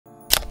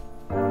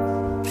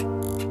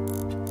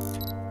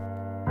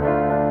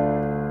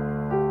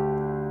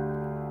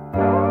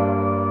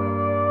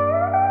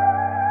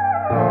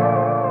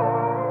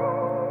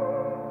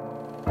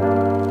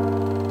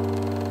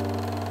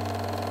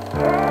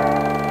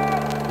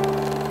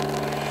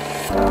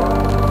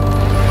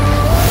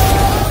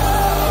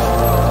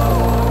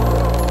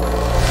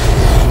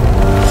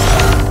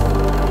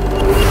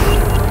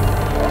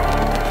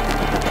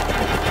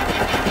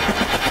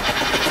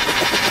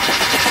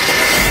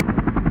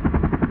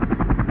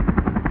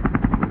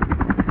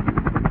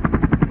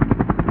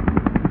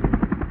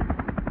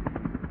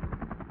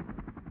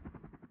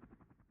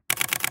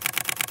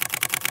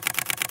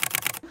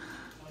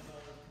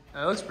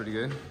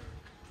good.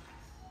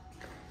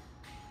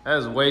 That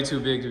is way too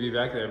big to be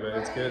back there, but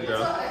it's good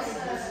though.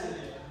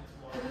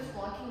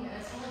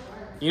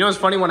 You know what's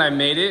funny? When I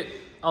made it,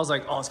 I was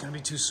like, oh, it's gonna be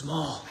too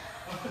small.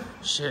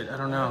 Shit, I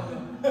don't know.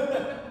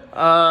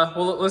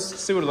 Well, let's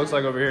see what it looks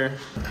like over here.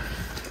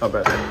 Oh,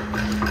 bad.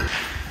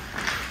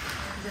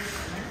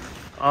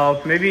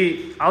 Oh,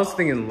 maybe, I was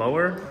thinking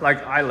lower,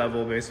 like eye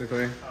level,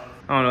 basically.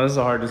 I don't know, this is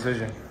a hard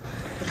decision.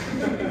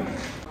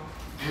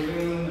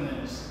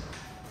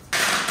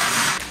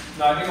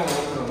 No, I think I'm gonna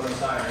look to the left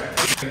side, right?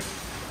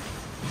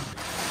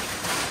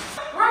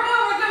 We're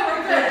good.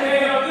 Okay,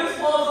 yo, this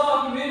falls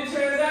off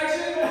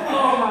mid-transaction.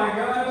 Oh my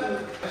gosh.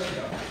 Let's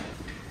go.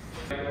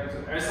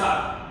 Alright,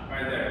 stop.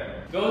 Right there.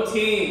 Go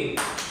team.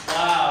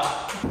 Wow.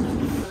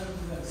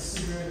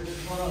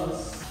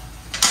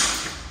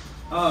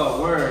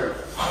 Oh, word.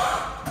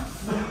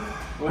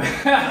 What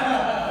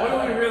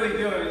are we really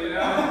doing, you know?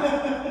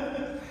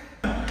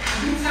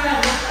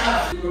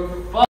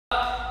 Fuck.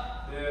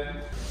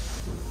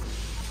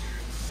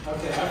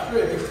 Okay, after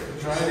it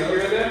dries up. You're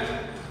in there?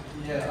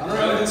 Yeah, I don't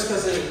know if it's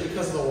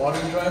because of the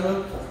water dried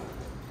up.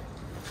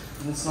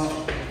 And it's not.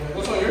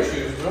 What's on your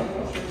shoes, bro?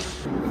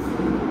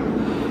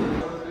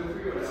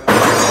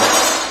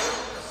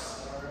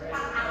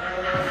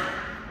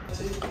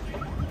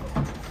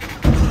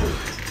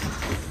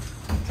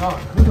 Oh,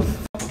 who the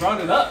fuck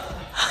Round it up.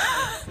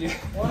 Yeah.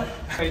 What?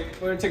 Hey,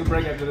 we're gonna take a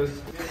break after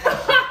this.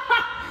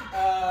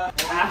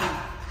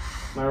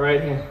 My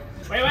right hand.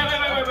 Wait.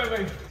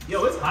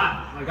 Yo, it's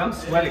hot. Like, I'm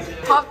sweating.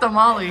 Pop the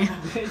molly.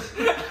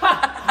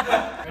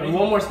 And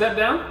one more step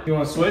down. You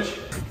want to switch?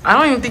 I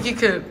don't even think you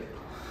could.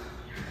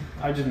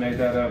 I just made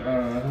that up. I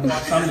don't know.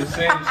 I'm just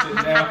saying shit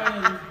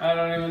now. I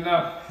don't even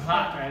know. It's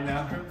hot right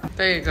now.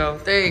 There you go.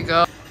 There you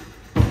go.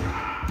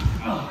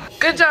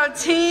 Good job,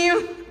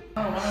 team.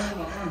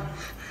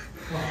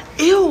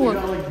 Ew.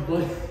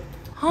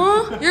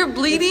 Huh? You're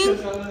bleeding?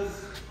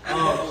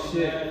 Oh,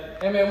 shit.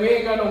 Hey, man, we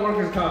ain't got no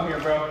workers' comp here,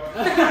 bro.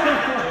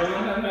 Yeah, we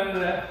don't have none of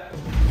that.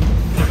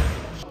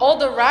 Oh,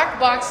 the rack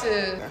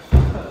boxes.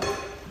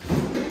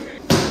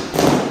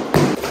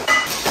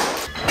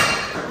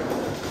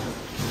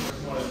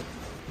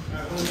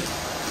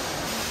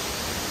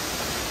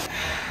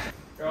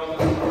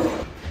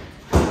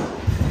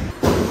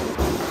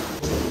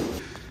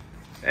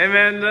 Hey,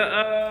 man,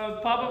 the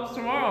pop-up's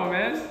tomorrow,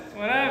 man.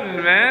 What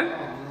happened,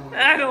 man?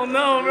 I don't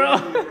know, bro.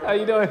 How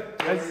you doing?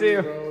 Nice to see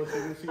you.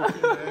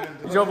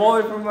 You drove all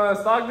the way from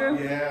Stockton?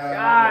 Yeah.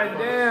 God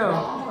damn. I'm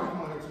gonna come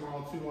out here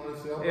tomorrow too,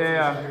 honestly.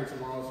 Yeah. Here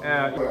tomorrow, so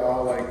Yeah.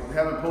 But like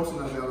haven't posted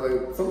nothing. I was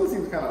like, something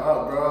seems kind of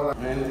up, bro. Like,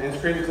 and it's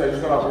crazy because I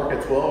just got off work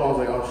at 12. I was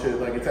like, oh shit,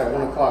 like it's at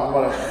 1 o'clock. I'm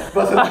about to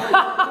bust it. I'm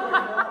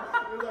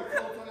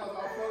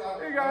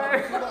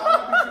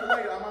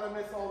gonna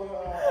miss all the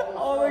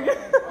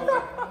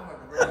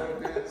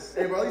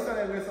Hey, bro, at least I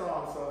didn't miss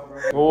all the stuff, bro.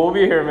 Well, we'll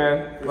be here,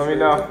 man. Let me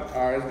know.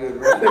 Alright, it's good,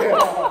 bro.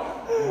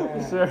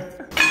 Yes, sir.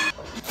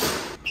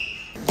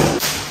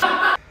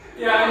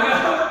 Yeah, I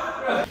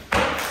know.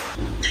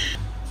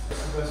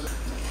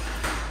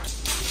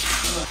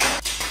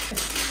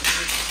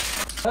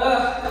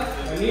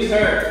 My knees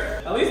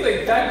hurt. At least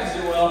they packaged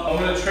it well.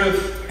 Moment of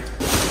truth.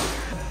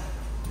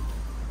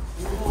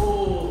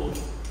 Ooh.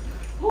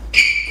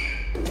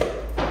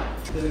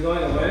 Is it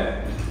going away?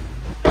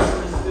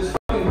 This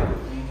fucking...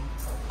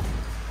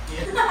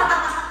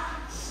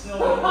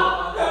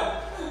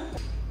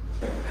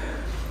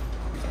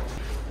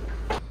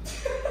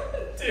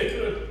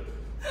 Dude.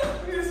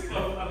 Please go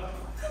up.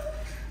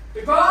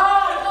 Bro,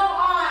 come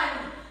on.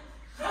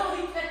 Don't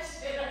eat that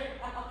shit right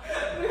now.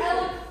 I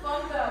look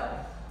fucked up.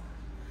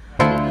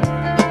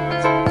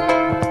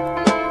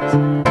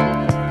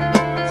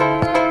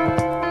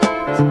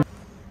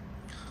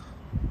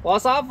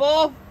 What's up,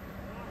 fool?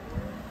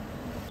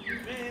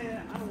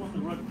 Man, I don't want the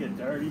rug to get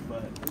dirty,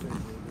 but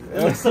it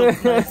looks so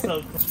nice.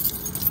 So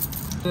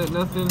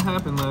Nothing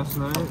happened last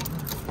night.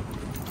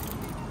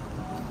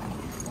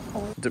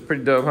 It's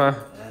pretty dope, huh?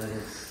 that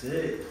is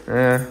sick.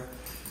 Yeah.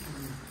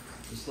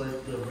 Just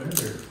like the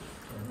render.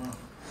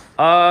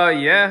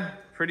 Yeah.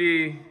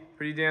 Pretty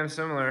damn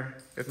similar,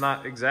 if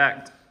not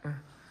exact.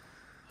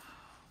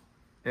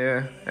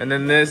 Yeah. And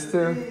then this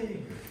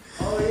too.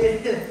 Oh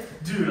yeah.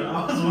 Dude,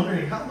 I was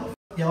wondering how the f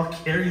y'all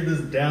carry this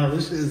down.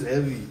 This shit is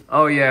heavy.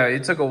 Oh yeah,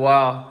 it took a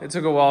while. It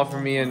took a while for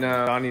me and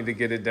Donnie to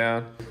get it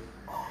down.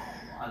 Oh,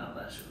 I know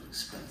that shit was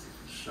expensive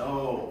for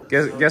sure.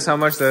 Guess how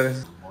much that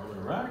is? More than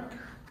a rack.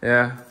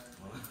 Yeah.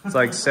 It's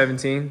like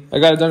 17. I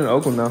got it done in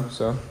Oakland though,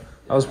 so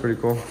that was pretty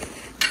cool.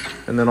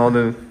 And then all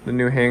the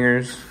new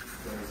hangers.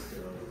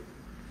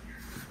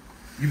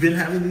 You been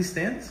having these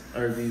stands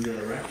or these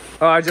racks?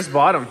 Oh, I just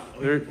bought them.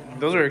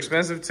 Those are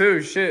expensive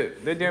too.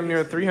 Shit, they damn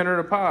near 300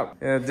 a pop.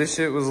 Yeah, this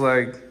shit was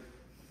like,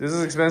 this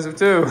is expensive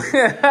too.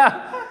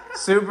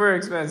 Super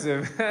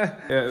expensive.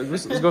 Yeah,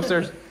 let's go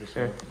upstairs.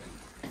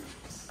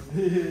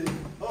 Here.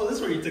 Oh, this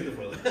is where you took the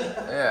photo.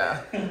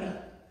 Yeah.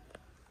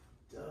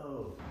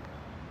 Dope.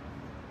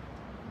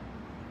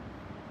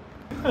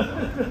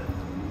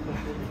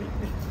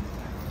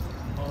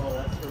 Oh,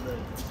 that's for the.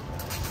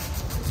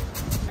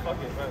 Fuck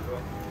it, man, bro.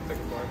 Take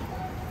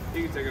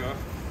You can take it off.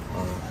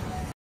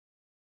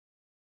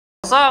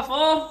 What's up,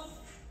 fool?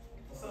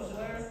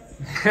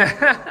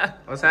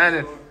 What's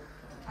happening?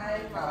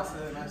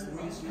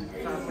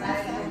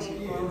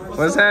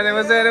 What's happening?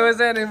 What's happening? What's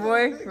happening,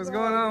 boy? What's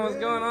going on? What's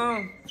going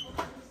on?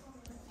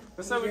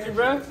 What's up with you,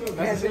 bro?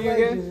 Nice to see you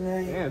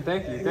again. Yeah,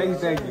 thank you.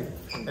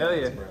 Hell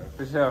yeah,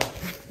 for sure.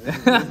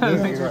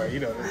 You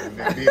know, this is a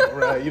big deal,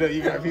 bro. You know,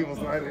 you got people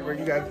signing, bro.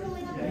 You got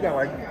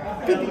like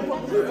 50 people.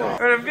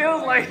 What it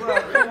feels like.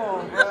 Bro, come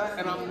on, bro.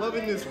 And I'm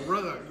loving this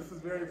rug. This is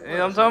very fun. You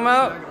know what I'm talking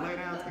about? I can lay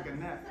down, take a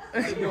nap. How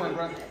you doing,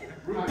 bro?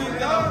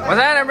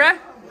 What's happening, bro?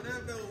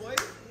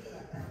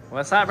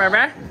 What's up, bro?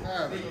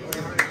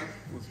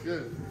 What's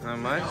good? Not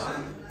much.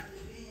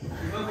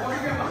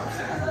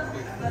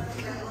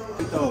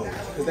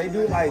 Cause they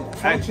do like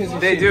functions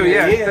and They shit, do, man.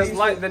 yeah. Because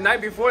like the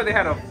night before they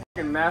had a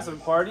fucking massive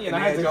party and I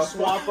had to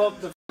swap up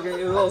the fucking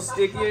little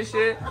sticky and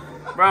shit.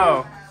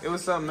 Bro, it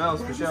was something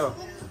else for sure.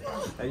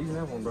 Hey, you can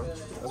have one, bro.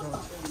 That's one.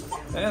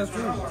 Yeah, that's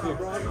true.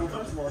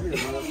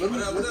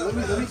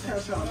 Let me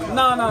cash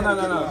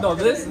out. No,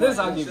 this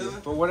I'll give you.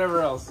 But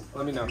whatever else,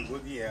 let me know.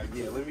 Well, yeah.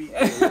 Let me.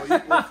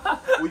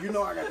 Well, you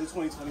know I got the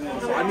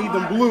 2021, so I need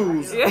them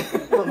blues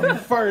from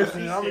first,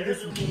 and I'm gonna get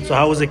some. So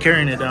how was it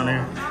carrying it down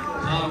there?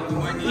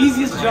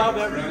 Easiest job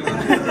ever.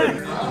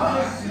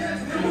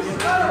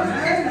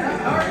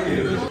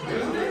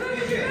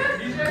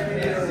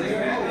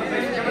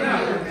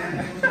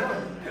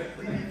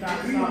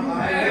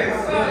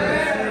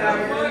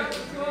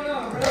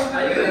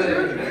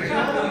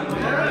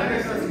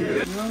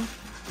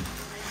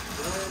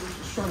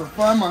 Trying to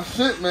find my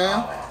shit,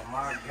 man. Oh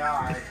my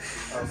god.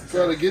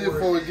 Gotta get it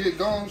before we get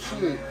gone,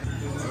 shit.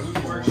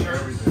 Work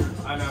shirts.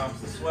 I know.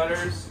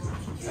 Sweaters.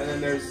 And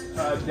then there's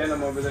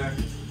denim over there.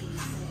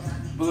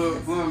 Blue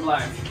and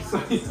black.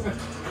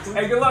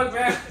 Hey, good luck,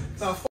 man.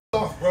 Now, f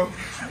off, bro.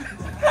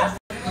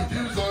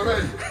 Confused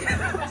already.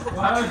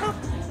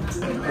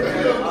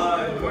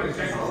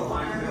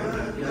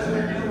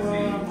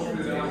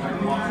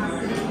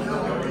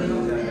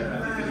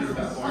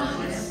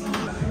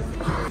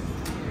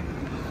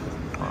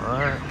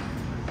 Alright.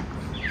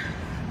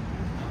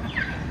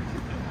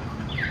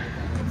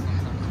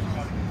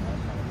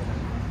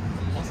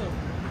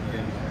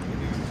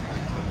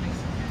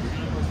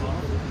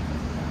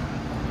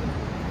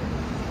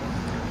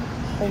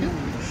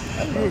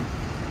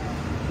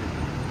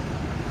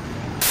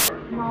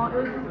 No, it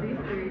was just these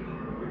three.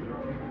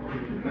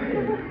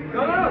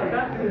 No.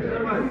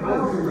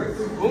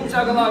 Boom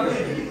shakalaka.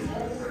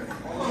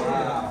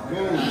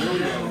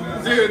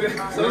 Dude,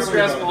 so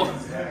stressful.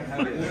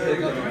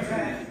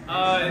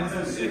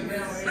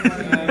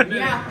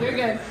 Yeah, you're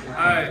good.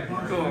 Alright,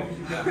 cool.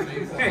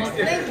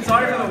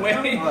 Sorry for the wait.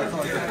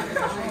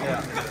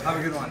 Have a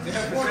good one. Yeah,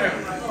 for sure.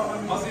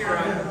 I'll see you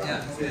around.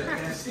 Yeah.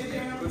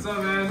 What's up,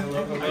 man? How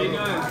you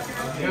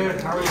doing?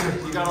 Good. How are you?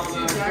 You got all the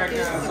correct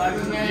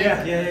sizes, man?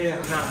 Yeah.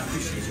 Nah,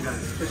 appreciate you guys.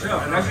 For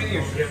sure. Nice meeting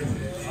you.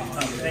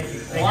 Thank you.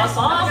 What's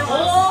up,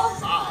 fool?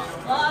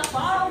 What's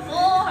up,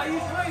 fool? How you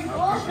doing,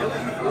 fool?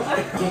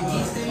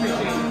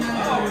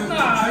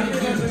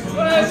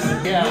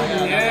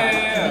 Yeah.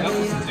 That's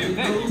what's up, dude.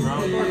 Thank you, bro.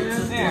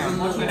 Damn,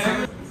 what the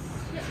heck?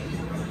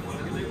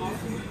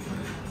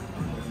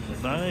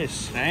 Nice.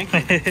 Thank you.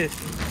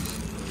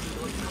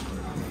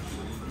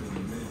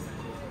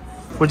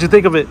 What'd you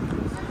think of it?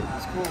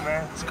 It's cool,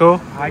 man. It's cool?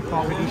 High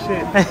quality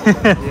shit.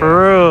 For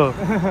real.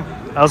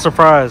 I was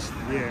surprised.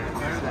 Yeah.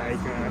 It's like,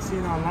 I seen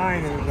it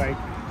online and it was like,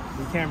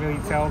 you can't really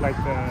tell like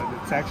the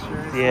texture.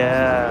 And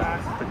Yeah.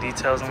 stuff The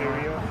details. like that.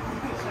 Material.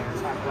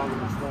 It's high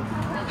quality stuff.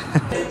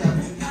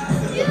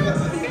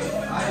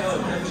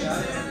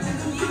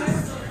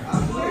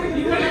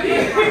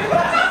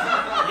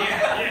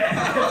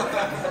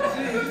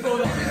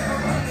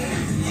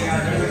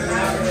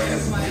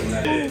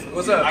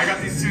 What's up? I got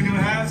these 2 new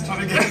hats,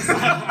 trying to get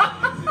inside.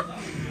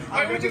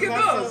 Wait, where'd you get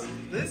those?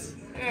 This?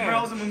 Yeah. Remember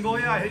I was in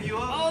Mongolia, I hit you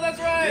up? Oh, that's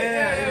right.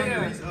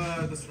 Yeah.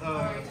 The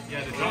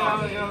You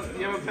job.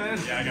 have a pen?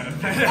 Yeah, I got a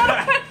pen.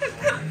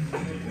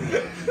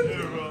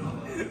 Yeah, bro.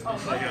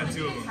 I got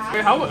 2 of them.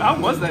 Wait, how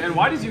was that? And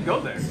why did you go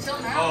there?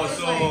 Oh,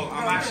 so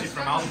I'm actually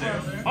from out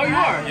there. Oh, you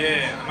are?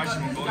 Yeah, I'm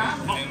actually Mongolian,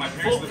 and my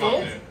parents live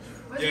out there.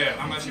 Yeah,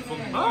 I'm actually full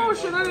Mongolian. Oh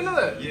shit, I didn't know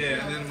that.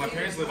 Yeah, and then my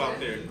parents live out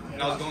there,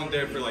 and I was going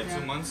there for like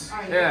 2 months.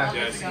 Yeah.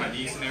 Yeah, I see my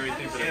niece and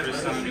everything for the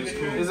first time. It was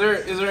cool. Is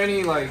there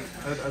any like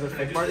are there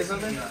fake markets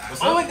out there?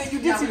 Oh wait, you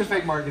did see the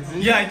fake markets,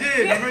 didn't you? Yeah, I did.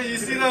 Remember, you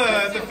see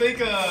the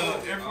fake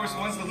Air Force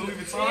Ones, the Louis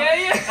Vuitton?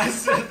 Yeah. I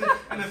said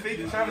and the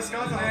fake Travis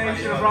Scott. Man,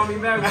 you should have brought me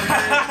back when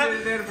you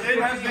were there for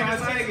Yeah, free. I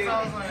was taking.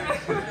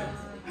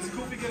 Is it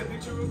cool if we get a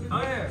picture real quick?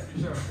 Oh yeah, for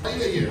sure.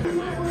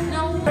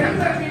 No.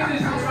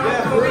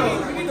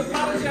 We need the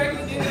product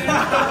jacket in there.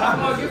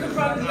 Oh, get the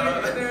product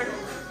jacket in there.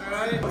 All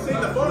right. I'll take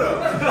the photo.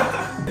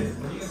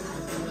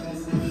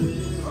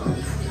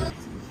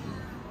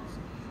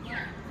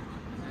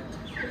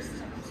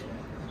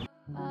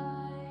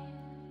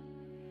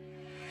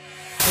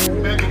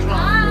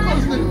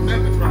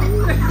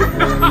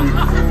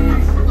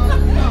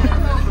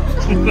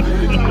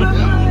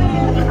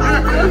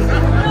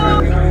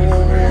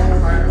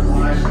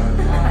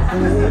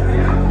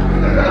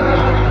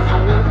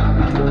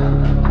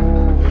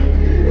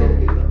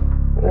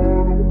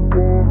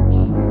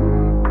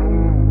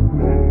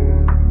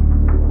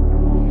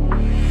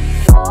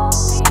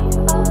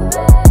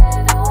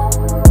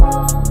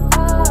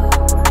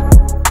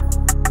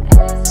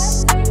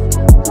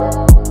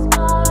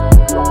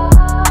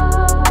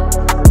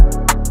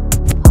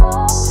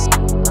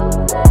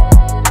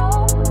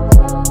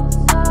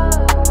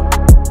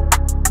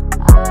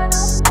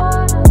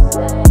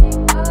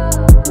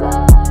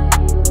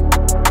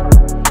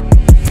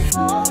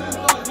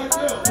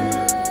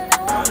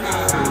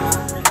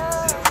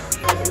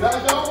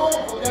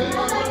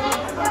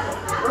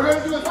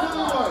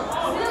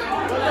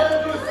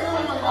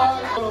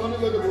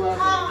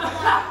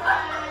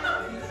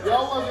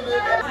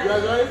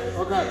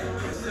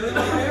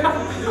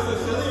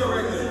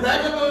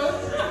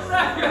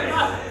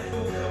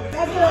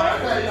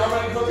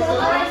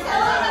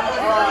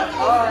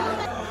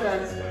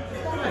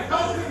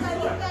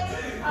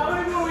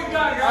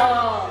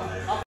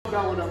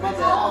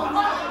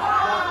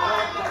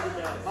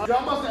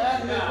 Y'all must have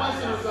asked me a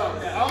question or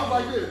something. I was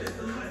like this.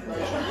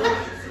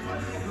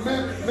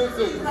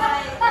 Mid-sentence.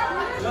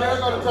 Now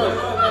go to turn.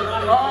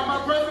 Am I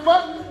pressing the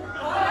button?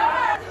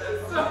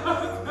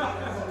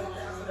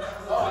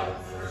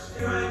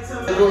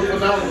 You're doing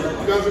phenomenal.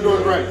 You guys are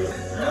doing great. No,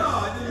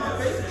 my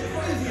face is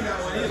crazy in that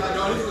one. He's like,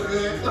 no, this was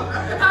good.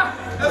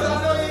 That's how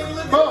I know he ain't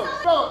looking.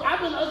 Bro, I've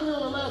been ugly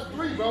on the last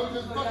 3, bro.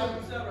 Just fucking.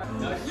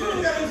 You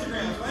don't got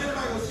Instagram, so ain't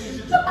nobody gonna see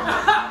shit.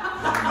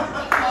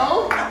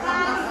 No?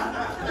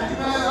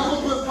 Man, I'm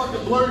gonna put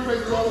fucking blurry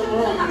faces all over the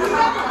room.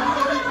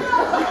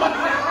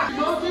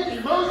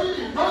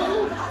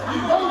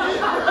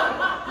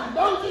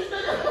 Emoji,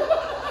 nigga.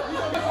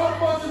 All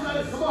fucking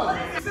ready. Come on.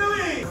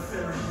 Silly!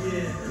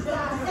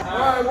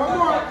 Alright, one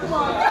more. Come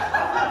on.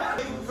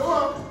 Come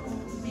on.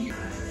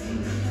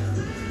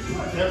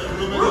 That's a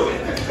little bit.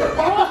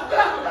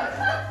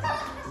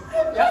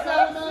 That's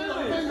how the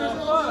fingers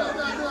go.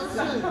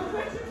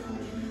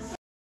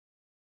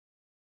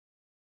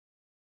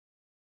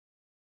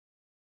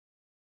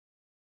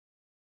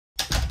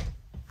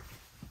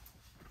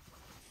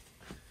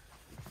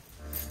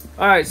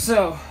 All right,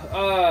 so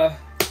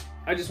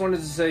I just wanted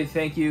to say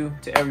thank you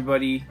to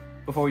everybody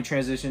before we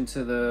transition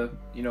to the,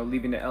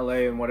 leaving to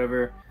LA and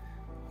whatever.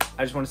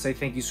 I just want to say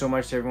thank you so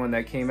much to everyone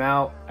that came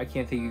out. I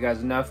can't thank you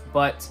guys enough,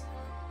 but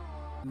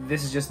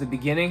this is just the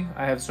beginning.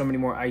 I have so many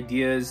more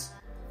ideas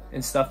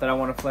and stuff that I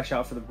want to flesh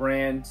out for the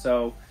brand.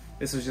 So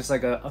this was just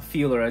like a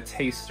feeler, a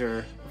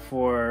taster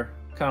for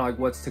kind of like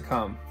what's to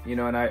come,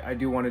 and I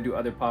do want to do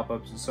other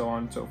pop-ups and so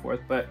on and so forth.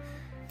 But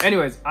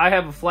anyways, I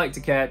have a flight to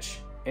catch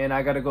and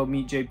I got to go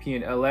meet JP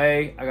in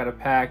LA. I got to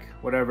pack,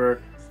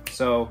 whatever.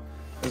 So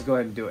let's go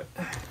ahead and do it.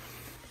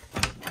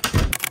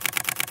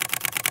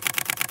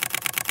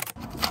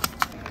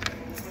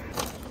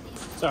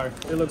 Sorry,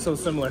 it looks so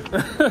similar.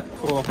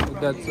 Cool,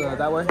 that's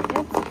that way?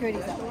 Yep,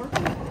 security's that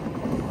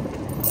way.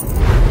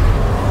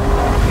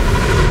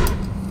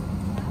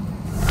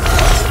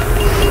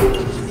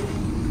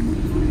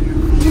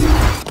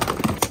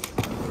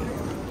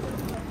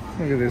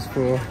 Look at this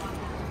fool.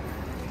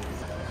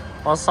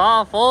 What's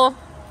up, fool?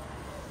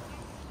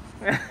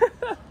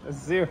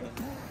 That's you.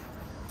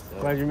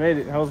 Glad you made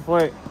it. How was the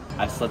flight?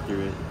 I slept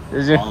through it.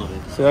 Did you? All of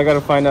it. So I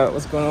gotta find out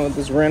what's going on with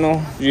this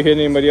rental. Did you hit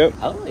anybody up?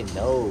 I don't really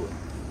know.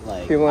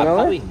 Like, People in I LA?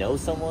 probably know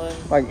someone.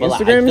 Like but,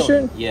 Instagram I and don't-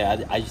 shit?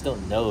 Yeah, I just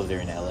don't know if they're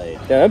in LA.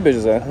 Yeah, that bitch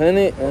is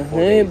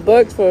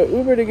 $100 for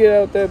Uber to get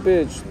out that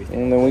bitch.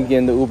 And then we get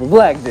into Uber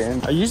Black then.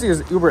 I usually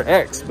use Uber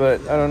X, but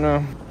I don't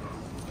know.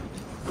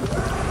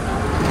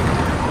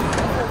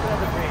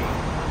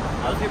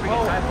 I was gonna bring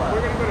a tripod.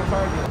 We're gonna go to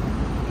Target.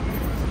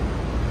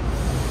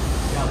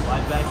 Yeah,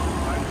 wide back.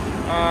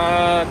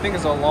 I think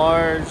it's a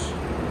large.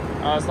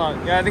 It's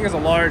not. Yeah, I think it's a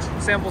large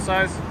sample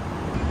size.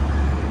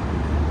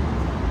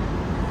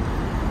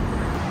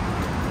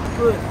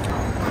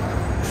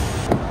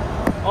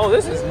 Oh,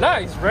 this is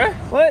nice, bruh.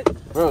 What?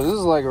 Bro, this is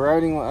like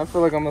riding. I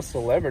feel like I'm a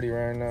celebrity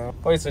right now.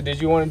 Wait, so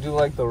did you want to do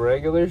like the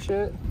regular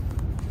shit?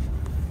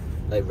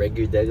 Like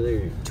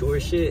regular tour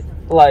shit.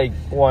 Like,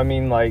 well, I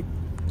mean, like,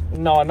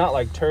 no, not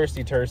like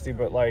touristy,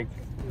 but like,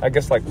 I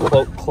guess like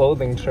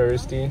clothing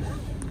touristy.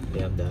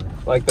 Yeah, I'm down.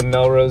 Like the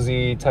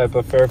Melrosey type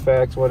of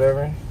Fairfax,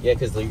 whatever. Yeah,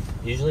 because like,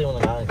 usually when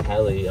I'm out in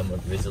Cali, I'm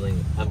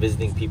visiting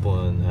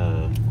people in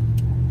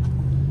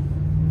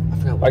I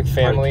forgot what Like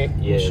family park.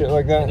 and shit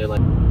like that? And they're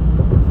like,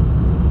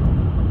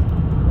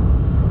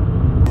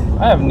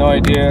 I have no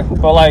idea,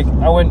 but like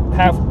I went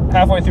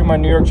halfway through my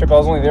New York trip. I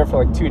was only there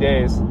for like 2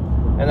 days,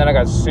 and then I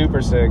got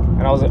super sick,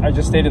 and I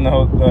just stayed in the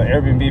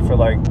Airbnb for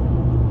like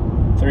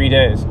 3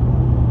 days,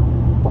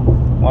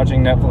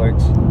 watching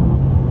Netflix.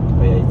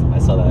 oh yeah, I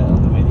saw that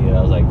on the video.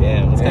 I was like,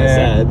 damn, it's kind of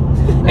sad.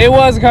 It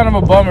was kind of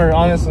a bummer,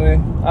 honestly.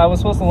 I was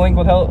supposed to link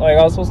with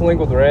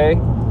Ray,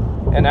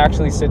 and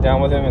actually sit down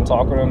with him and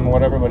talk with him or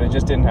whatever, but it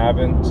just didn't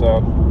happen.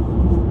 So,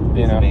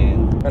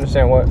 Man,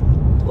 understand what?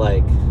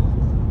 like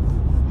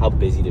how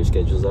busy their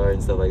schedules are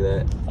and stuff like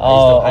that. I just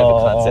don't have a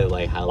concept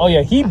like how. Oh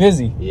yeah, he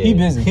busy. Yeah. He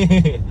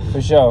busy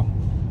for sure.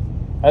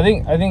 I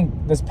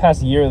think this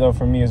past year though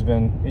for me it's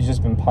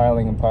just been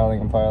piling and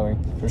piling and piling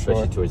for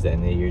Especially sure. towards the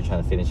end of the year,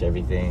 trying to finish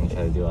everything,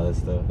 trying to do all this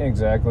stuff.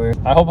 Exactly.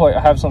 I hope like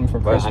I have something for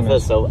Bro,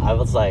 Christmas. I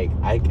was like,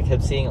 I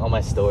kept seeing on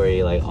my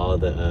story like all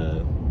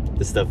the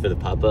stuff for the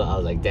pop-up. I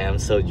was like, damn, I'm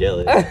so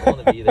jealous. I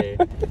want to be there.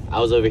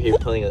 I was over here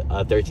pulling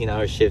a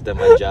 13-hour shift at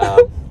my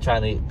job,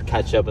 trying to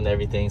catch up on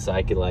everything so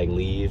I could like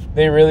leave.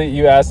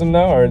 You asked them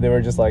though, or they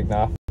were just like,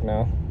 nah,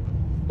 no.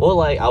 Well,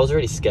 like I was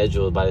already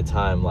scheduled by the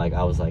time like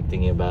I was like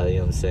thinking about it. You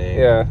know what I'm saying?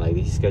 Yeah. Like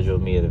he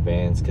scheduled me in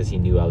advance because he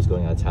knew I was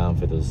going out of town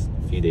for those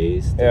few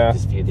days. Yeah.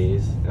 Just a few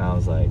days, and I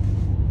was like,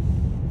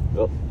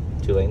 oh,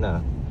 too late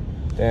now.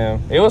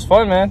 Damn, it was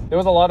fun, man. There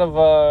was a lot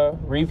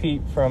of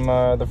repeat from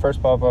the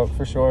first pop-up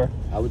for sure.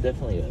 I would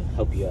definitely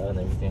help you out and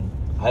everything.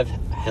 I have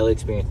hell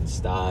experience in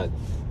stock,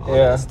 all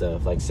Yeah. that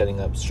stuff, like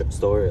setting up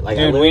store. Like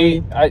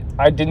Dude,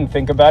 I didn't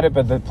think about it,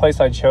 but the place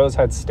I chose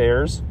had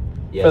stairs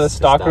yes, for the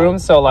stock room,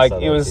 so like I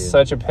saw it that was too.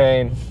 such a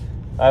pain.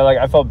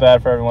 I felt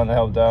bad for everyone that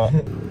helped out.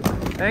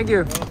 Thank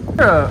you.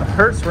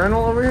 Hertz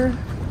rental over here?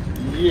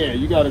 Yeah,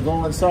 you gotta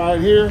go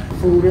inside here,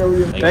 food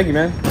area. Thank you,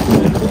 man.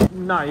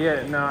 Not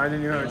yet. No, I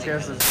didn't even have a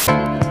chance to.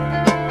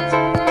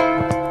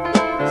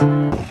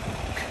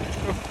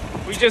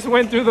 We just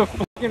went through the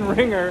fucking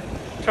ringer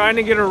trying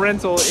to get a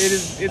rental.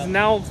 It's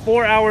now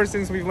 4 hours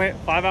since we've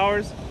 5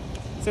 hours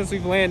since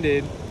we've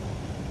landed.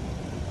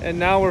 And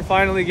now we're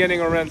finally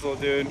getting a rental,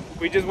 dude.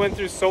 We just went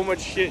through so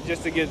much shit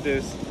just to get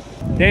this.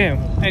 Damn.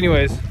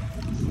 Anyways,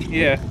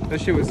 yeah,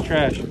 that shit was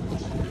trash.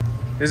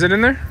 Is it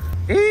in there?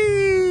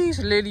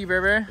 Eesh, lady,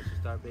 baby.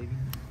 Start, baby.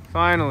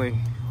 Finally.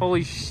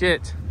 Holy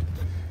shit.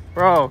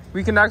 Bro,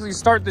 we can actually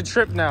start the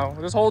trip now.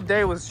 This whole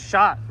day was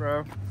shot,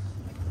 bro.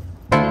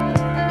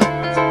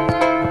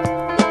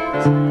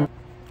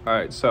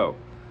 Alright, so,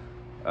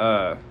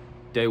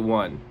 day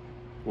 1.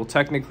 Well,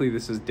 technically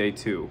this is day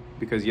 2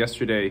 because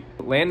yesterday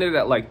landed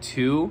at like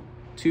 2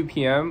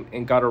 p.m.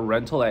 and got a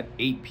rental at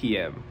 8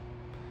 p.m.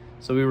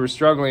 So we were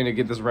struggling to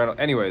get this rental.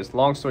 Anyways,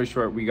 long story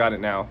short, we got it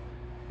now.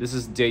 This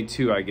is day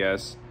 2, I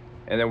guess.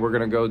 And then we're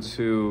gonna go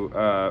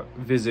to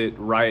visit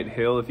Riot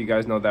Hill, if you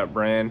guys know that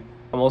brand.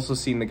 I'm also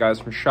seeing the guys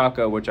from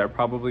Shaka, which I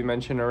probably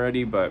mentioned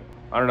already, but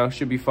I don't know,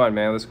 should be fun,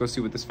 man. Let's go see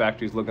what this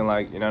factory's looking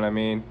like, you know what I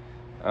mean?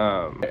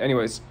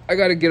 Anyways, I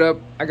gotta get up.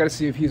 I gotta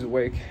see if he's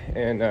awake,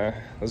 and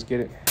let's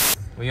get it.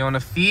 We on a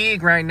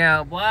Fig right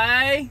now,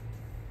 boy.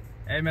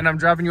 Hey, man, I'm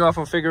dropping you off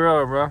on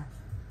Figueroa, bro.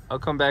 I'll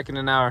come back in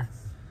an hour.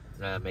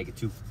 Make it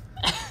 2.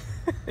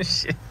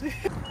 Shit.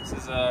 This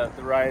is the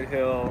Riot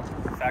Hill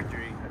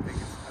factory. I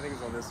think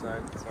it's on this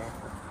side. So.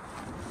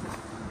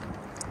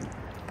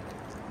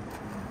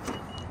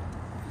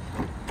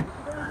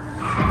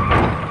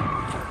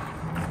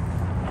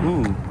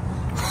 Ooh.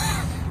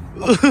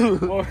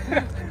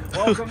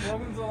 welcome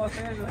to Los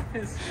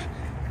Angeles.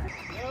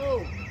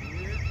 Yo,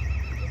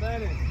 what's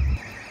that in?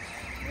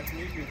 Nice to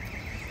meet you.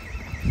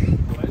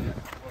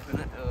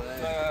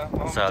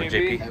 What's up,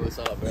 JP? Hey, what's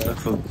up, bro?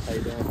 How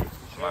you doing?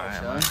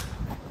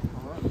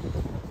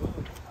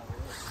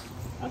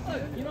 I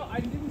thought, I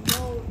didn't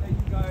know that you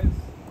guys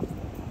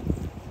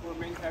were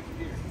manufactured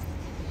here.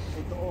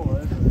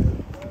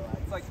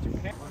 It's like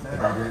Japan.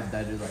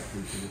 They do like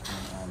 3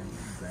 different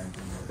brands.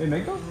 They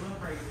make those?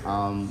 I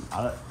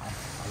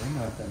don't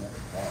know if they make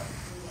that.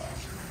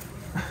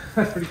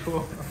 That's pretty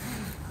cool.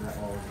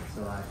 So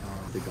like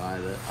the guy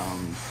that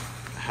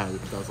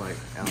does like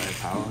LA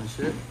Apparel and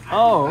shit.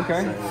 Oh,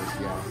 okay. So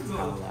yeah, it's kind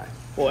of like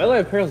Well, LA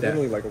Apparel is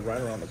literally like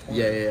right around the corner.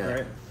 Yeah.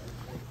 Right?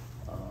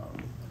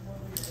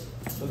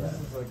 So this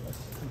is like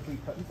a complete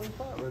cut and sew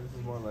spot, or this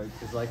is more like...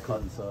 it's like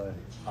cut and sew.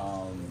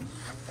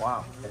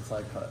 Wow. It's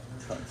like cut.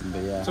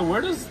 But yeah. So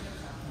where does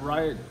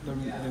Riot,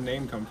 the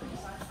name come from?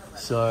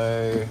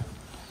 So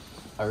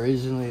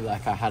originally,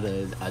 like I had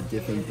a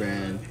different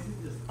brand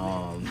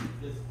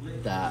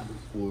that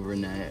will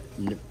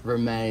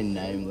remain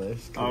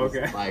nameless. Oh,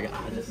 okay. Like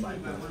I just like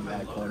it was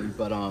mad corny,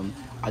 but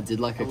I did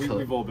like a.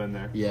 We've all been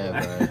there.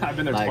 Yeah, bro. I've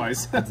been there like,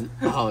 twice.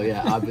 Oh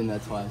yeah, I've been there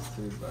twice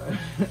too, bro.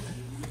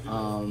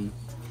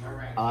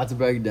 I like to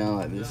break it down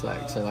like this,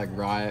 like so, like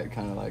Riot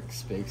kind of like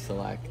speaks to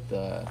like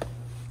the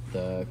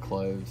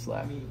clothes,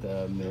 like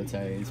the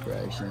military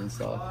inspiration and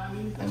stuff,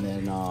 and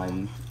then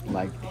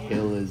like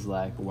Hill is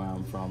like where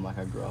I'm from. Like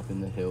I grew up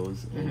in the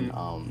hills in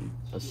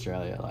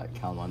Australia, like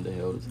Kalamunda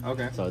Hills.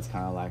 Okay. So it's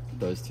kind of like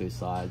those two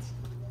sides,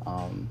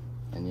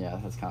 and yeah,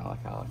 that's kind of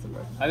like how I like to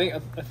break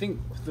it. I think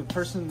the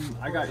person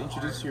I got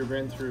introduced to your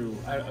brand through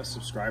a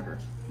subscriber.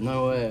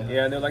 No way.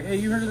 Yeah, and they're like, "Hey,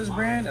 you heard of this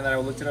brand?" And then I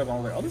looked it up, and I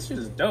was like, "Oh, this shit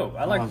is dope.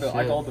 I like shit.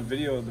 like all the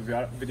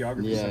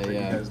videography stuff that you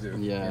guys do."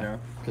 Yeah. You know?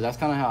 Because that's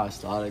kind of how I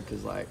started.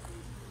 Because like,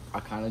 I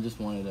kind of just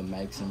wanted to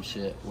make some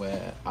shit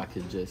where I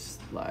could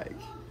just like,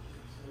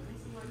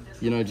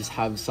 just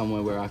have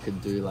somewhere where I could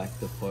do like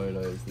the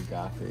photos, the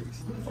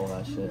graphics, all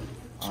that shit.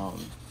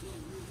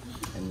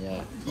 And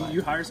yeah. Like,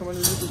 You hire someone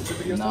to do the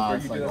video stuff, nah, or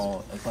it's you like do that?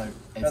 all. It's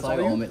That's like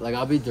all all you? me. Like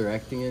I'll be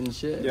directing it and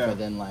shit. Yeah. But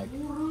then like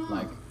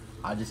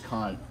I just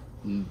can't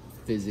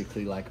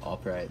physically like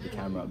operate the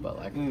camera, but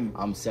like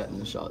I'm setting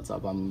the shots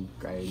up, I'm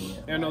grading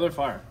it. Yeah, no, they're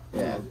fire.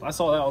 Yeah. I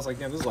saw that. I was like,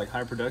 damn, this is like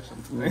high production.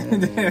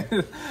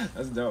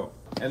 That's dope.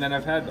 And then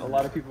I've had a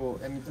lot of people,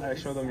 and I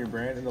show them your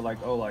brand, and they're like,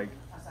 oh, like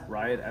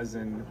Riot, as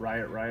in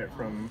Riot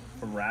from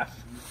RAF.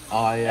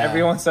 Oh yeah.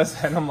 Everyone says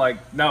that, and I'm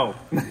like, no,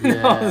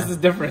 Yeah. no, this is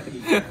different.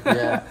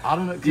 Yeah, I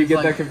don't know. Do you get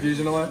like, that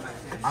confusion a lot?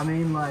 I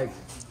mean, like,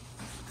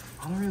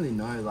 I don't really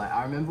know. Like,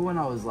 I remember when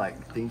I was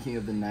like thinking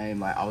of the name,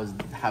 like I was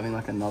having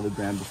like another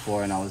brand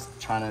before, and I was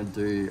trying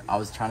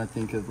to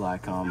think of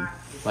like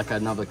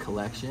another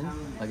collection.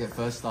 Like it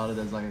first started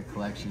as like a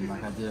collection.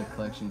 Like I did a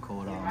collection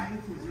called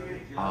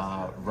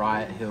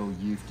Riot Hill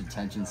Youth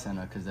Detention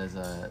Center, because there's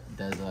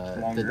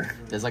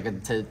like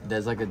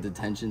a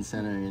detention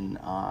center in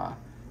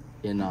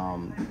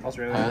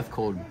Australia? Perth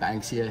called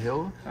Banksia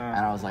Hill,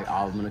 and I was like, oh,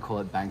 I'm gonna call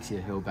it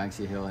Banksia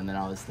Hill, and then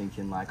I was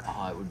thinking like,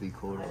 oh, it would be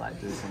cool to like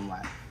do some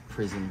like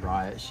prison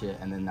riot shit,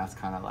 and then that's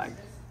kind of like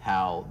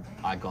how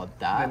I got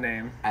that The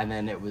name. and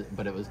then it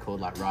was called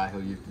like Riot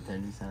Hill Youth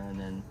Detention Center, and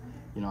then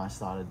I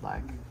started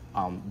like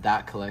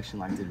that collection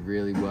like did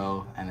really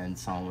well, and then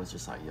someone was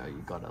just like, yo,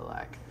 you gotta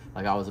like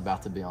I was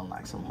about to be on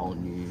like some whole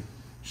new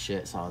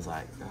shit, so I was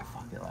like, oh,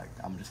 fuck it, like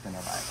I'm just gonna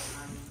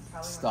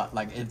like start,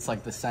 like it's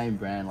like the same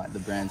brand, like the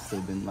brand's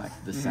still been like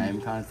the same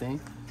kind of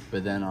thing,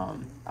 but then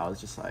I was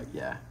just like,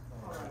 yeah,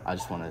 I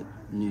just want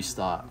a new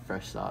start,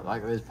 fresh start.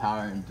 Like there's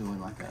power in doing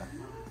like a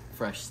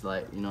fresh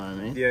slate, you know what I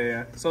mean? Yeah,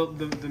 yeah. So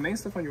the main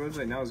stuff on your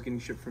website now is getting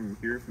shipped from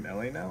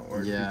LA now,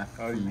 or Yeah,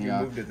 you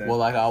yeah. moved it there? Well,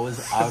 like I was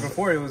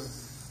before it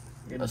was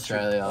in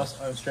Australia.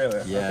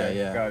 Australia. Yeah, okay,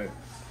 yeah. Got it.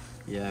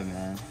 Yeah,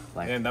 man.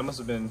 Like, And that must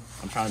have been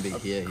I'm trying to be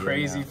here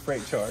crazy now.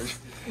 freight charge.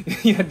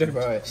 You had to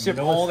Bro, ship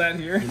you know all what's- that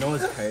here. You know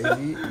what's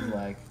crazy is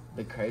like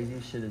the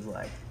craziest shit is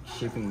like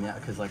shipping me out,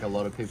 because like a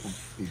lot of people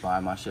be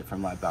buying my shit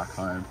from like back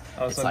home.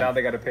 Oh, It's so like, now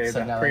they gotta pay so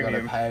that now premium. they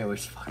gotta pay,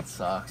 which fucking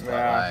sucks. But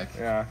Yeah, like,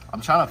 yeah.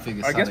 I'm trying to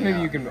figure I something guess maybe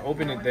out. you can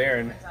open it there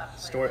and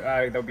store.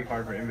 That would be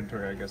hard for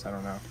inventory, I guess. I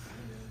don't know.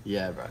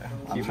 Yeah, bro.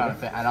 I'm trying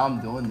to, and I'm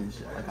doing this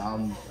shit. Like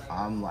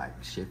I'm like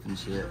shipping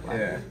shit. Like,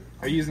 Yeah.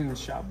 Are you using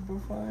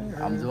Shopify?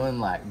 Or? I'm doing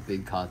like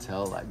big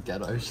cartel, like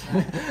ghetto shit.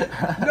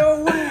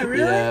 No way,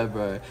 really? Yeah,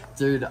 bro.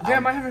 Dude,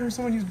 Damn, I haven't heard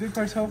someone use Big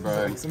Cartel for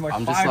bro, in like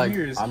I'm 5 just like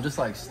years. I'm just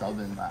like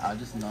stubborn. Like I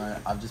just know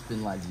I've just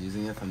been like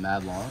using it for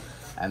mad long,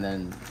 and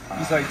then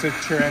It's like to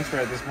transfer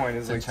at this point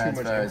is to like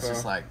transfer, too much info. it's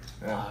just like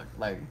Yeah. fuck,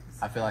 like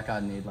I feel like I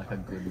need like a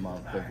good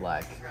month of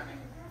like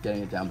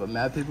getting it down. But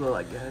mad people are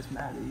like, yeah, it's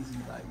mad easy.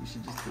 Like you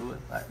should just do it.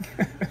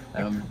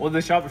 Like, Well, the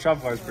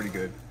Shopify is pretty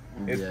good.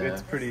 It's Yeah.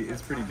 it's pretty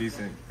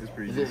decent. It's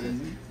pretty is it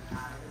decent. easy?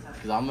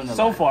 Because I'm gonna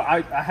So like, far,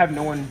 I have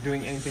no one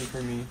doing anything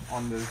for me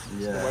on the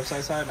Yeah.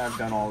 website side, and I've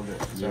done all of it.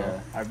 So Yeah.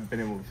 I've been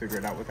able to figure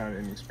it out without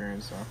any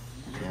experience. So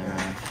yeah,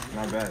 man.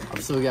 not bad.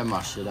 I'm still getting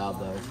my shit out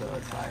though, so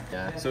it's like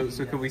yeah, So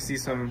could we see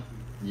some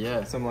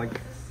yeah.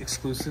 like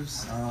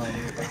exclusives? Can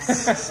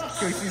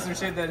we see some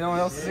shit that no one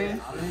else is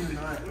seeing?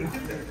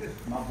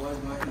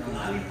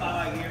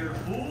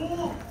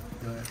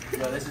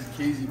 Yo, this is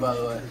Keezy, by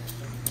the way.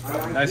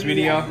 Nice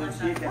video.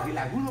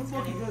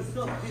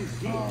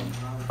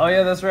 Oh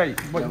yeah, that's right.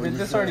 But we this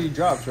just already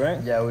dropped, right?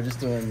 Yeah, we're just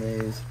doing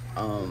these,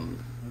 and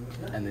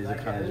these are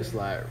kind of just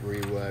like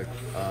rework.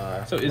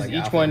 So is like each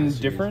alpha one images.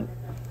 different?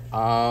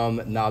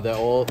 No, they're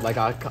all like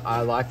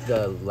I like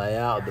the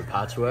layout of the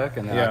patchwork,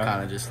 and then Yeah. I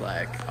kind of just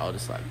like I'll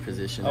just like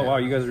position Oh it. wow,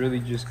 you guys really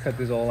just cut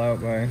this all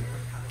out by.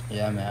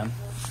 Yeah, man.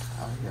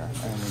 Oh, yeah.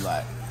 And then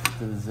like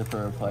the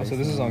zipper replacement. So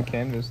this is on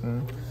canvas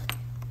then.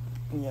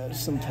 Yeah,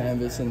 just some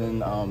canvas, and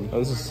then Oh,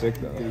 this is sick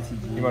though.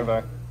 BTG. You mind if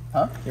I?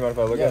 Huh? You mind if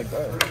I look Yeah, at it?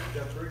 go.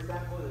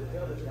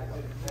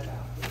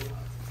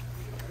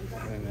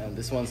 Hey, man,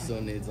 this one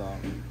still needs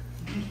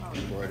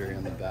embroidery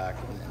on the back.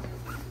 And then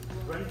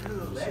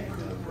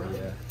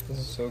yeah, This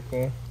is so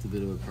cool. it's a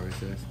bit of a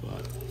process,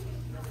 but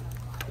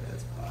yeah,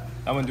 it's fine.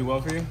 I'm gonna do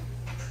well for you.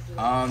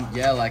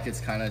 Yeah, like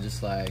it's kind of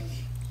just like,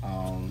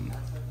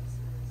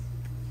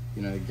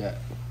 get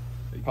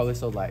probably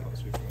sold like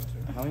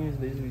how many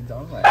of these have we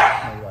done? Like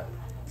maybe like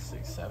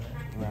 6, 7.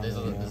 This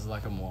is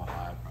like a more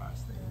higher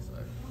price thing, so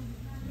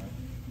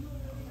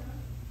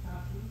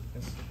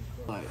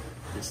like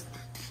just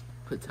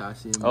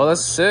potassium. Oh,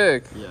 that's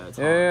sick. Yeah, it's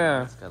Yeah.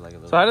 hard. It's got like a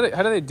little. So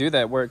how do they do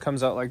that where it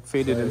comes out like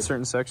faded in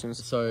certain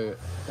sections? So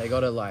they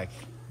gotta like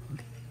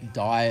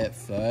dye it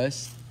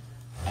first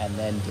and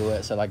then do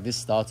it. So like this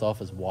starts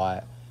off as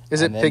white.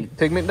 Is it and then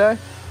pigment dye?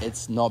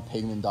 It's not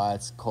pigment dye.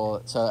 It's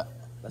called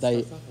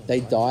they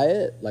dye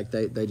it like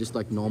they just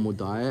like normal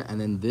dye it, and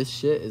then this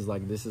shit is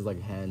like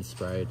hand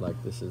sprayed.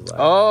 Like this is like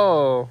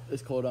Oh.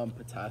 it's called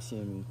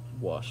potassium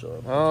wash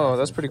or Oh,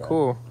 that's pretty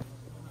cool.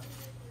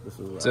 This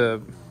is It's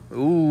like,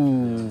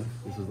 ooh.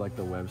 this is like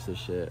the Webster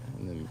shit,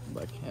 and then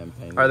like hand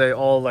painted. Are they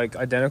all like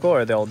identical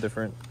or are they all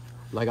different?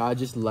 Like I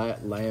just lay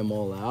them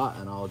all out,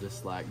 and I'll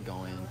just like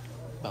go in,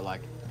 but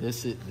like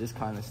this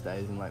kind of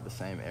stays in like the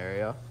same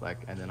area, like,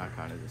 and then I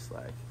kind of just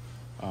like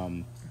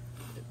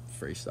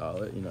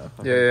freestyle it, you know.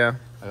 Yeah.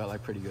 I got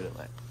like pretty good at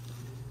like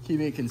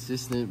keeping it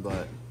consistent,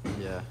 but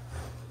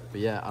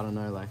yeah, I don't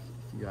know, like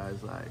you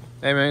guys like.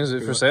 Hey man, is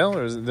it for sale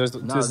or is it, this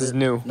is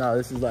new? No,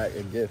 this is like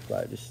a gift,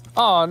 like just.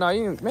 Oh no,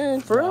 you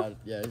man, for real?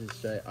 Yeah, this is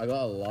straight. I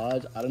got a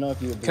large. I don't know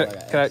if you would be Can,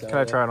 like. can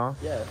I try it on?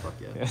 Yeah, fuck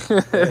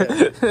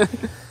yeah.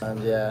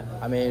 Yeah,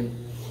 I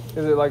mean.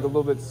 Is it like a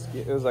little bit?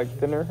 It was like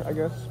thinner, I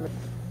guess.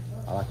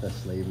 I like the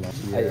sleeve look.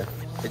 Yeah. It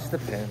just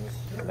depends.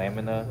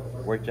 Lamina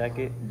work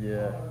jacket.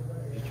 Yeah.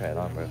 You try it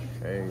on, bro.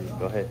 Hey,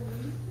 Go ahead.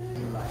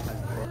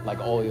 like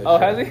all your. Oh,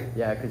 shit. has he?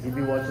 Yeah, because he'd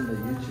be watching the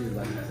YouTube.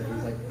 Like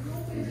he's like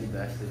he's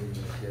invested in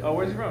this shit. Oh,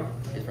 where's he from?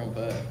 He's from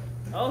Perth.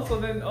 Oh, so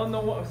then, oh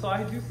no, so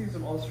I do see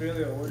some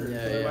Australia orders.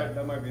 Yeah, so yeah.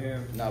 That might be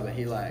him. No, but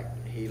he like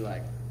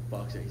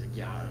bucks it. He's like,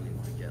 yeah, I don't even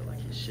want to get like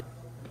his shit.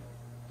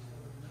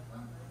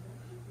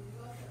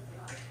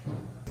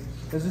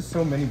 There's just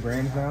so many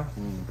brands now.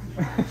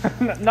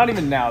 Not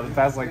even now. The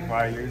past like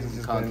 5 years, it's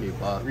just Can't been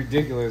keep up.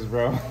 ridiculous,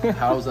 bro.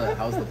 How's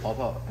the pop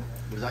up?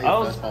 Was that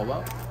your first pop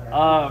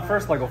up?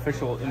 First like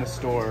official in the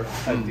store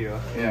type deal.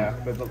 Yeah,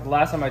 but the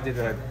last time I did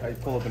it, I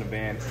pulled up in a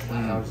van.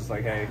 And I was just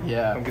like, hey,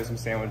 come get some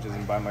sandwiches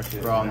and buy my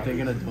shit. Bro, I'm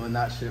thinking of doing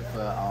that shit for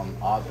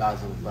Art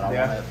Basel, but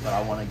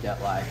I want to get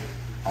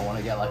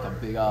like a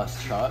big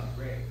ass truck,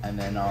 and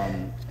then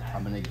I'm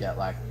gonna get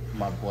like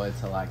my boy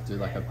to like do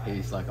like a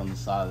piece like on the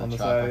side of the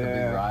truck, like a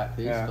big riot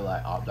piece for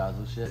like Art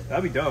Basel shit.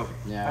 That'd be dope.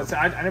 Yeah.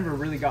 I never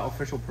really got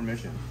official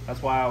permission.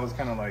 That's why I was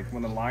kind of like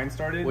when the line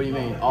started. What do you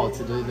mean? Oh,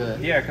 to do the?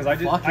 Yeah, because I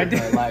did. Fuck I it, did.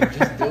 bro, like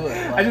just do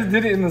it. Like, I just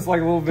did it in this like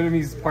little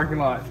Vietnamese parking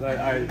lot. Like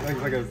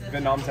a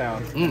Vietnam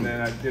town, and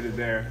then I did it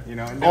there. You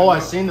know. And I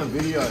seen the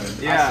video.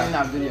 Yeah. I seen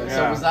that video.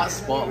 So was that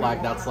spot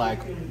like that's like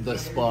the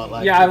spot?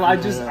 Like yeah, I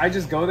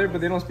just go there,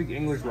 but they don't speak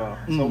English well.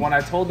 So when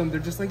I told them,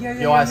 they're just like, yeah.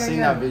 Yo, I seen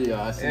that video.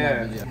 I seen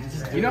that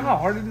video. You know how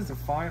hard it is to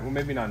find? Well,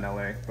 maybe not in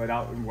LA, but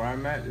out where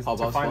I'm at, is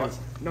to find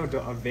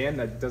a van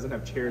that doesn't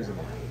have chairs in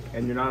it.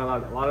 And you're not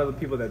allowed. A lot of the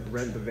people that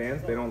rent the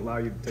vans, they don't allow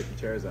you to take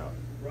the chairs out.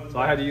 So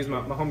I had to use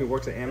my homie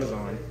works at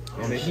Amazon,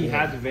 and then he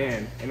had the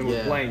van, and it was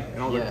blank,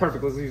 and I was like,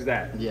 perfect, let's use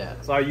that. Yeah.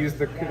 So I used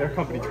their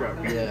company truck.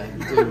 Yeah,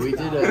 dude, we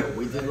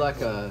did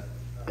like a,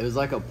 it was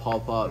like a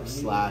pop up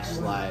 /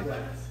 like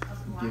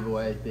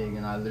giveaway thing,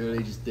 and I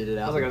literally just did it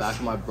out the back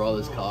of my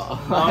brother's car.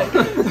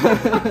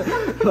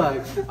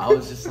 Like I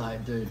was just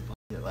like, dude, fuck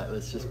it, like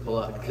let's just pull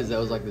up, because there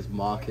was like this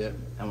market,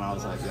 and when I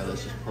was like, yo,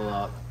 let's just pull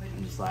up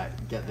and just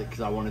like get the,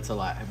 because I wanted to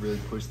like really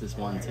push this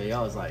one tea.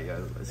 I was like,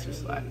 yo, let's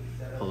just like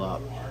pull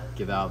up,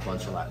 give out a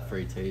bunch of like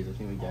free teas. I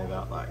think we gave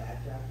out like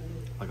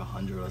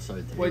 100 or so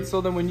teas. Wait,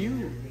 so then when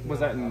you, was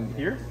that in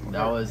here?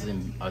 That was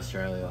in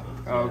Australia.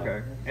 Oh,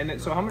 okay. And then,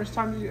 so how much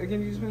time did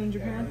you spend in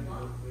Japan?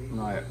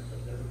 Like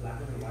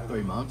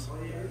 3 months.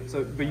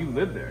 So, but you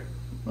lived there?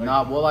 Like,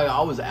 nah, well, like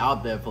I was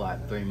out there for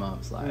like 3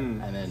 months, like,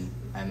 and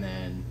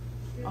then,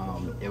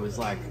 it was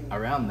like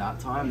around that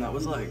time. That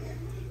was like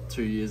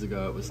 2 years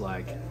ago. It was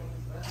like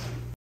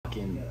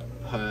fucking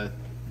Perth,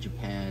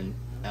 Japan,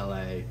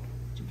 LA,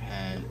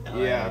 Japan,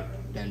 LA,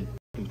 then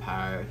in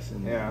Paris,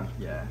 and then,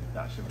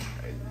 that shit was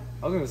crazy.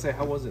 I was gonna say,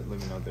 how was it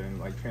living out there and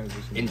like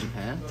transitioning? In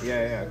Japan?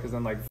 Yeah, because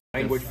then like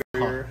language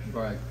barrier,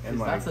 bro. And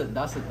like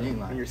that's the thing,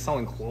 like, and you're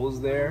selling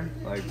clothes there,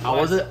 like. I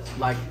wasn't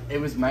like, it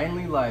was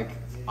mainly like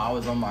I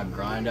was on my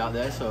grind out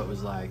there, so it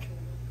was like.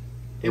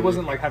 It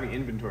wasn't like having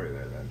inventory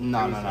there then.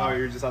 No. Oh,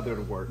 you're just out there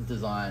to work.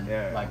 Design,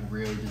 like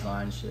real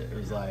design shit. It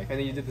was like. And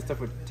then you did the stuff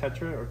with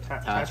Tetra or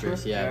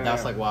Tetris, yeah.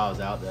 That's like why I was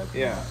out there.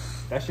 Yeah,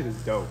 that shit is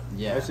dope.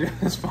 Yeah, that shit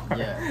is fun.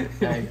 Yeah,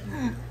 thank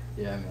you.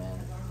 Yeah, man.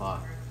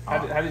 Fuck.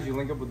 How did you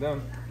link up with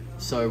them?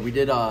 So we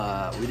did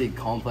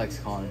Complex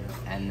Con,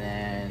 and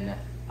then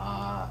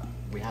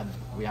we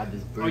had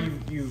this booth.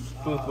 Oh, you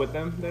booth with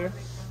them there?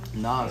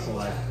 Nah, so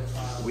like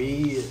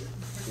we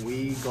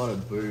got a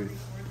booth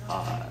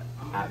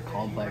at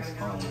Complex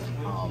Con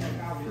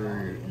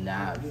through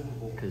Nav,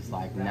 because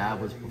like Nav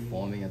was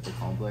performing at the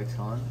Complex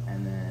Con,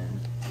 and then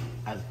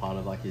as part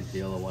of like his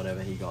deal or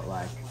whatever, he got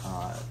like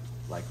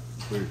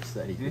booths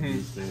that he could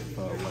use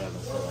for whatever.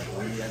 So like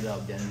we ended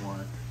up getting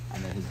one,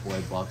 and then his boy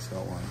Bucks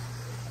got one,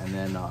 and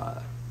then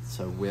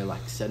so we're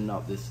like setting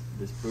up this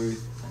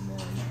booth, and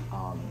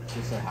then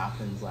just so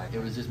happens like it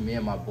was just me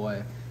and my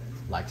boy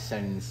like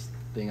setting this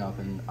thing up,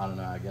 and I don't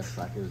know, I guess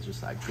like it was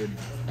just like good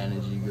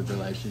energy, good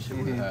relationship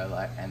with her,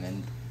 like, and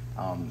then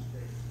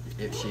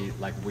if she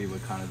like we were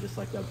kind of just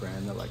like that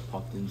brand that like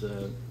popped into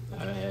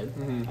her head,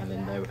 and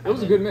then they. It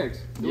was a good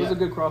mix. It was a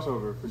good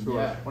crossover for sure.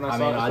 Yeah. When I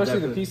saw it,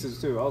 especially the pieces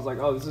too, I was like,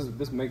 oh,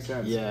 this makes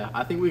sense. Yeah,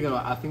 I think we're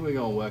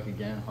gonna work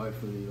again.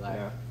 Hopefully, like.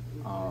 Yeah.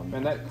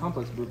 And that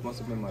Complex booth must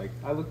have been like,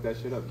 I looked that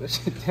shit up. That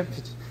shit,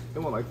 they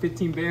want like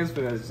 15 bands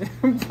for that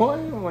shit. Boy,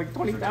 like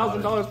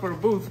 $20,000 for a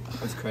booth.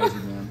 That's crazy,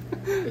 man.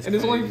 It's and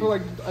it's only for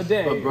like a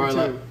day. But bro, or two.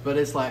 like, but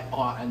it's like,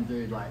 oh, and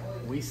dude, like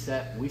we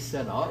set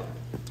up,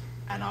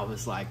 and I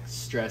was like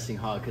stressing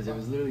hard because it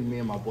was literally me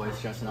and my boy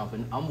stressing up,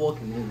 and I'm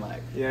walking in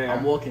like,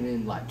 I'm walking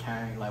in like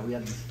carrying, like we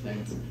had this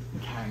fence, I'm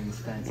carrying this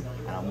fence,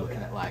 and I'm looking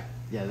at like.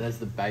 Yeah, there's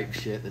the bake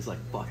shit. There's like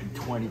fucking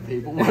 20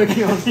 people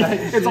working on bake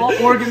shit. It's all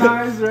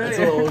organized, right? It's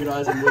all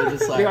organized, and we're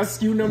just like. They got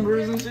SKU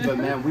numbers and shit. But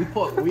man, we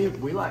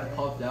like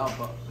popped out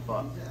for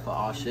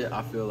our shit.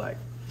 I feel like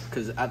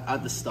because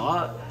at the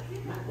start,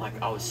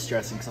 like I was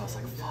stressing because I was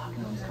like, fuck,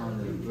 I'm coming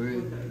to the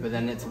booth. But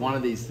then it's one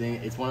of these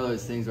things. It's one of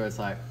those things where it's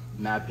like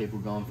mad people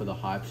going for the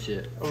hype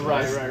shit.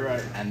 Right.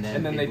 And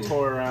then they people,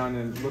 tour around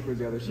and look at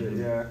the other shit.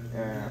 Yeah.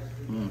 Yeah,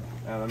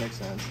 that makes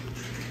sense.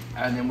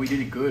 and then we did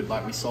it good.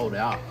 Like we sold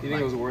out. You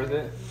think it was worth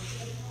it?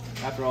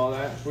 After all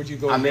that, would you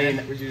go I again?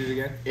 mean, Would you do it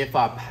again? If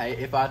I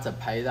had to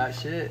pay that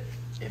shit,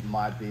 it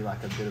might be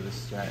like a bit of a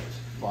stretch,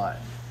 but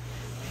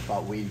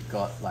we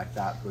got like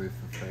that booth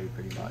for free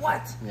pretty much.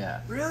 What?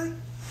 Yeah. Really?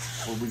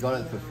 Well, we got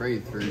it for free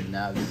through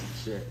Navs and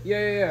shit.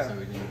 Yeah. So we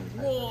didn't even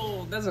pay.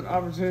 Whoa, that's an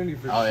opportunity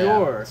for Oh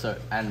sure. yeah. So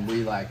and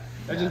we like.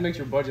 That just makes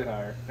your budget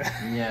higher.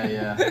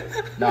 Yeah.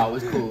 No, it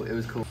was cool. It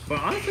was cool. But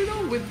honestly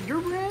though, with your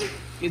brand,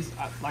 it's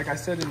like I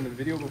said in the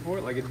video before,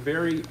 like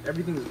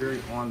everything is very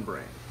on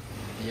brand.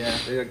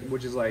 Yeah.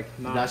 Which is like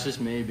not. That's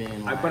just me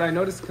being. Like, but I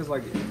noticed because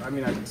like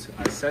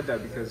I said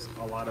that because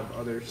a lot of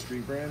other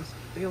street brands,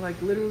 they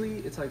like literally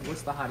it's like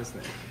what's the hottest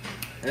thing,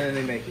 and then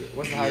they make it.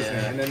 What's the hottest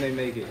thing, and then they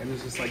make it, and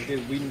it's just like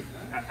dude, we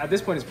at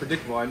this point it's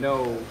predictable. I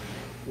know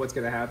what's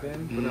gonna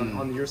happen, but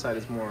on your side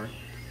it's more.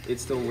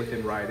 It's still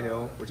within Riot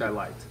Hill, which I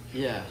liked.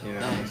 Yeah, you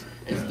know? thanks.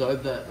 It's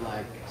dope that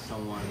like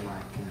someone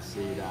like can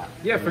see that.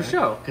 Yeah, for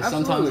sure. Because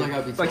sometimes like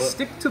I'll be like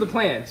stick to the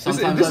plan.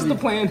 Sometimes this is the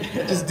plan.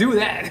 Just do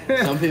that.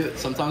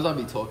 Sometimes I'll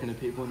be talking to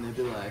people and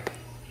they'll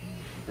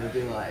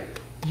be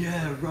like,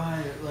 yeah,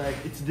 right, like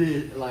it's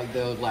this. Like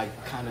they'll like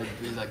kind of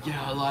be like,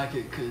 yeah, I like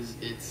it because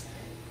it's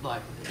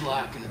like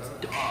black and it's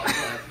dark.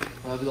 Like,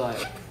 I'll be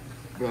like,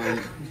 bro.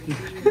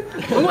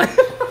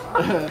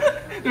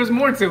 There's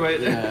more to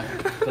it. Yeah,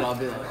 but I'll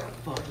be like,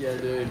 fuck yeah,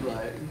 dude,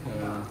 like.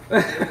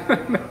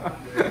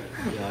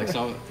 Yeah, like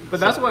some. But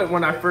that's what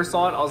when I first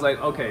saw it, I was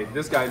like, okay,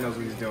 this guy knows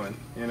what he's doing.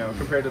 You know,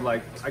 compared to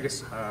like, I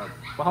guess, well,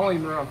 how long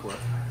have you been around for?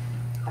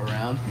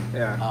 Around?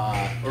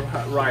 Yeah. Or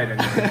riding.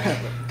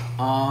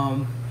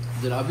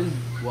 Dude, I've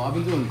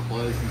been doing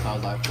clothes since I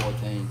was like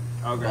 14.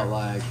 Okay. But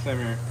like, same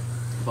here.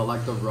 But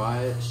like the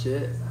Riot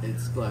shit,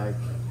 it's like,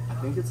 I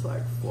think it's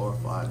like 4 or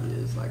 5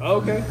 years. Like,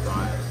 okay.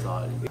 Riot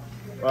started.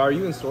 Are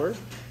you in stores?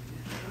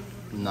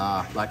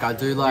 Nah, like I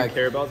do like. Do you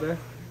care about that?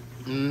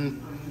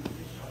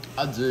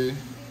 I do,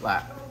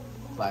 like,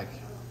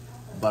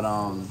 but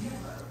I'm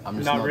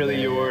just not really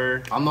there your.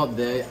 Yet. I'm not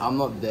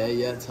there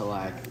yet to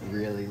like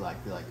really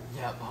like be like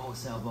yeah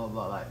wholesale blah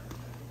blah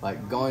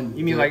like going.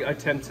 You mean like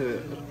attempt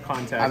to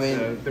contact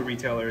the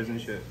retailers and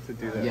shit to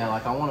do that? Yeah,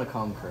 like I want to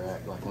come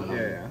correct like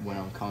when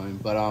I'm coming,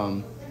 but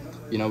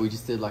you know we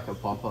just did like a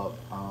pop up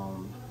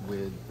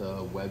with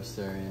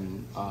Webster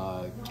in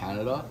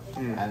Canada,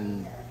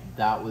 and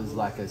that was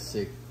like a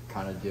sick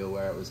kind of deal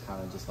where it was kind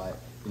of just like,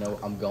 you know,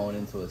 I'm going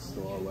into a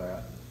store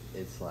where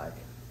it's like,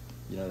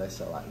 you know, they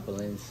sell like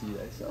Balenciaga,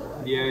 they sell like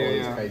all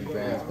these crazy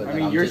brands. But I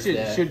mean, your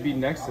shit should be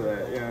next to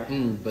that, yeah.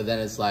 But then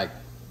it's like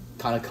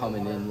kind of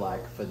coming in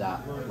like for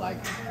that,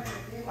 like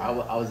I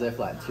was there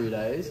for like 2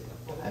 days,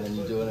 and then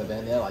you do an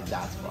event there, like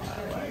that's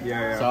fire. Like,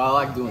 So I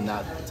like doing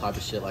that type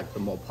of shit, like the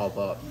more pop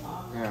up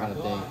kind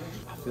of thing.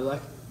 I feel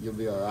like you'll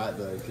be alright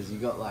though, because you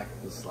got like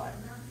this like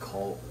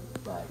cult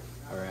like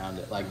around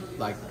it, like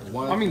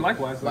one. I mean,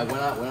 likewise. Like when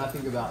I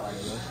think about like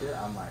your shit,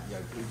 I'm like, yo,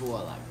 people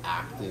are like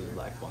active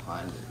like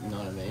behind it. You know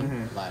what I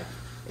mean? Like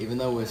even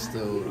though we're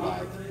still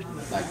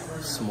like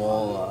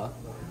smaller,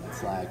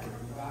 it's like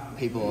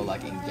people are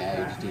like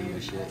engaged in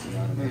your shit. You know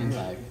what I mean?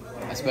 Like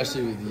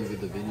especially with you with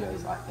the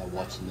videos, like they're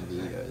watching the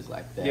videos,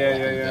 like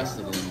they're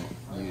invested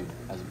in you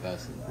as a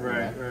person.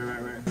 Right.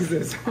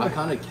 I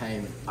kind of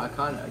came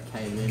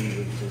in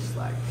with just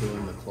like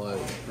doing the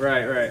clothes.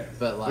 Right.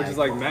 But like, which is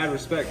like mad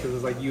respect because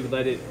it's like you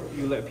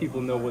let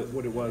people know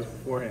what it was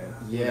beforehand.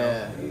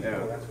 Yeah. You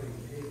know?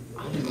 Yeah.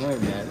 I don't know,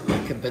 man.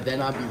 Like, but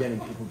then I'd be getting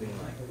people being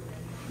like,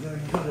 yo,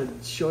 you gotta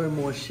show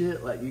more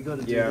shit, like you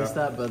gotta do this,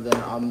 that, but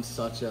then I'm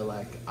such a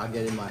like, I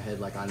get in my head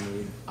like I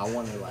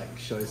want to like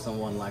show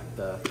someone like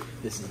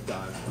this is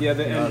done. Yeah,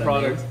 the end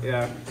product,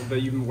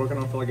 that you've been working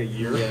on for like a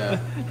year.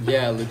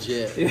 Yeah,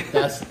 legit.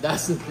 That's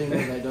the thing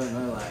that they don't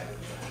know, like,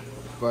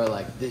 bro,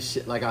 like this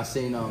shit, like I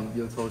seen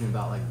you were talking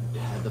about like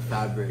the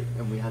fabric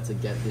and we had to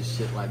get this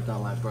shit like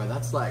done, like bro,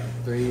 that's like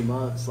 3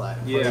 months like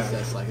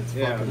process, like it's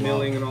fucking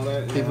milling and all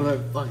that. People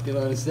don't fucking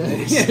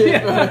understand this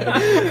shit,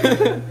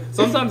 bro.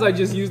 Sometimes I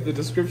just use the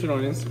description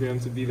on Instagram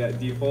to be that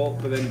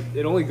default, but then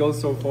it only goes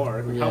so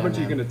far. Like, how much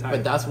are you gonna type?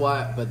 But that's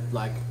why. But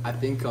like, I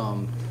think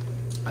the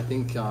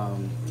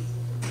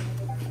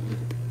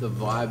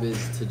vibe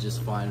is to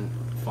just find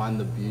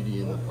the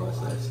beauty in the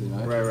process, you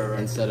know. Right.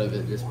 Instead of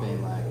it just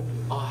being like,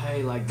 oh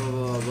hey, like blah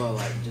blah blah, blah.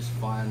 Like just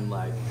find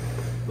like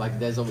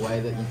there's a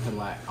way that you can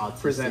like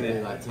artistically present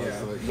it, like tell a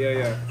story.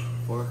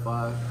 4 or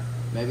 5,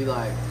 maybe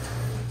like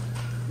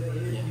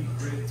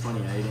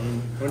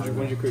 2018.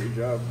 When'd you quit your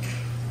job?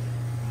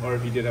 Or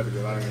if you did have a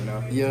job, I don't even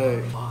know.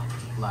 Yo,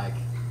 like,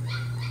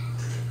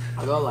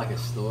 I got like a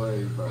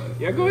story, bro.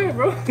 Yeah, go ahead,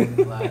 bro.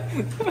 Like,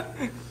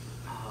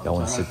 y'all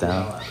want to sit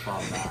down?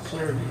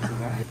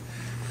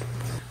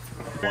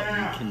 What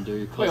you can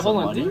do. Wait, hold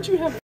on. Didn't you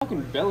have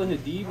fucking Bella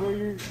Hadid where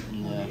you're?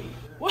 Yeah.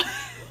 What?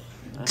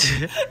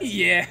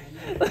 Yeah.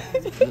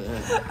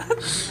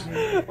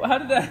 Well, how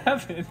did that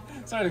happen?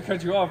 Sorry to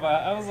cut you off.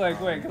 I was like,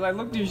 wait, because I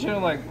looked at your shit.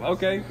 I'm like,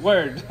 okay,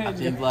 word. I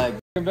think like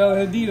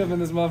Bella Hadid up in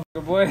this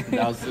motherfucker, boy.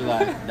 that was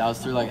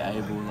through like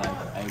Abel. Like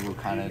Abel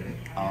kind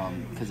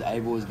of because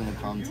Abel was gonna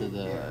come to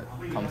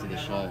the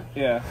show.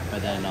 Yeah.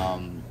 But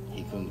then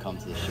he couldn't come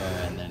to the show,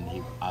 and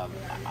then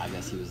I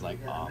guess he was like,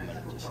 oh, I'm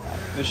gonna just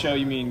The show,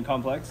 you mean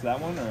Complex, that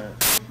one, or?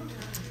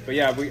 But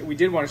yeah, we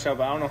did want to show,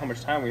 but I don't know how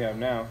much time we have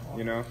now,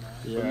 you know?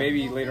 Yeah. But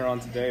maybe later on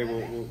today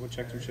we'll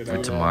check some shit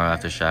out. Tomorrow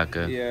after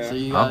Shaka. Yeah. So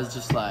you guys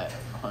just like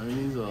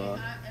homies or?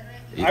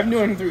 I've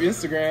known him through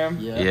Instagram.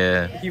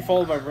 Yeah. He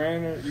followed my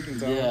brand, or you can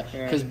tell. Yeah,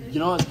 because you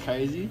know what's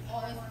crazy?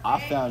 I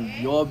found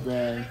your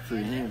brand through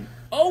him.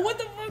 Oh, what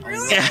the fuck,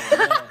 really?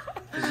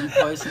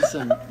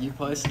 Because you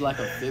posted like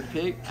a fit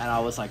pic, and I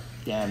was like,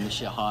 damn, this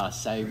shit hard. I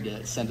saved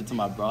it, sent it to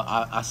my brother.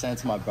 I sent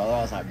it to my brother.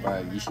 I was like,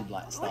 bro, you should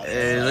like start.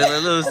 Hey,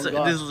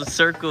 this is the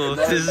circle.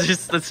 This is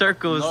just the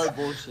circles. No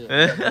bullshit.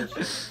 No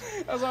bullshit.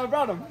 That's why I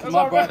brought him. That's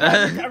My why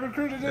brother- I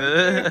recruited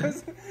him.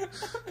 Cause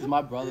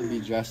my brother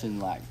be dressing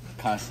like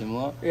kind of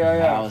similar. Yeah,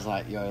 yeah. And I was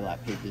like, yo,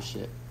 like pick this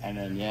shit, and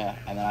then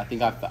I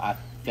think I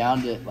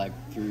found it like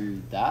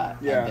through that.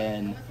 Yeah.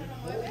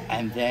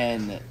 And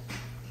then,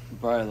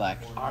 bro, like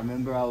I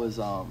remember I was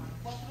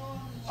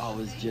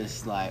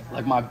just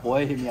like my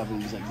boy hit me up and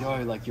he was like,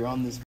 yo, like you're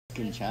on this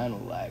fucking channel,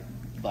 like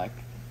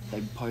they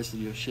posted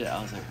your shit.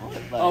 I was like, what?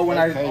 Like, Oh, when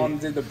I crazy.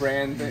 did the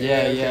brand thing. Yeah.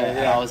 Okay,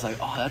 And I was like,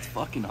 oh, that's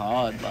fucking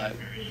hard. Like,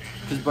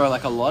 because, bro,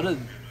 like, a lot of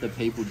the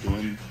people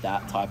doing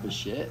that type of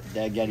shit,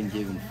 they're getting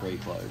given free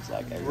clothes,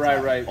 like, every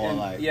time. Right. Or, And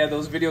like, yeah,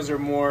 those videos are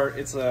more,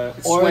 it's or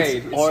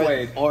suede. it's, It's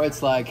suede. or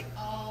it's like,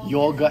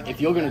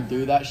 if you're going to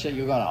do that shit,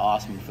 you're going to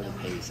ask me for the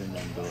piece and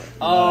then do it. You know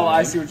Oh, what I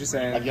mean? see what you're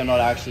saying. Like, you're not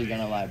actually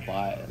going to, like,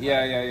 buy it.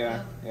 Yeah.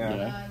 You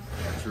know?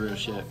 It's real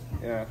shit.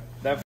 Yeah.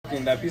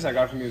 That piece I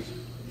got from you is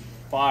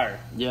fire.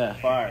 Yeah.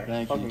 Fire.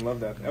 Thank Fucking you.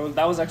 love that.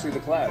 That was actually the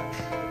collab.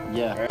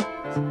 Yeah.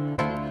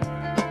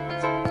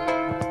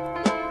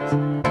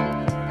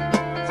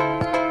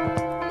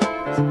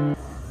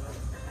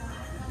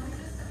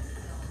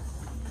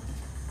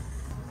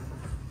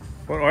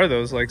 What are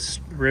those? Like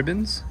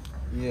ribbons?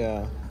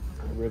 Yeah,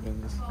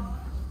 ribbons.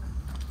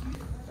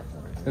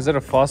 Is that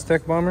a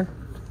Fostech bomber?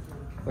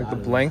 Like the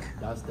blank?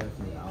 That's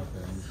definitely out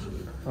there in the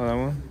shit. Oh, that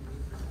one?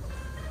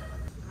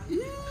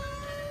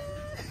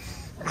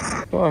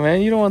 Come on,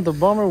 man. You don't want the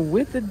bomber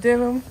with the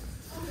denim?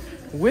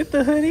 With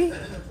the hoodie?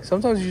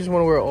 Sometimes you just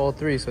want to wear all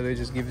three, so they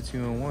just give it to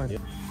you in one.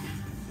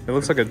 It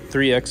looks like a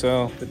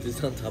 3XL. Put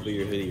this on top of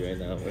your hoodie right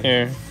now. Bro.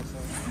 Here.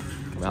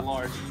 It's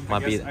large.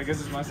 Might be. I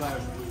guess it's my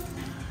size.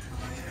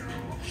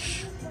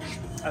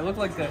 I look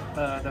like the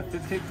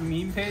Fit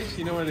meme page.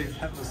 You know where they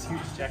have those huge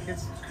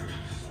jackets?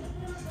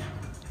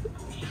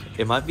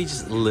 It might be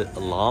just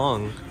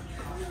long.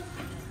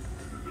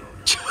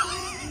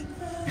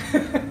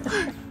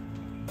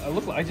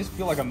 I just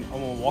feel like I'm a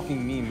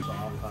walking meme.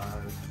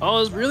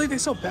 Oh, really? They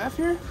sell bath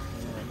here?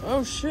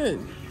 Oh shit!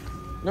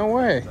 No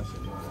way!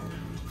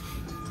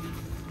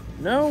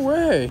 No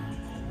way!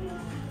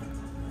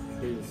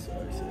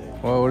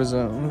 Whoa, what is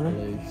that?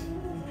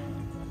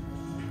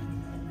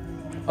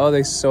 Oh,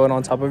 they sew it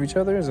on top of each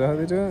other? Is that how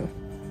they do it?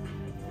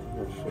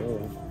 For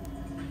sure.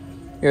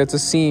 Yeah, it's a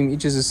seam.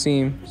 Each is a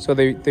seam. So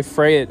they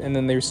fray it and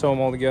then they sew them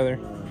all together.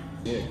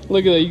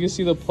 Look at that. You can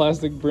see the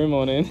plastic brim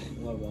on it.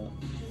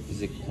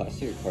 Is it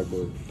plastic or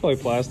cardboard? Probably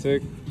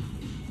plastic.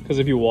 Because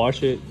if you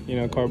wash it, you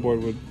know,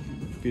 cardboard would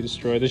be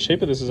destroyed. The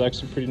shape of this is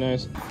actually pretty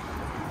nice.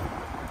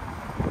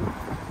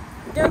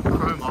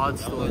 Chrome Odd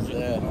stores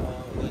there.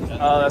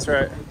 Oh, that's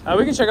right.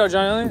 We can check out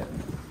Giant Elliott.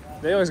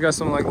 They always got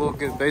some like little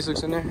good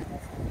basics in there.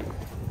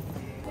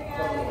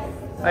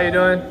 How you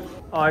doing?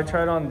 Oh, I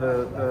tried on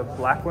the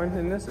black one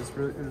in this. It's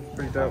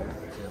pretty dope.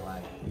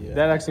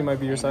 That actually might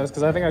be your size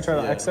because I think I tried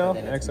on XL.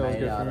 And XL is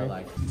good for me.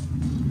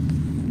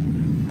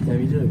 Damn,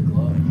 you did a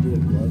glove. You did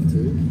a glove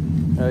too.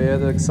 Oh yeah,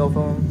 the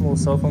little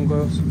cell phone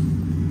gloves.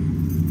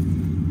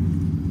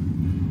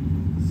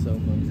 So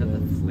much. Is that the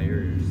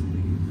flares?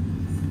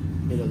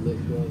 Hit a lip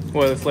glove.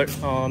 What, the flare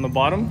on the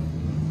bottom?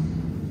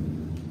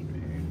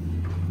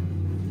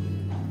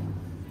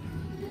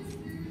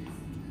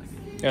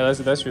 Yeah,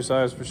 that's your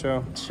size for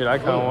sure. Shit, I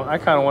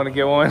kind of want to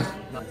get one.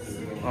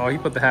 Oh, he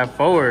put the hat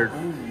forward.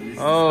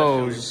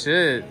 Oh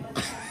shit.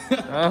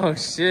 Oh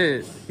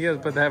shit. He has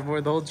to put the hat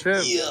forward the whole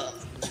trip.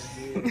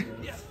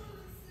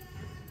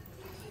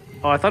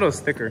 Oh, I thought it was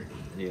thicker,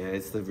 Yeah,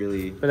 it's the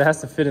really. but it has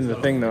to fit in the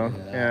thing though.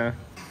 Yeah.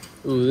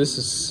 Ooh, this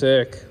is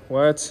sick.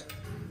 What?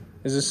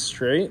 Is this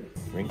straight?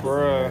 Wrinkles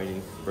Bruh.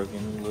 already broken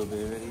a little bit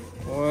already.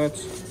 What?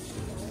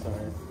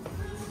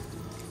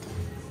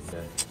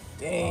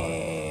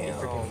 Damn. I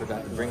freaking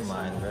forgot to bring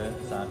mine, bro.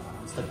 So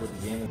I'm stuck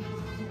with the game.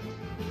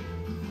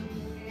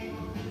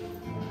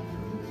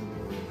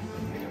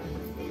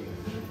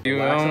 I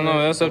don't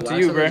know. That's up to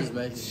you, bro.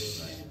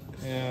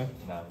 Yeah.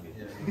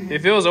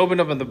 If it was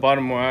opened up at the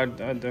bottom more, I'd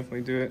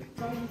definitely do it.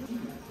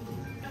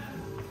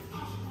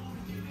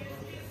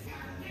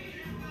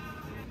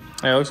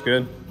 Yeah, it looks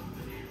good.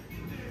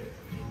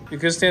 You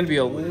could stand to be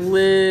a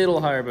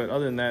little higher, but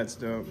other than that, it's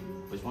dope.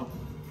 Which one?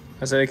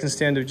 I said it can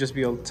stand to just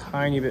be a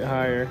tiny bit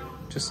higher.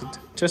 Just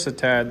a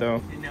tad,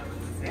 though.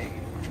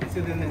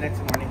 So then the next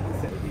morning,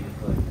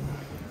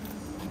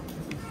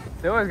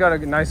 They always got a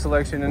nice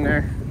selection in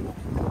there.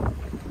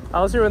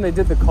 I was here when they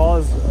did the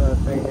cause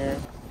thing here.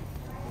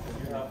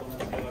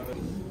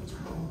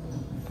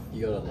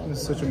 You gotta love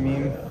It's it. such a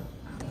meme.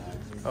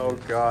 Oh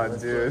god,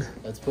 dude.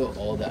 Let's put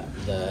all the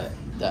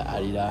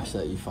Adidas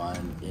that you find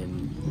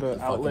in The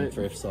the outlet. fucking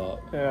thrift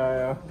shop.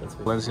 Yeah. Let's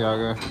put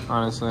Balenciaga,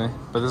 honestly.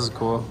 But this is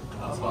cool.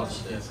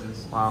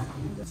 Wow.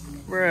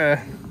 Bruh.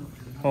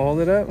 Hold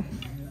it up.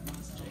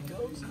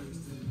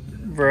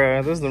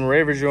 Bruh, those are them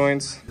raver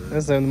joints.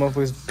 That's them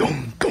motherfuckers.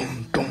 Dum,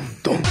 dum, dum,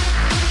 dum.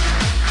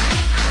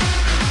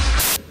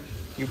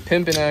 You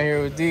pimping out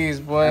here with these,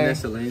 boy. And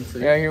that's the lane, so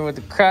You out here with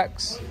the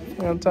cracks. You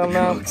know what I'm talking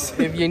about?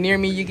 If you're near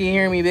me, you can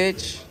hear me,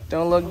 bitch.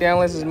 Don't look down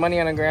unless there's money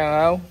on the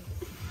ground,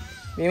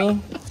 ho. You know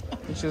me?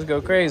 You just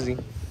go crazy.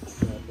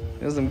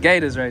 There's them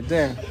gators right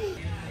there.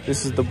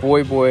 This is the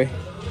boy.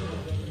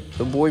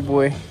 The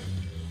boy.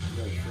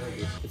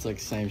 it's like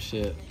the same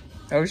shit.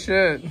 Oh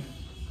shit.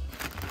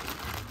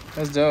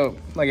 That's dope.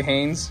 Like a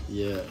Hanes.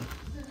 Yeah.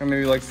 Or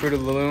maybe like Fruit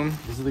of the Loom.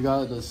 This is the guy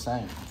that does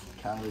same.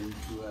 Cali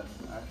US.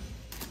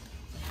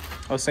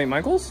 Oh, St.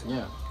 Michael's?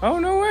 Yeah. Oh,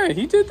 no way.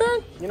 He did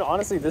that? You know,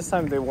 honestly, this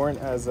time they weren't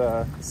as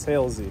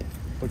salesy,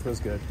 which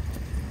was good.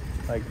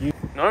 Like,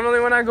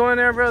 normally when I go in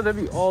there, bro, they'd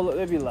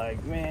be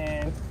like,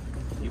 man,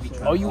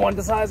 oh, you want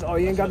the size? Oh,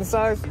 you ain't got the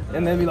size?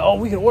 And they'd be like, oh,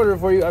 we can order it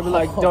for you. I'd be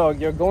like, dog,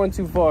 you're going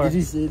too far. Did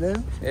you see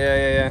them?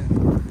 Yeah.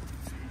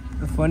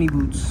 The funny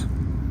boots.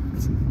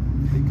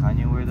 Did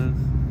Kanye wear those?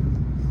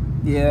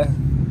 Yeah.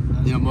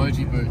 The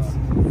emoji boots.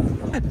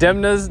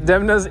 Demna's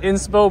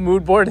inspo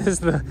mood board is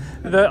the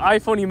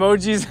iPhone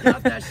emojis.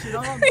 Got that shit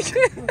on.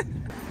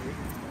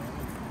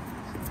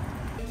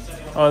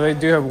 Oh, they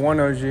do have one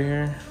OG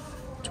here.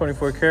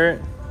 24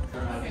 karat.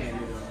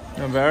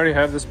 No, but I already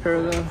have this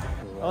pair though.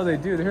 Oh, they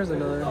do. Here's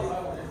another.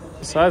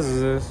 What size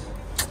is this?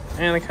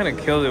 Man, they kind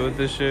of killed it with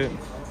this shit.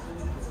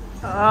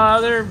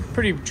 They're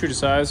pretty true to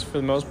size for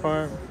the most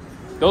part.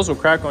 Those will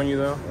crack on you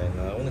though. And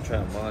I want to try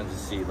them on to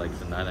see like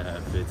the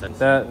 9.5 fits.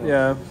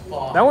 Yeah.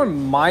 That one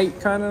might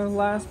kind of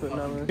last, but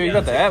no. Dude, you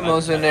got the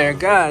Atmos in there.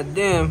 God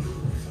damn.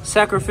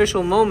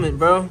 Sacrificial moment,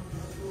 bro.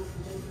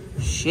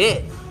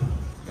 Shit.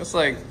 That's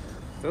like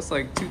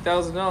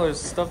 $2,000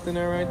 stuffed in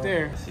there right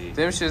there.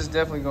 Them shit's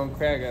definitely gonna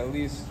crack at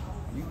least.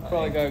 You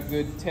probably got a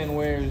good 10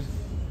 wears.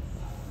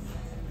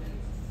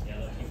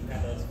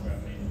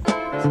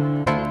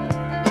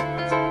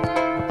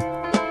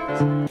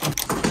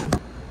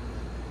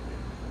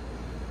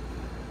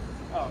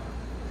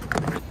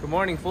 Good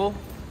morning, fool.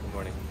 Good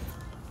morning.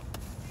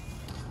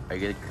 Are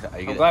you I'm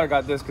getting? glad I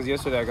got this because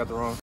yesterday I got the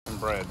wrong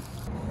bread.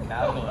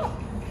 I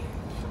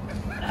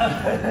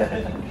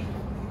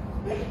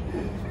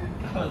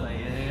was like,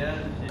 yeah.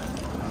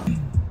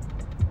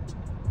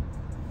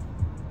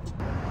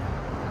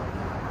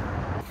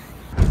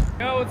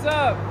 Yo, what's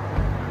up?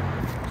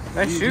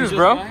 Nice shoes,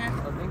 bro.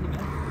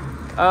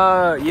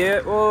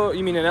 Yeah. Well,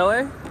 you mean in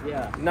LA?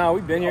 Yeah. No,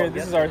 we've been here.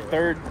 This is our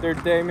third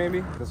day,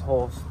 maybe. This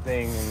whole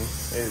thing, and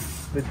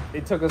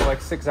it took us like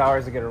 6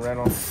 hours to get a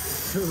rental.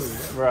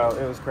 Bro,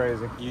 it was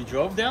crazy. You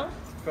drove down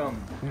from?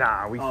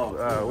 Nah, we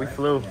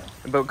flew.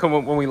 But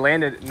when we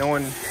landed, no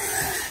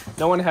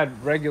one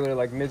had regular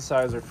like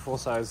mid-size or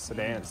full-size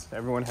sedans.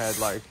 Everyone had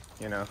like,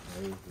 you know,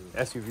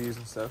 SUVs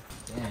and stuff.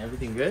 Damn,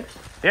 everything good?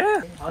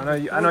 Yeah.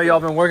 I know y'all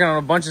been working on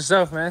a bunch of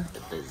stuff, man.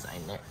 The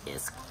designer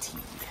is T.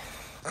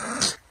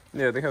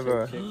 Yeah, they have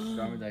a.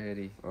 Start with that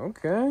hoodie.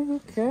 Okay. And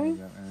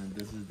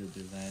this is the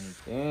designer.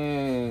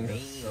 Dang.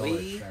 So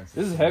expensive.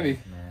 This is heavy.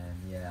 Man,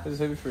 yeah. This is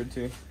heavy for it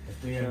too.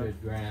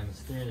 300 grams,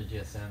 300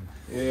 GSM.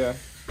 Yeah.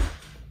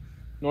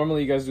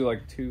 Normally you guys do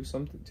like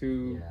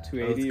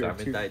 280 or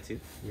 2. Dye too.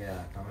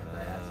 Yeah, coming to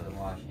acid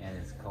wash and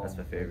it's cold. That's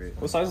my favorite.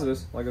 What size is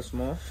this? Like a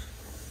small?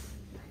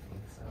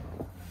 So, I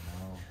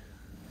don't know.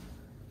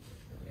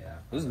 Yeah.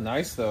 This is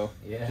nice though.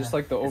 Yeah. Just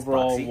like the It's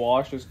overall boxy.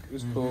 wash is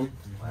cool.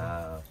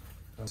 Wow.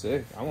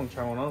 Sick. I want to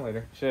try one on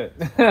later. Shit.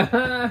 you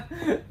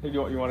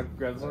want to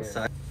grab this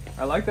one?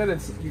 I like that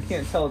you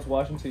can't tell it's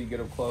washed until you get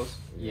up close.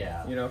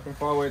 Yeah. You know, from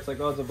far away it's like,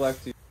 oh, it's a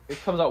black tee. It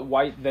comes out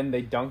white, then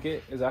they dunk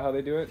it. Is that how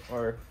they do it?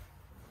 Or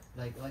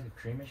Like a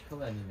creamish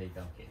color and then they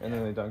dunk it. and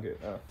then they dunk it.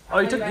 Oh,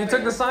 you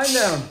took the sign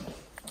down.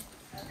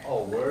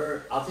 Oh,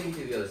 I'll take you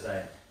to the other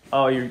side.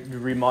 Oh, you're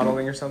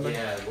remodeling or something?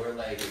 Yeah, we're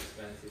like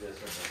expensive. That's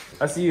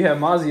what I see you have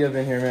Mozzie up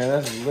in here, man.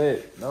 That's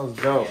lit. That was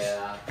dope. Yeah.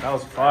 That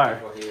was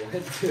fire.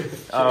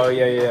 Oh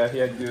yeah. He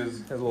had to do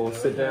his little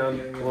sit down,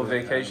 little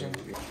vacation.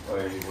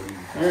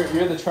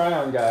 You're the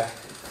try-on guy.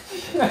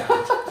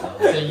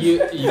 So you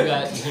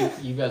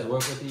guys work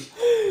with each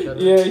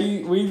other? Yeah,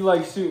 we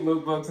like shoot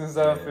lookbooks and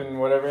stuff and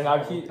whatever. And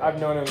I've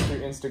known him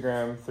through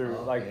Instagram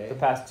like the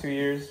past 2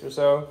 years or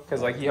so,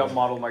 because like he helped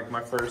model like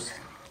my first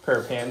pair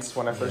of pants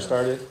when I first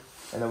started.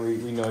 And then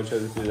we know each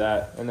other through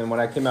that. And then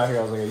when I came out here,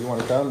 I was like, hey, you want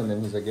to come? And then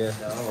he's like, yeah.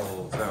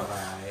 No. So,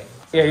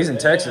 yeah, he's in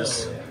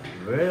Texas.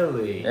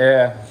 Really?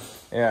 Yeah.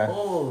 Yeah.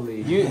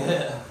 Holy. You,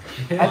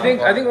 I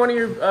think one of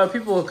your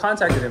people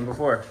contacted him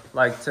before,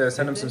 like to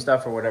send him some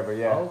stuff or whatever.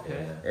 Yeah.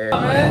 Okay. Yeah.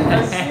 Man,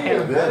 nice to see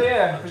you. Hell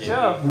yeah, for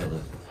sure.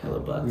 Hella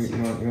bucks. You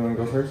want to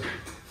go first?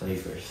 Play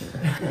first.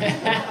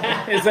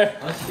 Is there?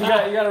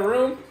 You got a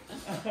room?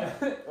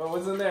 Well,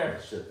 what's in there?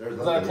 Shit, Is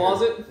that a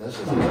closet? That's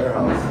just a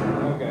warehouse.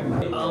 Okay.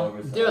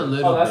 They're a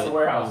little Oh, that's bit the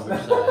warehouse.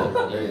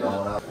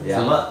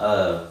 Yeah, I'm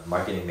a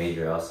marketing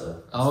major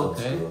also. Oh,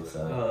 Still in okay. school, so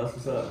Oh, that's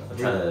what's up. I'm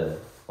trying to,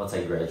 once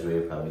I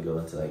graduate, probably go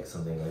into like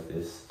something like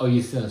this. Oh,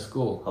 you still in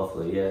school?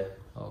 Hopefully, yeah.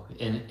 Oh,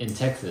 in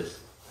Texas.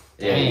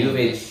 Yeah, Dang. U of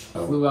H.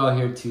 Flew out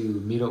here to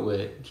meet up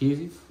with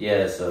Keezy.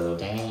 Yeah, so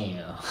Damn.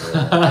 yeah.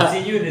 I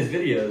see you in his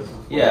videos.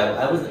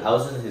 Yeah, I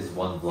was in his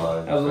one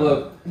vlog. How's it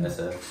look?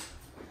 SF.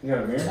 You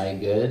got a mirror? Not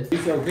good.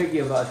 You're so picky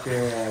about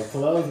your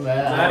clothes,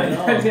 man.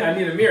 I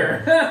need a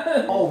mirror.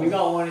 Oh, we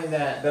got one in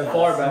that. The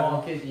far back.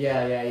 small kitchen.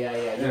 Yeah.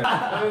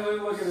 Let me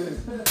look at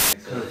this.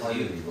 It's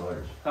probably gonna be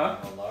large. Huh?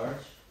 Oh, large.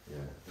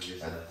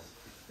 Yeah.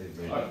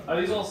 Are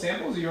these all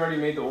samples? Or you already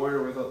made the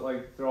order with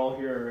like they're all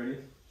here already?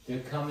 They're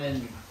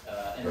coming.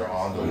 They're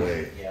on the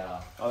way.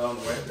 Yeah. Oh, they're on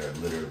the way. They're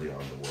literally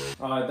on the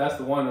way. That's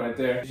the one right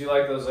there. Did you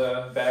like those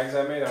bags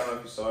I made? I don't know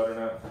if you saw it or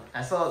not.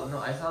 I saw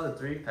the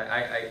 3-pack.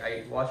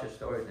 I watched your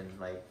stories and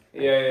like.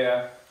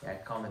 Yeah. I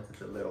commented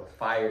the little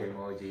fire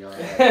emoji on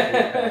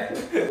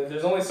it.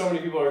 There's only so many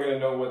people who are gonna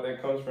know what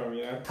that comes from,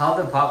 you know.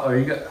 How'd the pop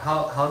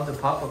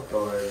up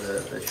go or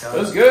the show? It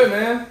was good,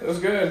 man. It was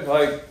good.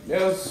 Like, yeah,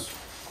 it was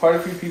quite a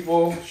few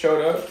people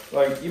showed up.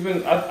 Like,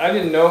 even I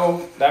didn't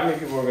know that many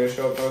people were gonna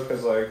show up though,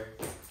 cause like,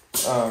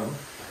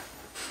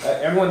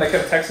 everyone that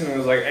kept texting me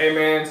was like, "Hey,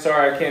 man,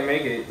 sorry I can't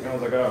make it." And I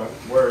was like, "Oh,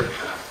 word."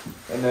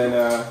 And then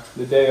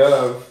the day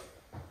of,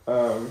 it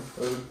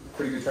was a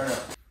pretty good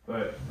turnout.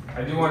 But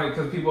I do want to,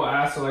 because people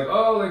ask, like,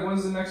 "Oh, like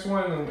when's the next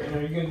one? And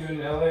are you gonna do it in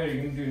LA? Or are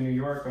you gonna do it in New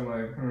York?" I'm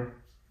like,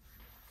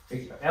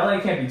 LA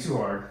can't be too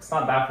hard. It's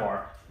not that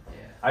far.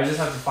 Yeah. I just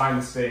have to find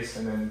the space,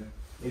 and then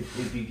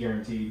it'd be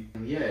guaranteed.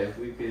 Yeah, if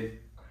we could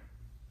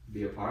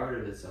be a part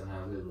of it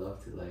somehow, we'd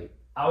love to like.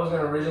 I was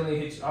gonna originally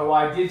hit you. Well,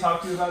 I did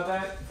talk to you about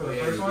that for the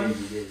first one.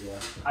 You did, yeah.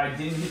 I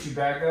didn't hit you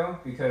back though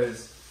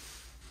because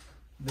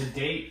the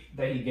date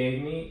that he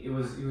gave me, it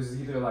was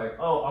either like,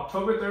 oh,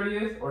 October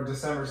 30th or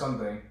December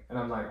something, and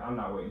I'm like, I'm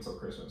not waiting until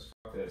Christmas.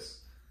 Fuck this.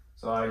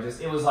 So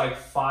it was like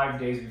 5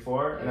 days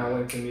before, and I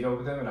went to meet up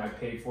with him, and I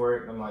paid for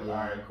it, and I'm like, all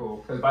right, cool.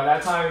 Because by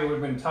that time, it would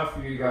have been tough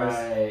for you guys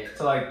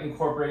to like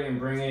incorporate it and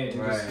bring it,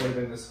 and just would have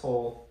been this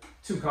whole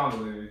too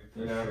convoluted,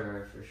 you know?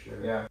 For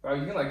sure. Yeah. Oh,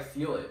 you can like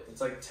feel it.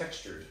 It's like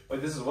textured.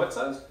 Wait, this is what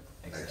size?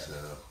 XL.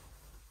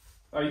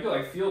 Oh, you can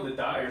like feel the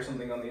dye or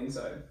something on the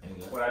inside.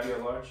 Would I be a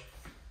large?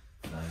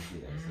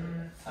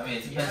 I mean,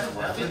 it depends on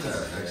what fits.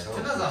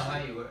 Depends on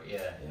how you work.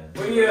 Yeah.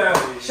 We need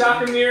a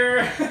shopping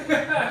mirror.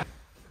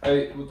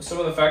 Some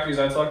of the factories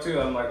I talk to,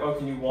 I'm like, oh,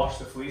 can you wash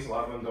the fleece? A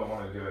lot of them don't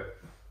want to do it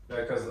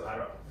because I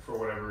don't, for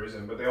whatever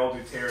reason, but they all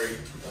do terry.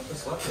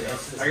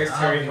 I guess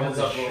terry holds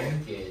up a little.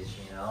 Shrinkage,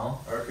 you know.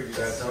 Or it could be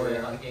that It's so too.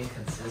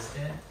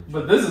 inconsistent.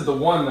 But this is the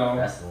one though,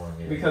 That's the one.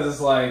 Yeah. because it's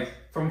like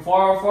from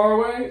far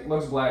away, it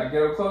looks black.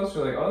 Get up close,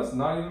 you're like, oh, it's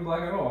not even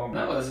black at all.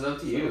 No, it's up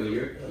to you.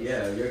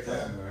 You're a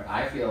customer.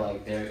 I feel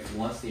like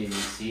once they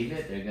receive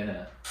it, they're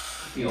gonna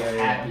feel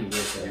happy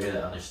with it. You're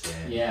gonna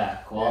understand. Yeah,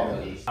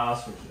 quality. I'll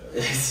switch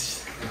it.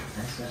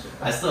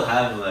 I still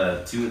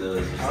have 2 of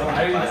those.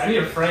 I need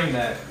to frame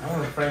that. I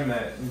want to frame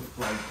that, and,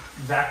 like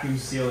vacuum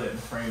seal it and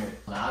frame it.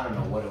 I don't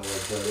know what it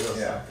was, but it was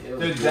something. It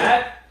was Dude,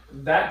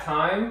 good. that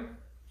time,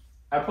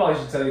 I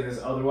probably should tell you this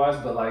otherwise,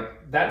 but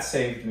like that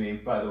saved me,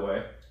 by the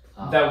way.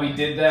 That we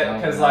did that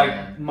because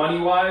like money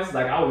wise,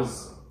 like I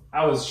was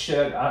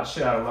shit out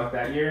of luck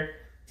that year.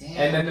 Damn,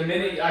 And then the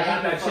minute I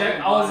got that check,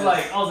 I was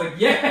like,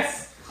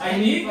 yes, I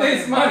need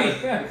this money.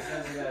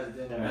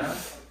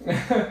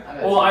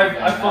 Well,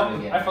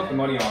 I fucked the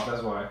money off.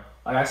 That's why.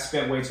 Like I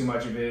spent way too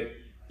much of it.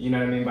 You know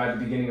what I mean? By the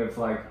beginning of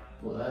like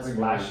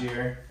last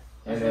year.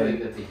 That's And then, really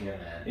good to hear,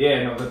 man.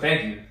 yeah, no, but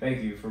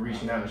thank you for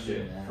reaching out and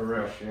shit, Man, for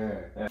real.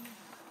 Sure. Yeah.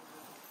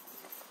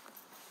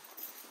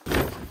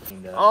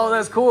 Oh,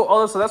 that's cool.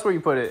 Oh, so that's where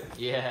you put it.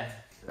 Yeah.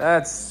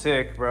 That's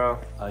sick, bro.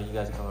 Oh, you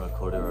guys come with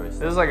corduroys.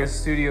 This is like a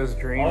studio's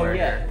dream. Oh right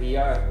yeah, we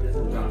are. This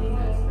is dropping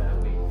this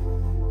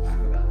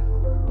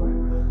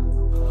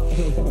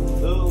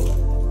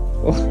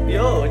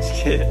Yo, just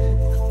kidding.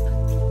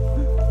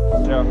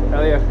 Yo,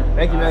 hell yeah.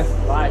 Thank you, man.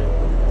 Bye.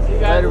 See you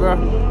guys. Later,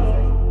 bro.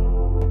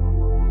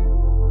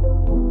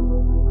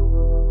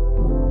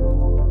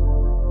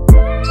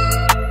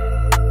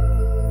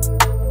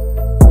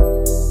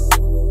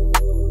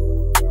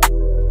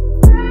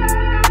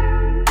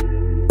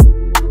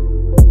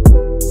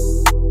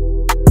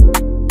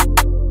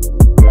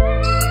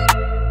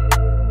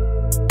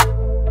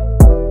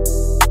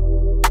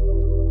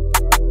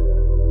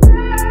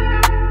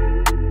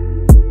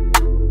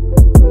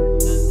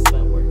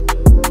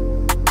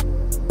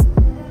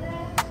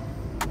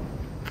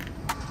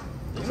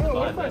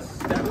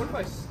 What if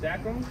I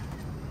stack them?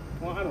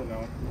 Well, I don't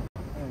know.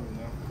 I don't even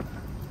know.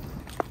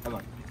 Hold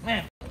on.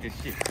 Man, good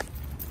shit.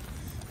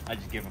 I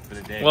just give them for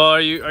the day. Well,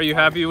 are you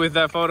happy with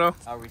that photo?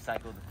 I'll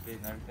recycle the fit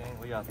and everything.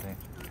 What y'all think?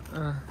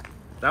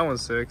 That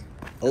one's sick.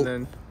 Oh. And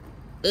then,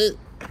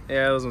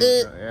 yeah, it was,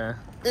 yeah.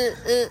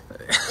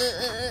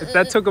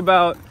 that took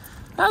about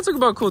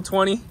a cool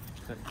 20,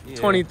 Yeah.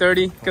 20,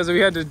 30, because we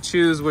had to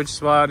choose which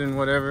spot and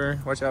whatever.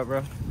 Watch out,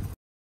 bro.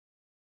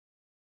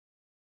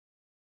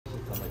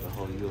 Sounds like a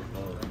whole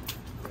UFO.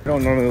 I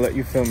don't normally let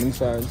you film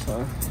inside,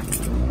 so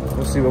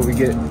we'll see what we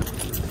get.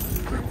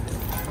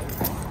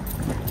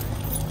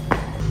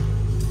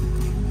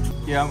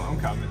 Yeah, I'm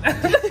coming.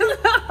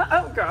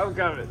 I'm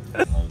coming.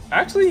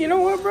 Actually, you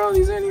know what, bro?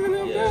 These ain't even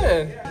that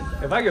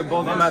bad. If I get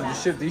both, I'm gonna have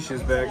to ship these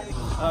shits back.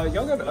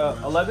 Y'all got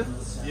 11?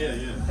 Yeah.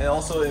 And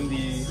also in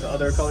the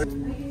other color.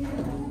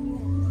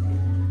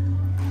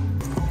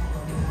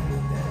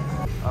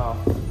 Oh,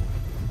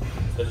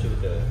 Especially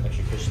with the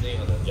extra cushioning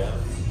on the job.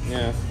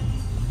 yeah.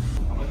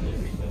 How much did it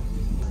retail?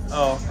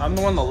 Oh, I'm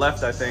the one on the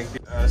left, I think.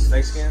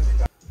 Snake skin.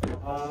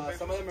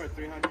 Some of them are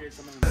 300,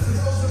 some of them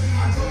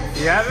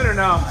You have it or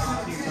no?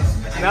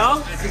 No?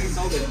 I think he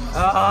sold it.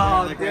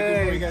 Oh, Like right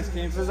before you dang. guys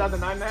came. Is that the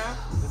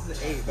 9.5? This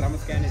is 8, but I'm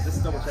gonna scan it.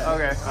 Just double check. Okay, all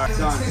right.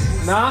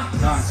 Done. Nah?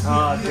 Done.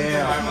 Oh,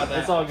 damn.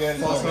 It's all good.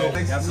 It's all good.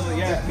 Absolutely,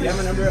 yeah. If you have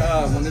a number,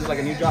 when there's like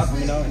a new drop, let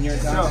me know and you're in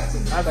town. No,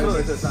 Absolutely.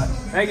 absolutely. To the side.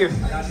 Thank you.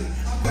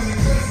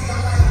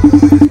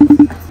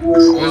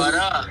 What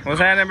up? What's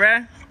happening,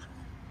 bruh?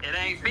 It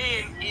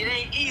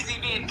ain't easy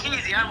being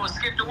Keezy. I almost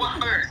skipped a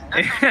word.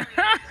 That's how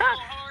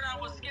hard I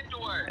almost skipped a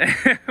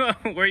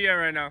word. Where you at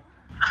right now?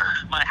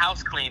 My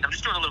house cleaned. I'm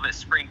just doing a little bit of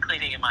spring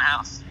cleaning in my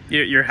house.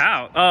 Your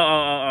house?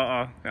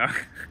 Oh.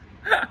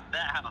 That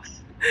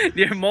house.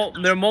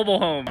 Their mobile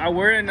home.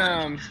 We're in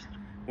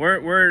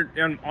we're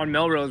on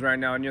Melrose right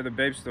now near the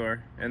Babe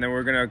store, and then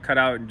we're gonna cut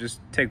out and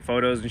just take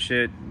photos and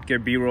shit,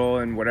 get B-roll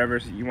and whatever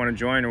you want to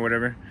join or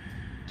whatever.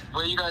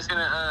 Where are you guys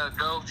gonna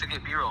go to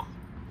get B-roll?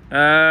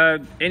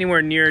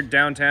 Anywhere near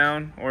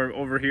downtown or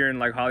over here in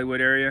like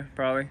Hollywood area,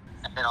 probably.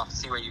 And then I'll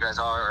see where you guys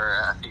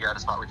are, or figure out a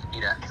spot we can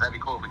meet at. Cause that'd be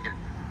cool if we could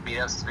meet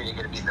up since we didn't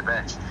get to meet in the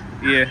bench.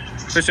 Yeah,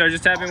 for sure.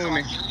 Just tap in with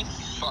me.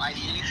 I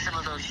need some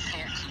of those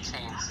can't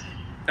keychains.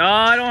 Oh,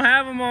 I don't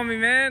have them on me,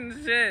 man.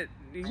 Shit,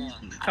 you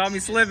caught me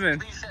slipping.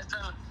 Please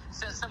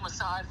set some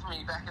aside for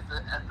me back at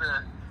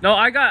the. No,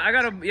 I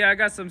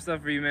got some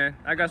stuff for you, man.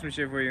 I got some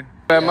shit for you.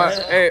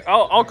 Hey,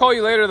 I'll call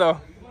you later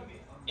though.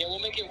 Yeah, we'll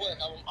make it work.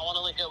 I want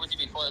to link up with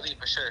you before I leave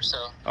for sure.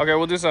 So. Okay,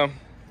 we'll do some.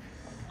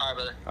 All right,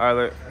 brother. All right,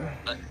 later.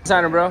 What's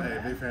happening, bro?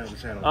 Hey, big fan of the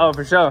channel. Oh,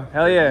 for sure.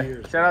 Hell yeah.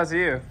 Shout out to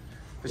you.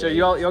 For sure.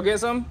 Y'all get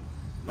some?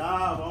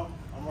 Nah, bro.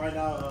 I'm right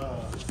now,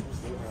 I'm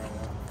sleeping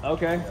right now.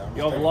 Okay.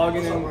 Y'all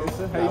vlogging and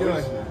stuff? How you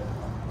doing?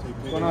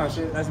 What's going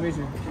on? Nice to meet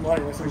you.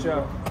 For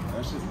sure.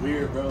 That's just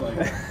weird, bro. Like,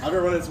 I've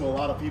been running into a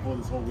lot of people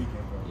this whole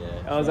weekend, bro.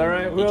 Yeah. Oh, is that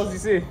right? Who else do you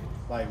see?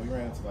 Like, we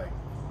ran into, like,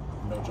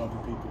 jumping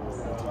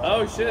people.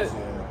 Oh, shit.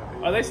 Yeah.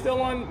 Are they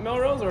still on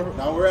Melrose or?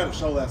 No, we were at a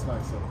show last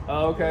night, so.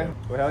 Oh, okay.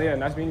 Well, hell yeah.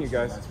 Nice meeting you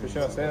guys. For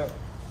sure. Stay up.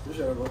 For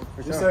sure, bro. For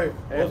Yes, sure. sir.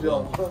 Hey. Love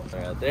y'all.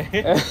 Right out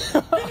there.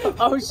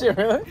 Oh, shit,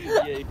 really?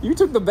 Yeah. You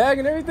took the bag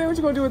and everything? What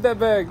you gonna do with that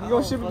bag? You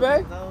gonna ship it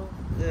back?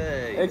 Yeah.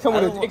 It come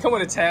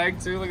with a tag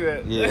too. Look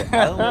at that. Yeah.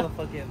 I don't want to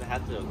fucking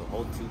have to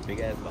hold 2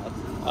 big ass boxes.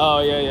 Oh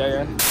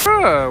yeah.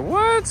 Bruh,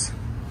 what?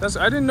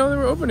 I didn't know they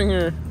were opening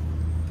here.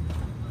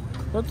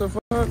 What the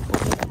fuck? I'm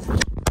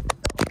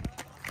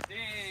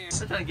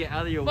trying to get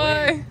out of your Bye.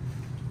 way.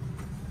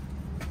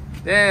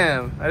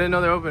 Damn, I didn't know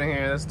they're opening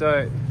here. That's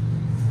tight.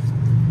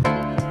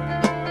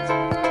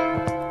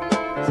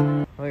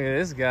 Look at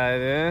this guy,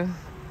 dude.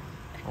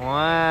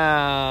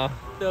 Wow.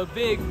 The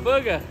big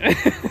booger.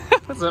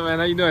 What's up, man?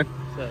 How you doing?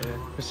 What's up, man?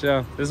 For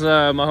sure. This is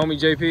my homie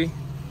JP.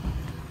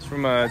 He's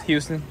from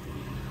Houston.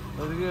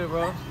 What's good,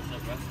 bro? What's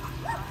up, bro?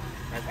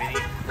 Nice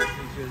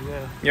meeting you as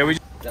well. Yeah, we. Is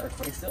that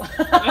recording still?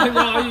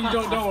 No, you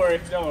don't worry.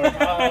 Don't worry.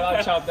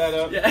 I'll chop that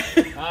up. Yeah.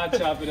 I'll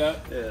chop it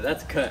up. Yeah,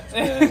 that's cut.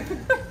 And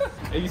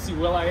you see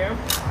Will I Am?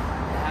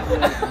 That was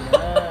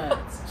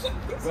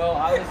nuts. Bro,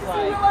 I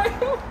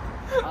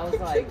was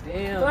like,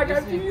 damn. Black This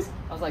Eyed man, Peas?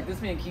 I was like,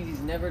 this man Keezy's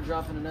never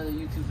dropping another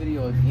YouTube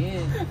video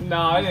again. No,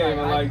 I He's didn't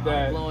even like I'm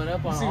that. blowing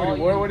up on You see all what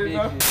he wore with you it,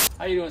 though? bitches.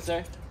 How you doing,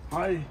 sir?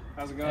 Hi.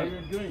 How's it How going? you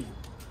doing?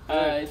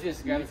 It's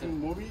just You got grabbing some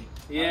movie?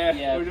 Yeah,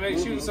 Yeah, we're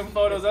shooting some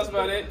photos. That's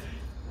about it.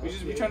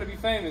 We trying to be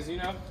famous, you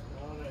know.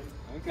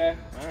 Okay,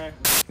 all right.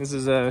 This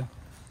is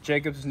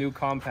Jacob's new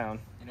compound.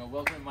 You know,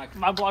 welcome to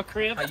My block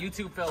crib. my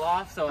YouTube fell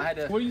off, so I had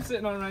to. What are you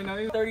sitting on right now?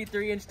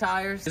 33-inch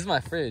tires. This is my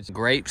fridge.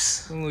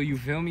 Grapes. Oh, you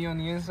feel me on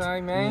the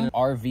inside, man?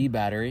 RV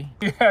battery.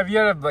 Have you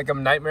had like a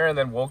nightmare and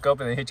then woke up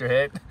and then hit your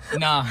head?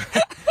 Nah,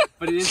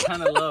 but it is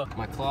kind of low.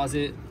 My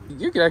closet.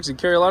 You could actually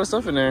carry a lot of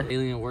stuff in there.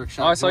 Alien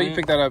workshop. Oh, I saw you joint.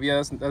 pick that up.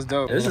 Yeah, that's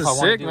dope. This And is if I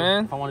wanna sick, do-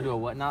 man. If I want to do a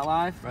whatnot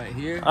live, right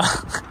here.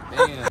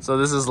 Damn. So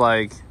this is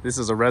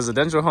a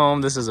residential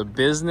home. This is a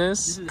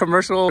business,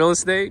 commercial real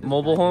estate,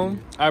 mobile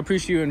home. I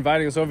appreciate you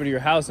inviting us over to your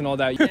house and all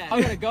that. Yeah,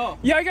 I gotta go.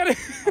 Yeah, I got it.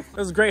 That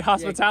was great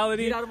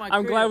hospitality. get out of my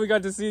I'm crib. glad we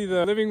got to see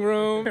the living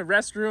room,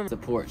 restroom. The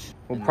porch.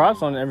 Well,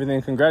 props on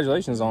everything.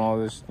 Congratulations on all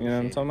this. You know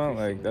what I'm talking about?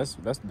 Like that's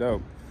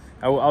dope.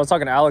 I was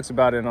talking to Alex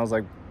about it, and I was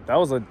like,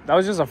 That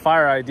was just a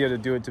fire idea to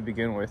do it to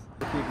begin with.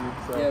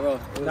 Yeah, bro.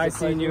 Nice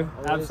seeing you.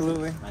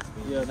 Absolutely.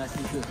 Yeah, nice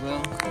to meet you as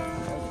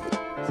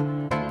well.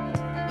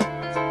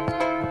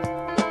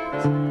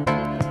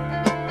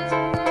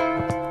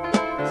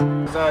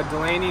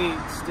 Delaney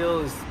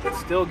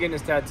still getting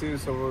his tattoo,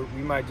 so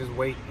we might just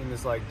wait in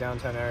this like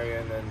downtown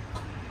area and then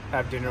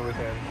have dinner with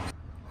him.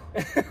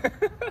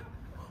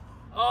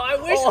 Oh, I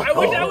wish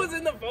I was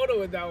in the photo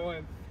with that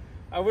one.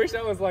 I wish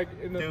I was like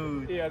in the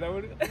Dude. that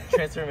would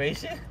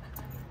Transformation.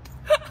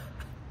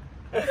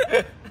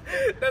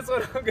 That's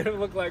what I'm gonna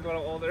look like when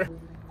I'm older.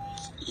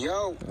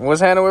 Yo,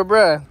 What's happening with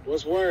bruh?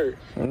 what's word?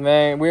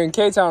 Man, we're in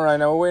K-Town right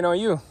now. We're waiting on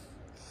you.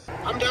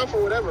 I'm down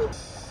for whatever.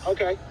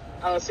 Okay.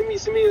 Send me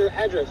the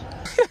address.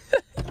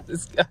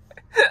 This guy.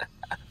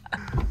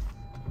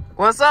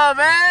 What's up,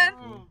 man?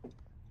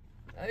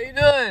 How you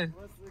doing?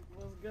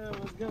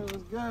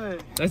 What's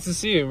good? Nice to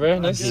see you, bro.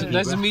 Nice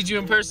to meet you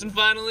in person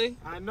finally.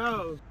 I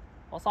know.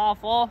 What's up,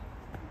 fool?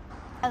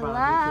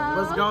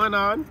 Hello. What's going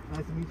on?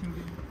 Nice to meet you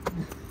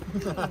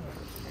again.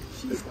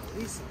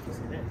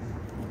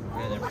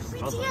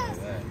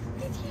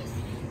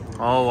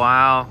 Oh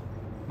wow,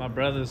 my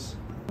brothers.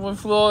 We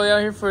flew all the way out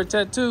here for a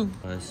tattoo.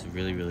 Oh, that's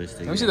really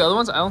realistic. Let me see the other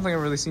ones. I don't think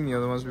I've really seen the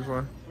other ones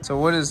before. So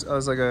what is? I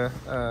was like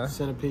a.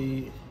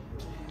 Centipede.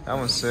 That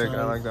one's sick.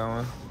 I like that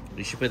one.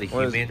 You should put the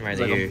What is- human right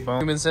it's like a here. bone-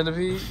 Human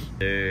centipede.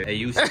 Hey,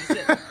 you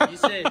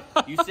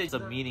said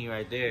some meaning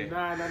right there.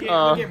 Nah. I'm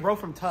gonna get bro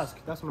from Tusk.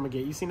 That's what I'm gonna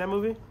get. You seen that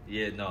movie?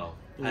 Yeah, no,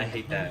 I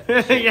hate that.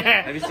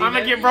 Yeah. Have you seen I'm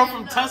gonna that? get bro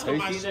from Tusk Have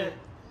with you my seen shit.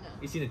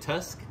 that? You seen the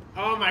Tusk?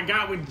 Oh my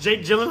god, with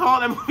Jake Gyllenhaal,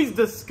 that movie's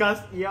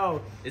disgusting.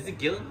 Yo, Is it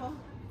Gyllenhaal?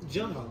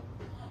 Gyllenhaal.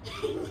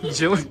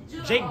 Jill.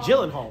 Jake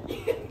Gyllenhaal.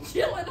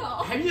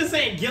 Gyllenhaal. Have you just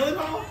saying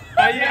Gyllenhaal?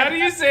 How do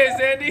you say it,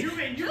 Sandy? You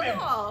mean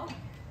Gyllenhaal.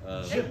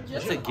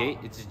 It's a gate.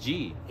 It's a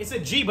G. It's a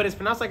G, but it's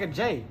pronounced like a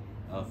J.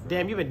 Oh,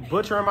 Damn, you've been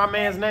butchering my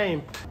man's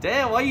name.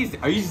 damn. Are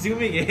you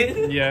zooming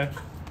in? Yeah.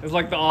 It's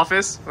like The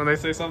Office when they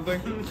say something.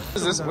 What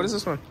is this? What is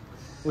this one?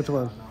 Which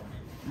one?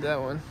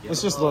 That one.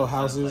 It's just little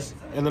houses,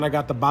 and then I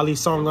got the Bali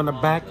song on the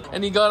back.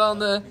 And he got on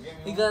the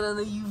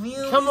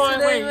UV. Come on,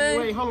 today, man.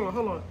 wait, hold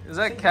on. Is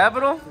that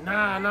Capital?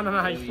 Nah.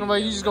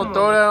 Nobody, you just gonna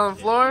throw that on the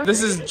floor?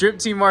 This is Drip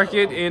Tea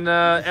Market in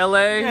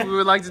LA. We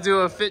would like to do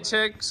a fit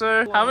check,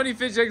 sir. How many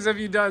fit checks have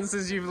you done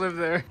since you've lived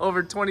there?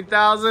 Over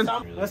 20,000?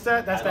 What's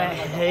that? That's that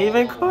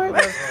Haven Court?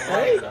 That's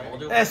crazy.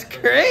 That's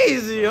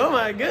crazy. Oh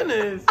my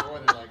goodness.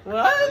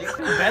 What?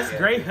 Best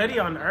gray hoodie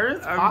on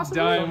earth? I'm Possibly?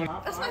 dying.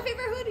 That's my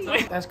favorite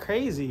hoodie. That's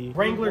crazy.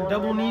 Wrangler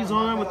double knees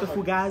on with the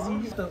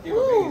Fugazis.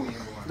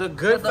 The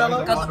good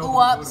fella. Got the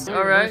oops.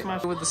 All right,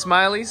 with the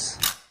smileys.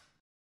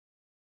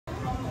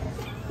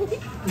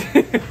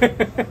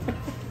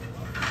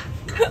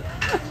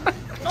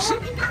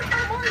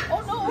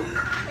 Oh no.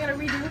 I gotta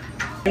redo.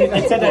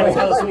 I said that was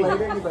hella sweet.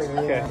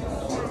 Okay.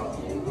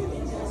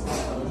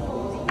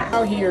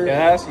 Out here,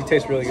 Yes, you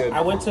taste really good.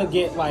 I went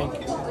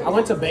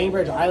to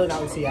Bainbridge Island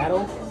out in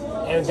Seattle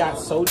and got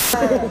so.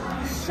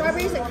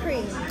 Strawberries and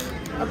cream.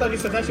 I thought you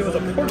said that shit was a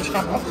pork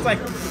chop. I was like,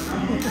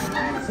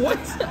 what?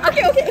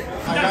 Okay.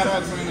 I got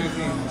that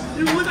 2019.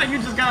 You look like you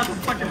just got out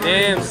the fucking.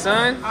 Damn,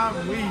 son.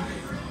 I'm weak.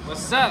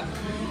 What's up?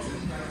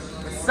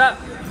 What's up?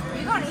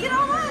 You gonna eat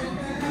all that?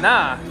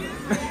 Nah.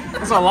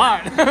 That's a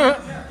lot.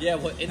 Yeah,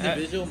 what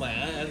individual my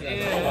ass?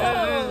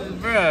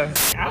 Bruh.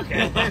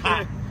 Okay.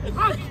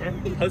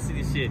 Hosting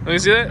this shit. Let me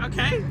see that.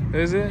 Okay.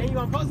 Is And it? you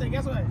gonna post it?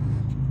 Guess what?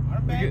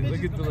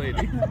 Look at the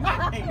lady.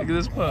 Look at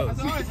this pose.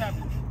 That's always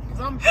happening. 'Cause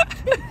I'm.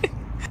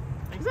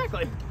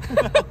 Exactly.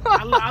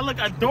 I look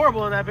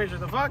adorable in that picture.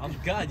 The fuck? Oh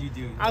God, you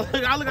do. I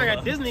look like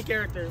a Disney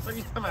character. What are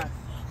you talking about?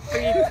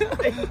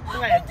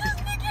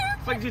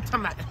 What you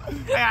talking about?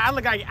 I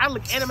look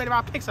animated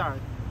by Pixar.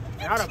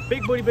 And all the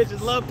big booty bitches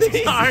love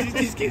Pixar. He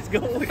just keeps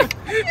going.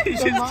 He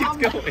just keeps going.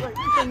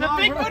 The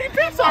big booty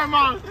Pixar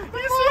mom.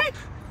 You see?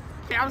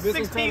 Okay, I'm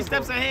 16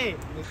 steps ahead.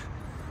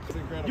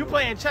 You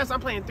playing chess? I'm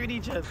playing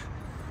 3D chess.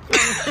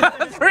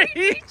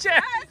 3D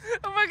chess?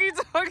 What the fuck are you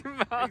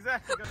talking about?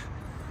 Exactly.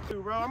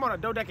 Dude, bro, I'm on a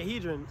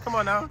dodecahedron. Come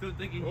on now.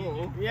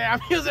 Oh. Yeah,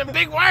 I'm using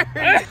big words.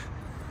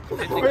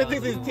 Where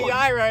thinks it's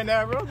TI right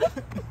now, bro?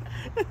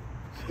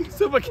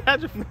 Super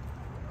casual.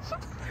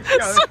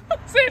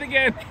 Say it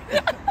again.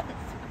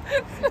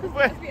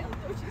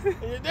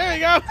 There you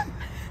go.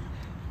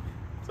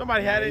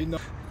 Somebody had it.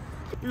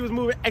 We was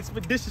moving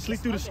expeditiously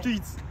through the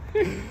streets.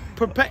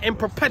 In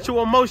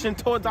perpetual motion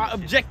towards our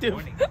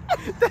objective.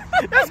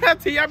 That's how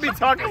T.I. be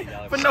talking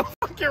for no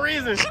fucking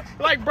reason.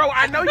 Like, bro,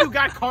 I know you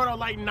got caught on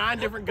like 9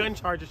 different gun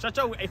charges. Shut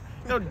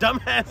your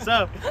dumb ass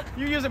up.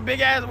 You using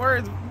big ass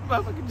words.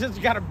 Motherfucker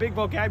just got a big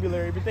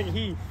vocabulary. You be thinking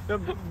he the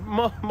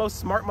most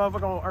smart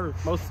motherfucker on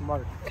earth. Most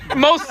smart.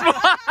 Most smart.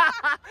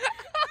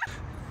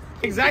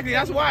 Exactly.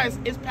 That's why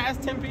it's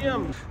past 10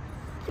 p.m.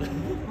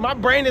 My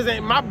brain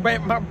isn't. My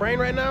brain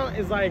right now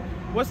is like,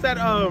 what's that?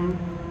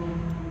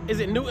 Is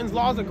it Newton's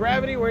laws of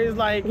gravity where he's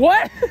like,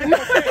 What?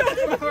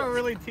 We're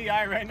really TI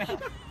right now.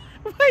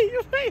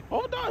 Wait,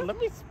 hold on. Let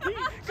me speak.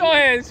 Go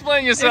ahead,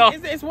 explain yourself.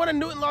 It's one of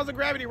Newton's laws of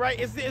gravity, right?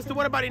 It's the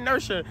one about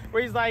inertia,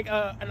 where he's like,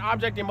 an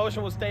object in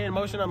motion will stay in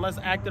motion unless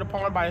acted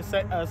upon by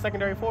a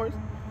secondary force,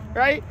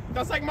 right?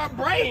 That's like my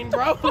brain,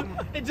 bro.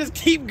 It just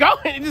keep going.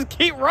 It just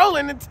keep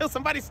rolling until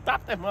somebody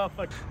stop that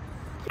motherfucker.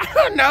 I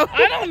don't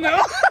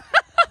know.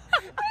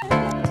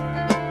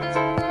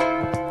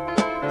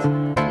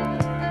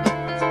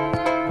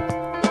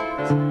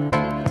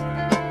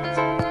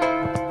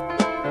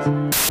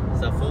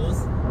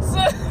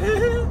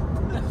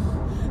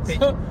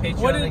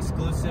 Patreon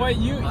exclusive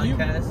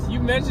podcast. You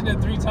mentioned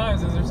it 3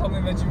 times. Is there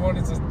something that you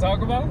wanted to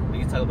talk about? We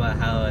can talk about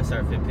how I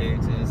started Fit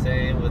Pigs and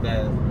saying with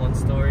that one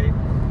story.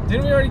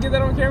 Didn't we already get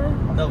that on camera?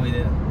 No, we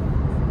didn't.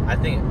 I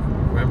think,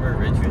 remember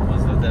Richard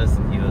was with us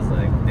and he was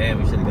like, damn,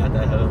 we should have got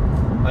that hoe.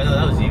 I know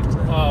that was you.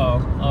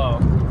 Oh.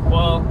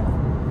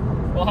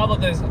 Well, how about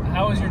this?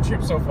 How was your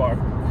trip so far?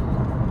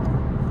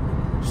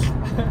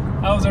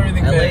 How was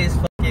everything there? LA's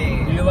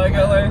fucking... Do you like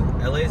LA?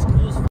 LA's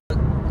cool as fuck.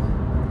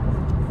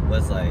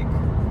 Was like...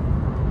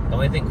 The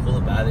only thing cool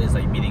about it is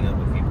like meeting up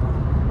with people.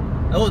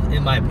 Oh,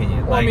 in my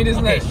opinion. Well, like, I mean,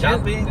 isn't that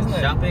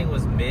shopping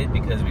was mid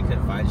because we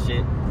couldn't find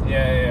shit.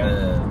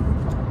 Yeah.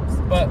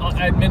 But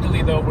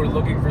admittedly, though, we're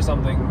looking for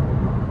something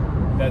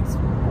that's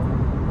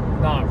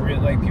not real.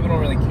 Like, people don't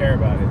really care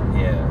about it.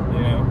 Yeah. You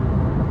know?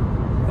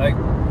 Like,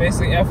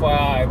 basically,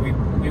 FYI,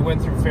 we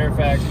went through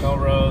Fairfax,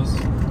 Melrose.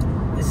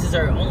 This is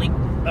our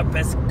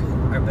best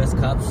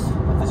cops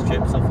of this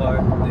trip so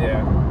far.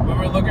 Yeah. We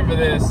were looking for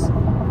this.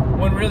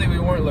 When really we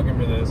weren't looking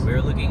for this. We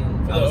were looking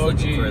for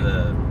looking for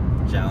the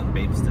John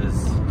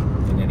Babestas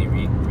in any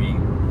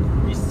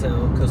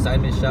resale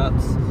consignment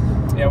shops.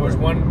 Yeah, which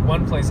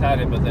one place had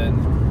it, but then,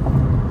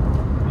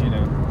 you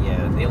know.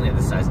 Yeah, they only have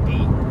the size 8.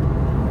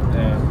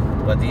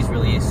 Yeah. But these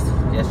released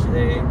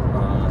yesterday,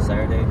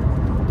 Saturday.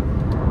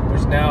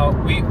 Which now,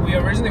 we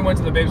originally went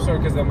to the babe store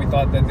because then we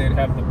thought that they'd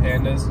have the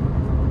pandas,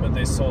 but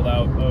they sold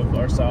out of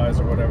our size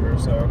or whatever,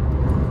 so.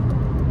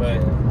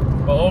 But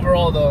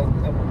overall though,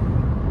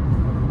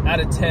 out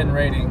of 10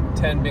 rating,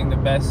 10 being the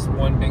best,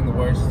 1 being the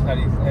worst. How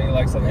do you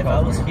like Southern If California?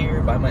 I was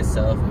here by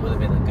myself, it would have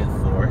been a good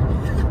 4.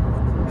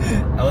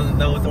 I wouldn't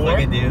know what the fuck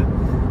to do.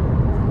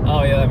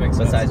 Oh yeah, that makes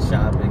sense. Besides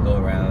shop and go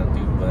around,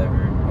 do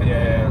whatever.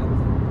 Yeah.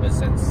 But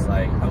since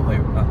like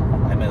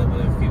I met up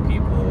with a few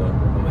people,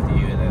 I'm with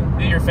you, and then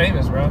Dude, you're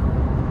famous, bro.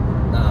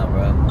 Nah,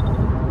 bro.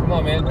 Come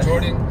on, man.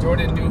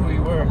 Jordan knew who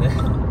you were.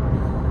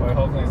 Well,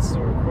 hopefully it's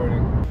still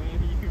recording.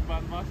 You can buy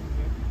the boxes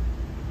then.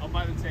 I'll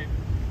buy the tape.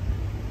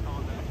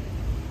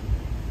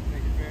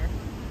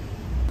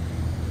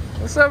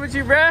 What's up with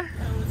you, bruh?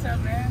 What's up,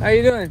 man? How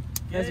you doing?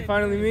 Good, Nice to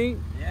finally meet.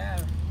 Yeah.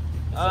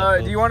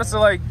 Do you want us to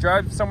like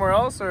drive somewhere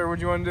else, or what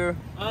do you want to do?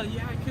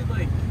 Yeah, I could we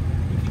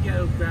could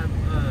go grab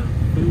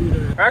food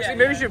or. Actually,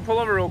 maybe we should pull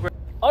over real quick.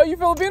 Oh, you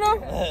Filipino?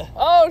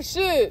 Oh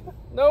shit!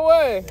 No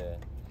way. Yeah.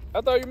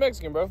 I thought you were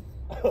Mexican, bro.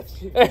 Oh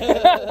shit.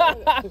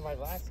 My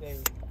last name.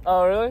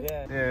 Oh really?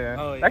 Yeah. Yeah.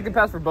 Oh, yeah. That could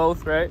pass for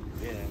both, right?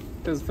 Yeah.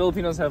 Because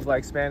Filipinos have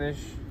like Spanish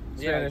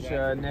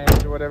exactly.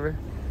 names or whatever.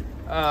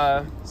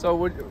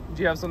 So do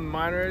you have something in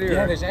mind already?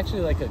 Yeah, or? there's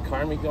actually like a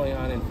car meet going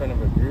on in front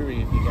of a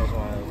brewery if you guys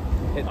want to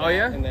hit that. Oh,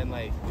 yeah? And then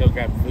like go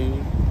grab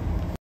food.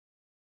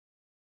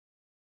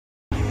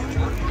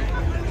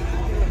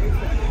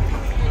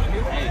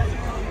 Hey,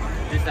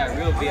 this that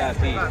real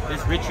VIP.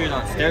 This Richard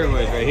on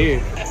steroids right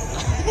here.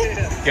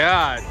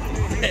 God.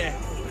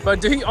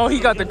 But he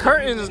got the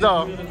curtains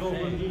though.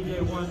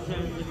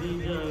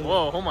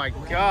 Whoa, oh my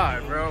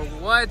God, bro.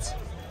 What?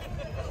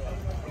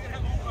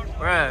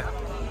 Bruh.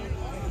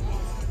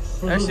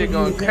 That shit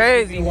going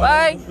crazy,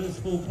 bye.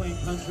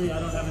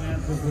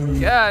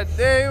 God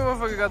damn, you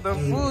motherfucker got the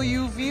fool.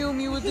 You feel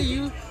me with the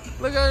you?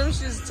 Look at them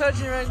shit's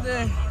touching right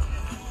there.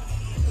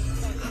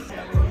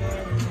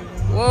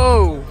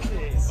 Whoa.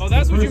 Oh,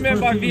 that's what you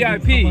meant by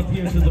VIP.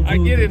 I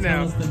get it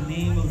now.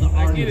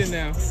 I get it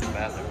now.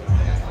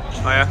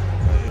 Oh yeah.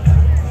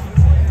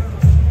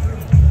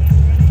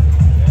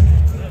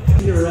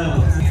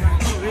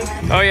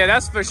 Oh yeah,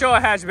 that's for sure a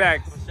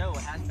hatchback.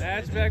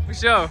 Hatchback for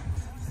sure.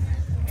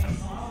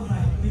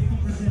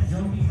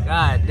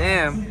 God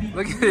damn.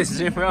 Look at this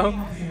shit, bro.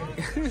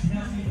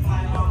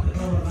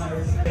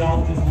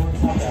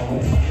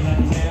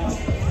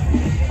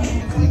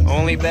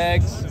 Only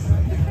bags.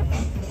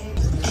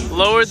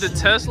 Lowered the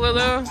Tesla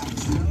though.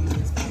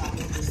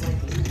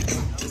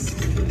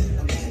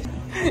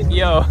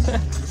 Yo.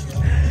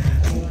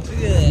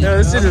 No,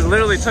 this shit is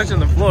literally touching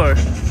the floor.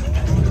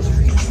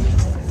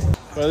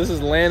 Bro, this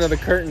is land of the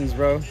curtains,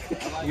 bro.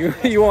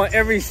 You want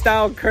every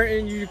style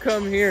curtain, you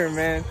come here,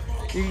 man.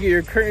 You can get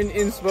your curtain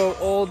inspo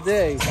all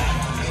day.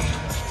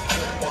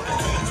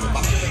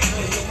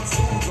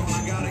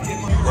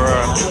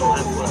 Bruh.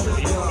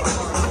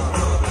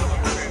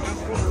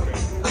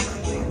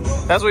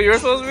 That's what you're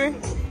supposed to be?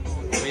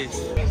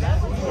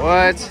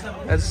 What?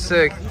 That's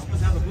sick.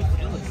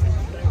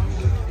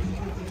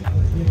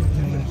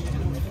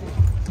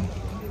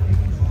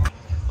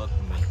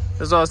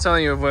 That's what I was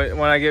telling you, but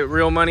when I get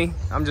real money,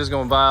 I'm just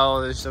gonna buy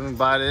all this. I'm gonna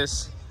buy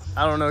this.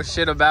 I don't know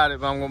shit about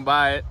it, but I'm gonna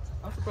buy it.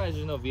 surprised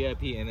there's no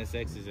VIP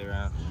NSXs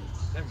around.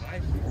 There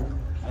might be.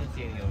 I didn't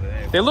see any over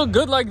there. They look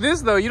good like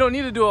this though. You don't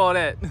need to do all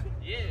that.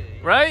 Yeah.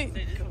 Right?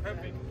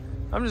 Perfect.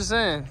 I'm just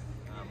saying.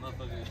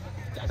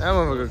 That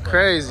motherfucker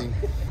crazy.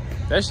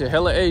 That shit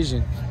hella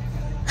Asian.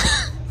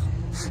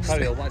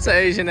 Probably a white It's an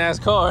Asian ass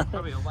car.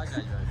 Probably a white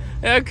guy driving.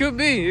 Yeah, it could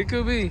be. It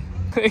could be.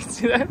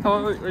 See that?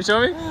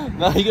 Show me?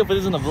 No, you can put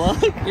this in the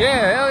vlog?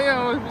 Yeah, hell yeah.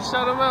 I'm gonna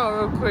shout him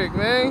out real quick,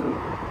 man.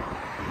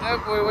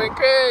 That boy went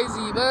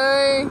crazy,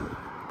 man.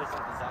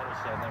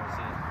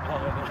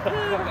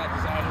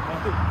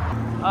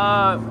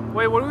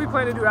 Wait, what do we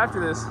plan to do after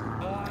this?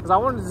 Because I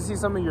wanted to see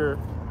some of your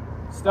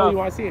stuff. Oh, you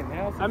want to see it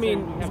now? I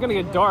mean, it's gonna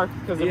get dark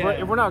because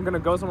if we're not gonna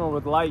go somewhere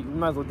with light, we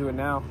might as well do it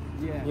now.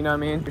 Yeah. You know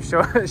what I mean?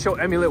 Show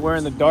Emulate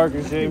wearing the dark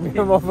and shit.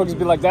 Motherfuckers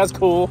be like, that's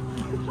cool.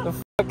 The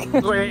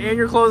fuck? Wait, and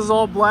your clothes is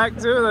all black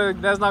too?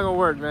 Like, that's not gonna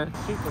work, man.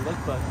 Shoot the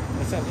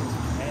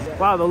lookbook.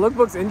 Wow, the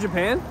lookbook's in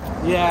Japan?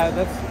 Yeah,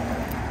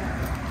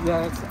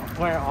 that's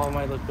where all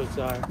my lookbooks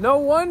are. No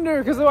wonder,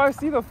 because when I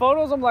see the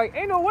photos, I'm like,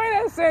 ain't no way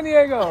that's San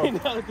Diego. Oh, the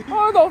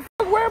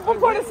fuck, where what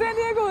part of San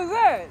Diego is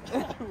that?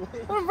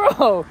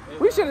 Bro,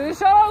 we should have just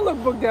shot our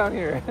lookbook down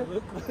here.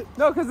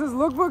 No, because his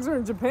lookbooks are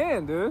in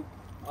Japan, dude.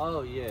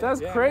 Oh, yeah.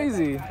 That's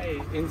crazy. Guy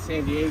in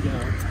San Diego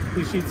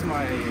who shoots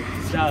my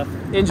stuff.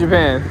 In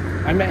Japan.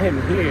 I met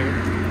him here.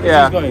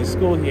 Yeah. He's going to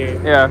school here.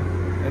 Yeah.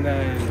 And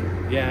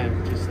then, yeah,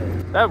 just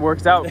that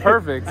worked out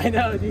perfect. I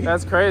know, dude.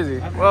 That's crazy.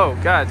 Whoa,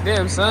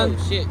 goddamn, son.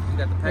 Oh, shit. You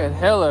got the Man,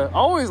 hella. I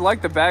always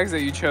like the bags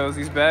that you chose,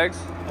 these bags.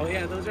 Oh,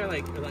 yeah, those are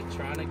like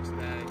electronics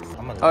bags.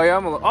 Oh, yeah,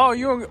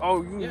 you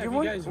can Yeah, give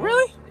one? guys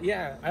Really? want-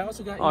 Yeah, I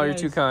also got Oh, you you're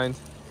guys- too kind.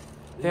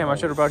 Damn, I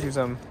should have brought you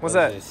some. What's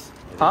What that? is this?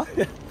 Huh?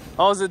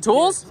 Oh, is it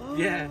tools?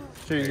 Yeah.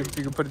 Sure, you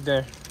can put it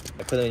there.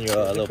 I put it in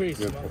your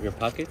pretty your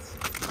pockets.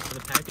 For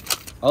the package.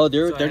 Oh,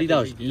 they're So I had to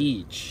 $30 redo.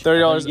 each. $30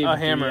 I thought you gave a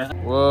me hammer. three.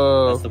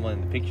 Whoa. That's the one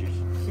in the pictures.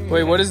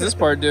 Wait, what does this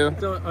part do?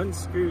 So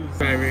unscrew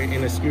driver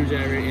and a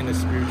screwdriver and a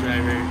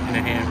screwdriver and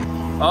a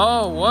hammer.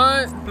 Oh,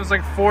 what? There's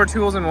like 4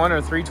 tools in one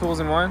or 3 tools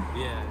in one?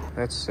 Yeah.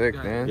 That's sick,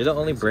 man. You're the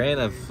only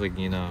brand I've like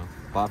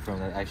bought from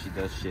that actually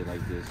does shit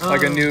like this.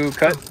 Like a new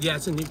cut? Yeah,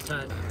 it's a new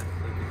cut.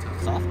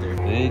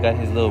 Softer. He got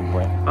his little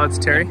brand. Oh, it's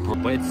Terry?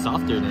 But it's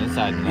softer than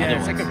inside than the Yeah, other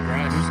it's ones. like a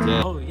brush.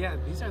 Yeah. Oh yeah,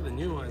 these are the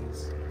new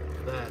ones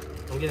that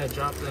I'm gonna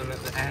drop them at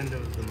the end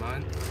of the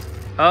month.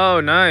 Oh,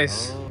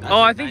 nice. Oh,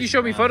 Oh, I think you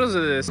showed me photos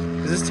of this.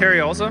 Is this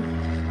Terry also?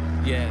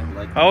 Yeah.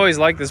 I always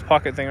like this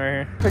pocket thing right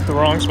here. Picked the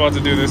wrong spot to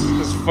do this.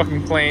 This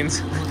fucking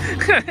planes.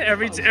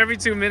 every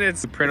 2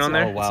 minutes. Print on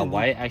there. Oh wow,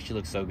 white actually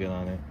looks so good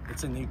on it.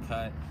 It's a new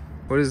cut.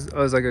 What is?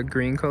 Oh, it's like a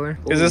green color.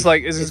 Is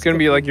this gonna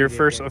be like your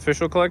first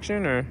official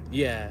collection or?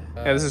 Yeah.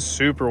 Yeah, this is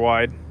super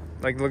wide.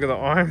 Like, look at the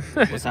arm.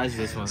 What size is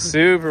this one?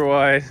 Super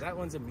wide. That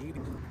one's a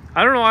medium.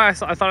 I don't know why I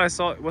thought I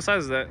saw. What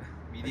size is that?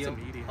 Medium.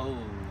 It's a medium. Oh.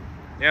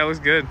 Yeah, it looks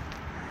good.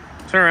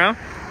 Turn around.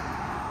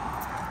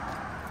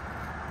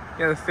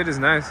 Yeah, the fit is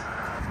nice.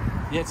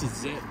 Yeah, it's a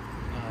zip.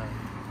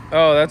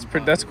 Oh, that's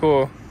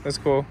cool. That's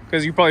cool.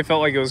 Because you probably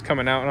felt like it was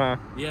coming out,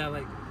 huh? Yeah,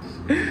 like.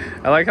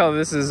 I like how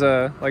this is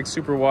like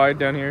super wide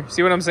down here.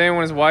 See what I'm saying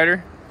when it's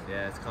wider?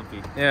 Yeah, it's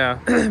comfy. Yeah,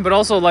 but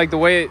also like the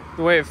way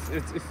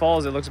it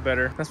falls, it looks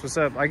better. That's what's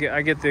up. I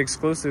get the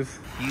exclusive.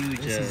 Huge.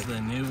 This is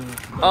the new.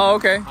 Oh,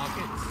 okay.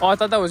 Pockets. Oh, I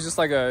thought that was just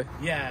like a.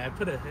 Yeah, I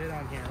put a hood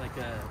on here, like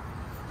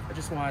I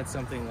just wanted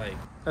something like.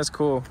 That's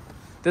cool.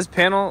 This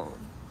panel.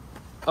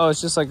 Oh,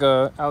 it's just like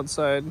a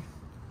outside.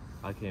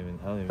 I don't even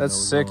know. That's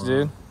what's sick, going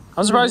dude. on.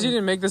 I'm surprised you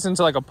didn't make this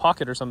into like a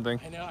pocket or something.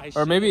 I know.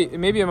 Or maybe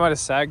it might have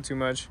sagged too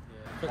much.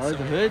 Oh, the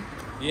hood?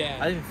 Yeah.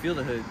 I didn't feel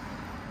the hood.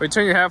 Wait,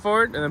 turn your hat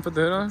forward and then put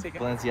the hood on.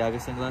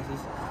 Balenciaga sunglasses.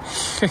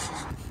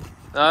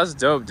 Oh, that's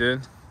dope,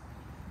 dude.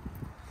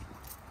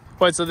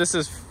 Wait, so this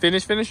is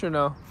finish or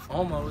no?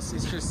 Almost.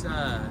 It's just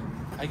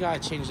I gotta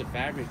change the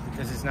fabric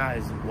because it's not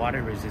as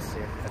water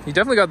resistant. You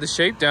definitely got the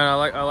shape down.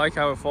 I like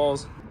how it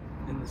falls.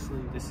 In the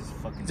sleeve. This is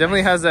fucking.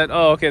 Definitely has that.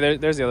 Oh, okay.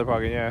 There's the other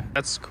pocket. Yeah,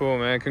 that's cool,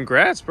 man.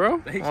 Congrats, bro,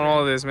 Thanks, on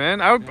all of this,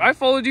 man. I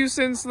followed you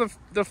since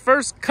the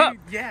first cup.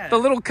 Yeah. The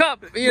little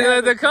cup. You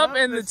know, the cup cup,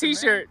 and the the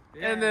T-shirt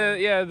cement.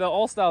 and the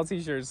all style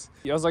T-shirts.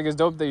 I was like, it's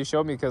dope that you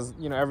showed me because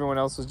everyone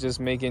else was just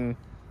making.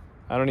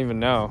 I don't even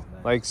know,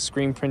 like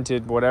screen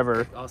printed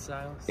whatever. All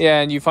styles.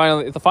 Yeah, and you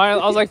finally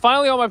I was like,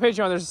 finally on my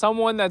Patreon, there's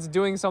someone that's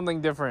doing something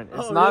different.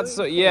 It's not really?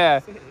 so yeah,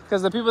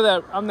 because the people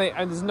that and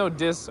there's no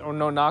diss or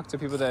no knock to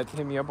people that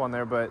hit me up on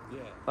there, but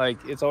like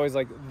it's always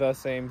like the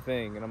same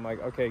thing, and I'm like,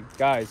 okay,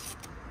 guys,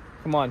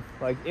 come on,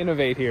 like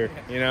innovate here,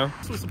 you know?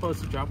 This was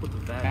supposed to drop with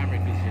the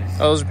fabric. Is just.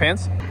 Oh, those are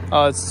pants?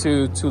 Oh, it's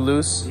too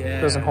loose. Yeah.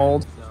 Doesn't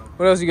hold.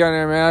 What else you got in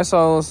there, man? I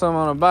saw a little something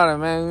on the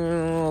bottom, man.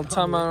 A little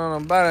tongue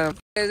on the bottom.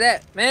 What is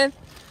that, man?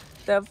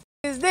 The f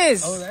is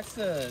this? Oh, that's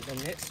the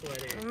knit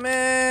sweater.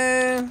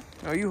 Man.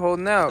 Oh, you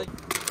holding out?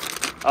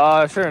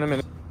 Sure, in a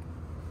minute.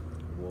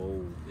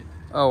 Whoa.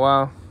 Oh,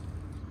 wow.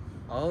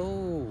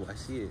 Oh, I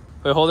see it.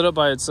 Wait, hold it up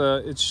by its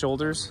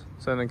shoulders,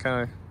 so then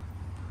kind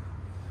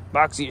of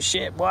boxy as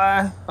shit,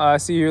 boy. I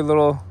see your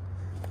little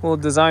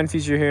design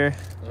feature here.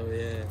 Oh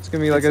yeah. It's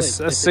gonna be like a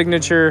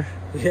signature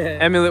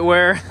amulet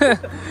wear.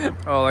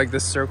 Oh, like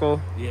this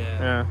circle.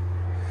 Yeah.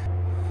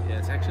 Yeah,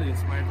 it's actually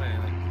inspired by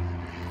like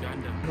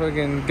Gundam.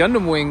 Fucking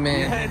Gundam wing,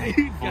 man.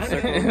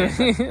 Yeah,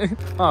 dude.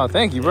 Oh,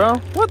 thank you, bro.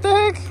 What the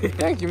heck?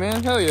 Thank you,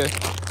 man. Hell yeah.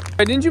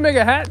 Hey, didn't you make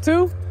a hat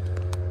too?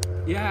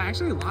 Yeah, I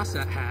actually lost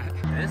that hat.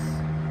 This?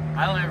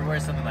 I don't ever wear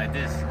something like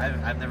this.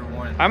 I've never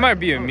worn it. I might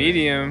be a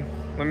medium.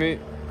 Let me.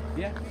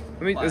 Yeah.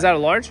 Is that a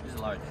large? It's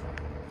a large.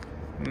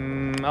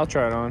 I'll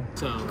try it on.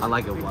 So I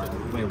like it wide.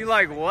 You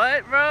like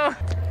what, bro?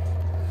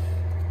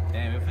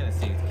 Damn, we're finna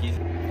see Keezy.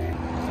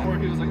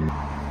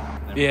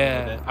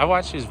 yeah, I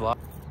watched his vlog.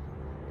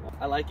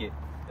 I like it.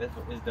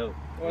 It's dope.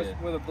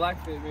 With a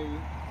black fit, maybe.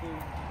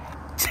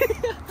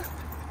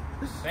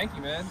 Thank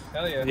you, man.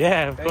 Hell yeah.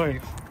 Yeah, of Thank course.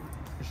 you.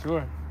 For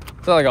sure.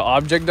 Is that like an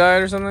object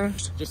diet or something?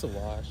 Just a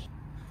wash.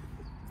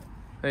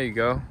 There you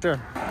go.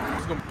 Sure.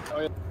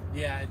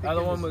 Yeah, I think The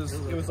other one was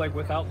like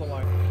without the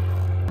line.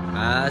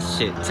 Ah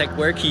shit. Tech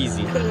wear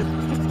Keezy.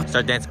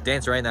 Start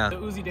dance right now. The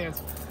Uzi dance.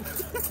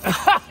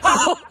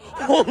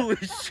 Holy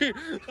shit.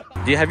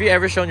 Have you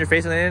ever shown your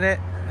face on the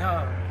internet?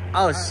 No.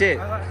 Oh shit.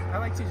 I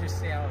like to just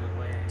stay out of the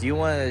way. Do you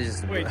want to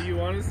just... Wait, do you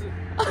want us to?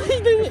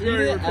 You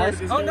didn't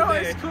ask. Oh no,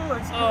 it's cool.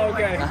 It's cool. Oh,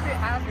 okay. Like, if it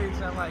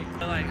happens, I'm like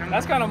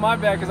That's kind of my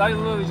bad because I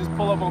literally just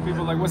pull up on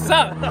people like, "What's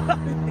up?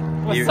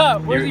 What's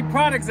up? Where's the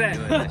products at?"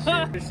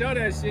 Show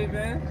that shit,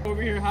 man.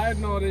 Over here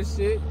hiding all this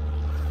shit,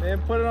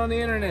 and put it on the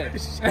internet.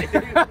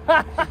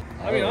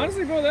 I mean,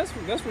 honestly, bro, that's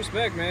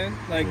respect, man.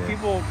 Like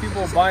people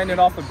buying it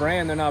off the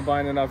brand, they're not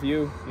buying it off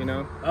you. You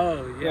know.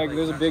 Oh yeah. Like,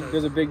 there's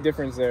a big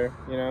difference there.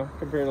 You know,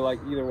 compared to like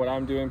either what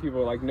I'm doing,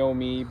 people like know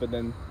me, but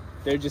then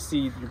they just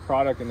see your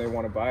product and they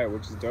want to buy it,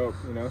 which is dope,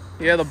 you know.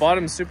 Yeah, the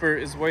bottom is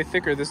way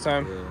thicker this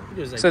time,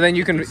 so then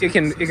it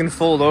can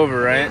fold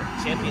over, right?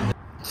 Champion.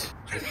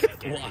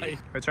 Why?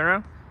 Wait, turn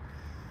around.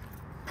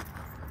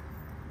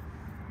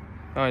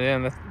 Oh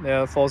damn,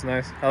 that falls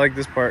nice. I like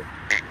this part.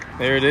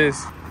 There it is.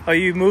 Oh,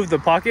 you moved the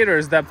pocket, or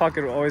has that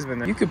pocket always been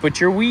there? You could put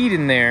your weed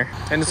in there,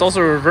 and it's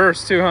also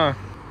reversed too, huh?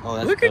 Oh,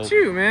 that's Look dope. at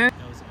you, man.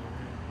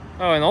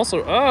 Oh, and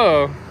also,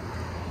 I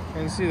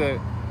didn't see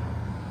that.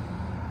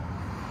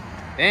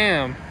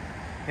 Damn.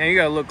 Yeah, you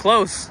gotta look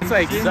close. It's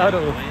like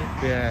subtle.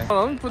 Yeah. Hold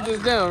on, let me put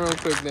this down real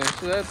quick then.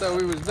 So that's how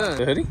we was done.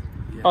 The hoodie?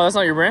 Yeah. Oh, that's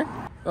not your brand?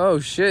 Oh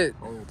shit.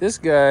 This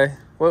guy.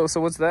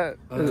 So what's that?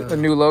 A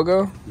new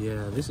logo?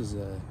 Yeah, this one's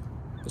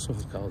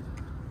called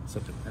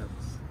something else.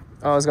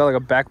 Oh, it's got like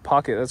a back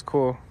pocket. That's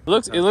cool. It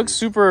looks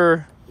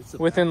super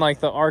within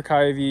like the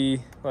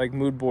archivey like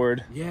mood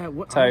board. Yeah,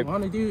 what type. I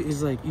want to do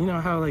is like, you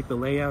know how like the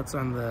layouts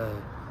on the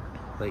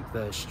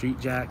Street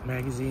Jack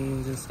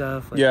magazines and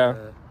stuff. Like yeah.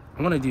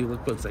 I want to do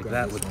lookbooks like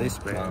that with this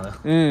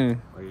brand.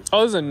 Oh,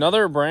 there's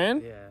another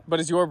brand? Yeah. But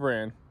it's your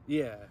brand?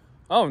 Yeah.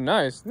 Oh,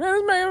 nice.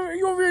 Man,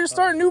 you over here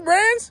starting new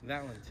brands?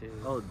 That one too.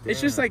 Oh, damn. It's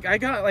just like I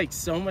got like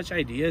so much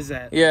ideas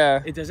that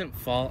it doesn't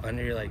fall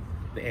under like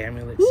the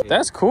amulet.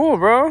 That's cool,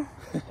 bro.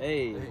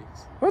 Hey.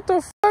 What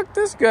the fuck,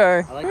 this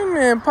guy? like That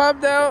man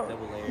popped out.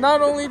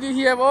 Not only did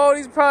he have all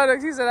these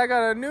products, he said, I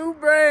got a new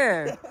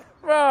brand.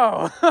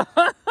 Bro.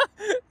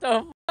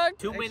 The fuck?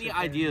 Too many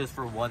ideas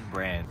for one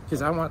brand.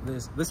 Because I want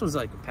this. This was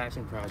like a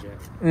passion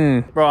project.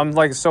 Bro, I'm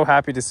like so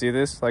happy to see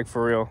this. Like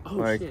for real. Oh,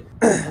 like, shit.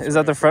 Is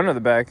that the front or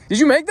the back? Did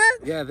you make that?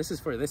 Yeah, this is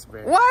for this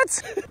brand.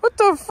 What? What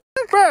the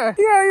fuck, bruh?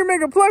 He out here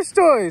making plush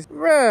toys.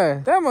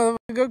 Bruh, that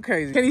motherfucker go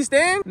crazy. Can he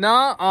stand?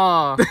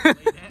 Nah.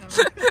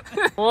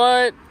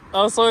 What?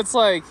 Oh, so it's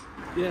like...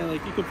 Yeah,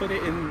 like you could put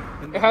it in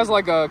it has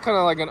like a kind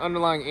of like an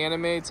underlying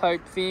anime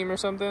type theme or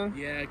something.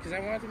 Yeah, because I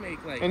wanted to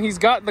make like... And he's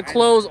got the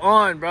clothes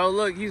on, bro.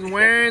 Look, he's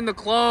wearing the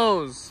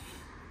clothes.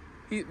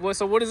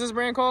 So what is this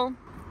brand called?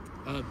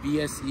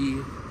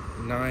 BSE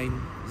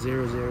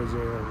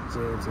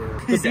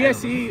 9000000. The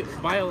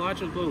BSE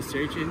biological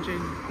search engine.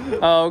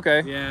 Oh,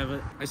 okay. Yeah,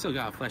 but I still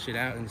gotta flesh it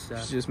out and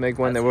stuff. Just make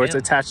one where it's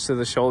attached to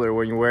the shoulder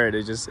when you wear it.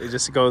 It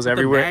just goes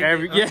everywhere.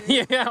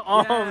 Yeah.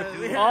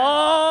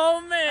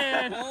 Oh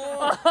man.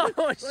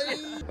 Oh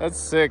shit. That's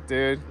sick,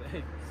 dude.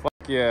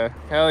 Fuck yeah.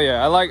 Hell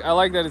yeah. I like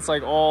that it's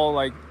like all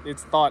like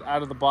it's thought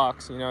out of the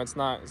box. You know, it's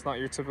not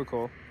your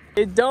typical.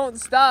 It don't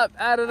stop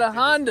out of the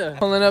Honda.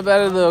 Pulling up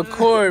out of the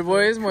Accord,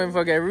 boy. This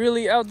motherfucker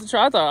really out the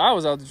trunk. I thought I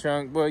was out the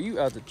trunk, boy. You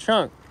out the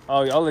trunk.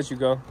 Oh, I'll let you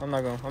go. I'm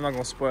not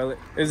gonna spoil it.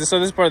 So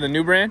this is part of the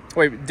new brand?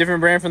 Wait,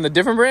 different brand from the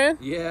different brand?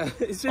 Yeah.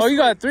 It's just you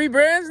got 3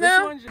 brands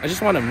now? I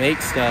just want to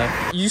make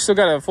stuff. You still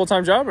got a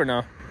full-time job or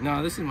no?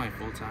 No, this is my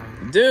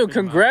full-time. Dude,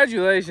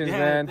 congratulations,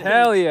 man. Thanks.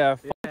 Hell yeah.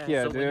 Fuck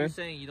yeah, So dude. when you're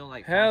saying you don't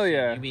like Hell fashion,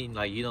 yeah. you mean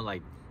like you don't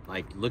like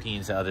looking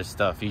into other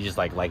stuff. You just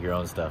like your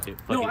own stuff.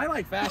 No, I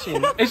like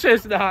fashion. It's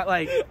just not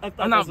like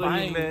I'm not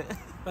buying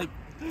like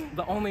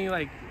the only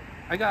like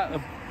I got a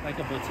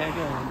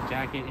Bottega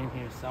jacket in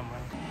here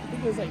somewhere. I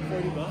think it was like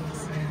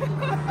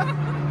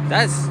 $40.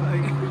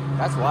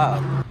 That's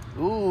wild.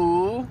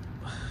 Ooh.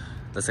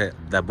 That's it.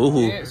 That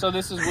boohoo. Yeah, so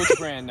this is which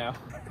brand now?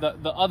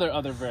 The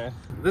other brand.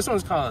 This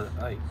one's called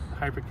like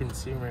hyper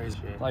consumer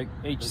shit. Like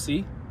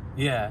HC?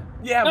 Yeah.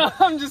 Yeah. No,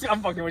 I'm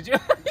fucking with you.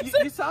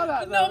 You saw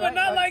that? No, but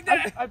not like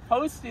that. I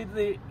posted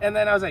and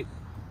then I was like,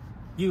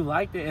 you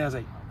liked it, and I was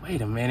like,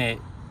 wait a minute,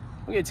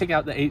 I'm gonna take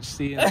out the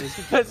HC on this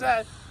because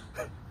I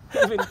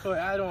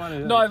don't want to.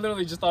 No, I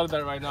literally just thought of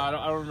that right now. I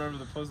don't remember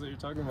the post that you're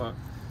talking about.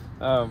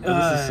 But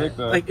this is sick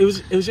though. Like it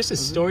was just a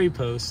story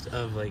post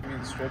of like.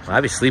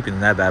 I'd be sleeping in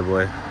that bad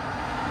boy.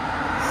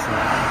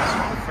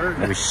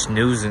 I'd be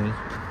snoozing.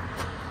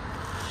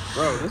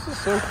 Bro, this is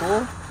so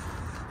cool.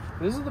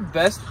 This is the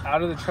best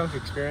out of the trunk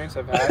experience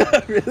I've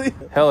had. Really?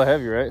 Hella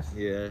heavy, right?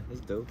 Yeah, that's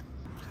dope.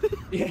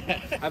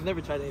 Yeah. I've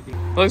never tried anything.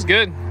 Looks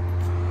good.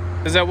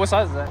 Is that what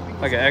size is that?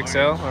 Like an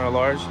XL or a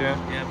large? Yeah.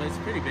 Yeah, but it's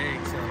pretty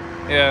big, so.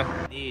 Yeah.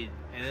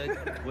 And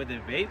then with the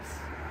vapes,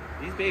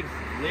 these vapes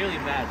literally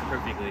match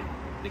perfectly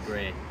the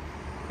gray.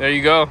 There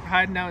you go.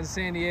 Hiding out in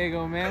San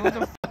Diego, man. What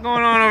the f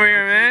going on over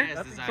here,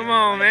 man? Come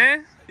on,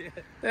 man.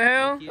 The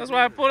hell? That's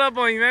why I pulled up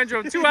on you, man.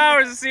 Drove 2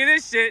 hours to see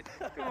this shit.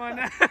 Come on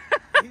now.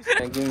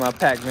 Man, give me my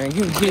pack, man.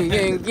 Give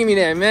me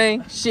that,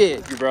 man.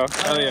 Shit. Thank you, bro.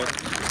 Oh, yeah.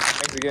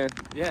 Thanks again.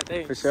 Yeah,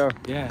 thanks. For sure.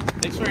 Yeah.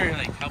 Thanks for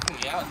like helping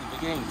me out in the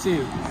beginning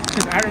too.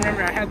 Because I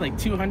remember I had like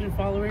 200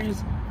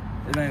 followers,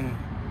 and then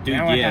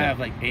now I have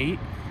like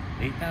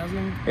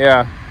 8,000.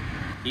 Yeah.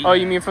 Oh,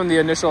 you mean from the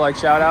initial like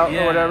shout out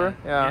or whatever?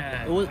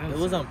 Yeah. It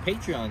was on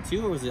Patreon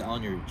too, or was it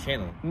on your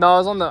channel? No, it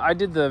was on I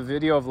did the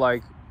video of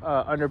like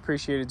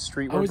underappreciated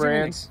streetwear brands. I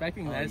wasn't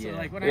expecting that. So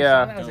like when I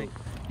saw that, I was like,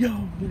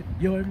 yo,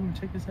 everyone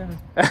check this out.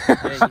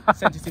 I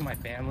sent it to my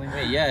family.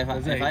 Wait, yeah, if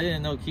I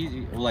didn't know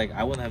Keezy, like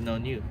I wouldn't have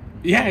known you.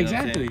 Yeah, You know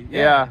exactly.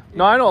 Yeah.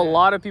 No, I know a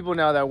lot of people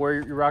now that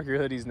you rock your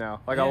hoodies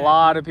now. Like a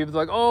lot of people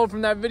like, oh,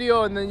 from that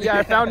video, and then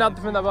I found out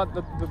about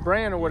the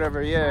brand or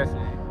whatever. Yeah.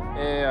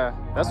 Yeah.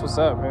 That's what's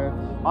up,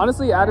 man.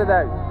 Honestly, out of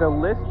the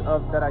list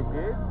of that I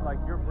did, like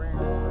your brand.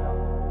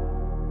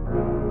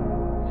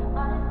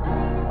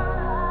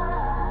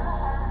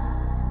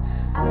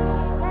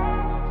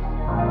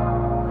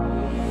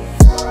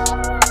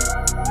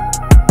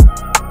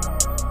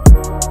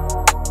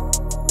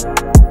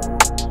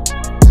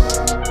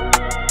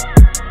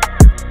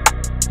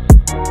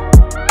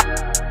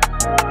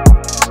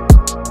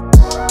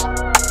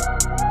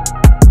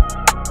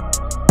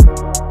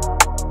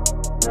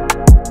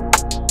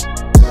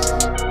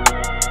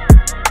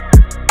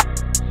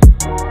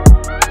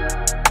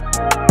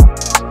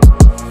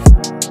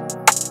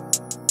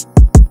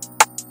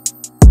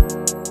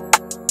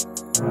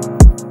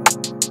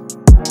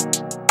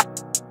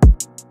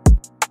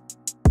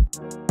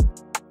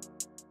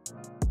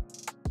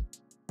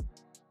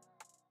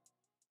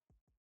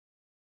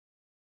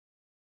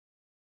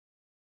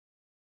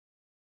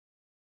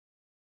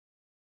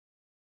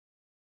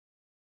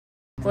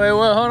 Wait,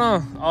 what? Hold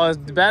on. Oh,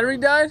 the battery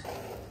died?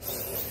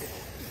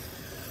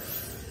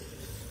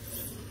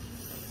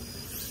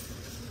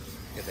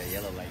 Get that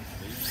yellow light.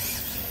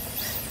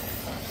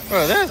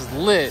 Bro, that's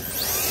lit.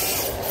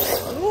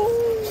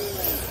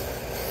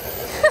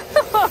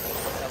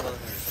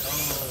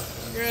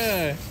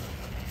 Yeah.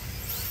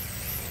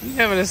 You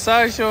having a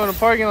sideshow in the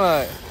parking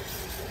lot.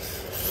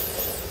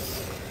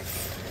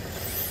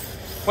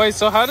 Wait,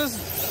 so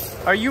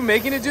are you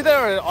making it do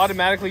that, or it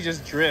automatically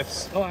just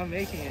drifts? Oh, I'm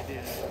making it do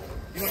that.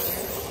 You want to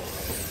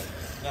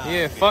try?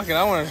 Yeah, fuck it,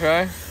 I want to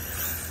try.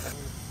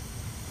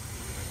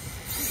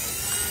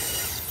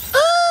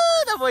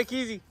 That boy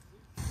Keezy.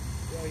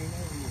 Yo, you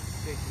know you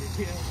sick, you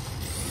see that?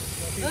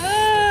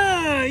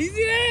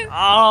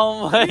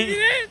 Oh my. You see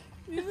that?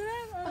 You see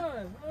that?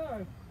 Hold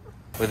on.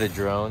 With a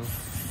drone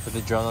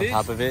on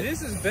top of it.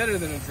 This is better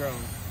than a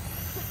drone.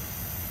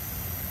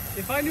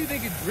 If I knew they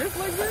could drift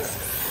like this,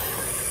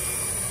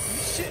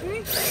 you shitting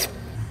me?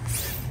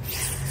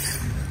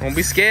 Won't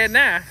be scared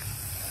now.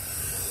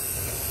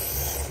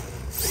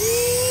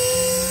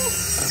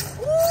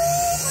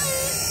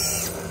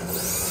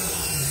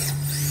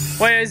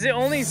 Wait, is it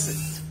only...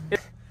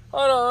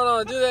 Hold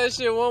on. Do that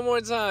shit one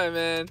more time,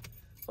 man.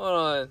 Hold on.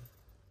 All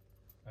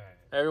right.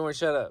 Everyone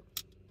shut up.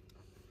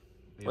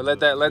 Well,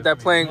 let that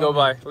plane go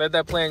by. Let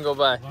that plane go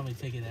by. Want me to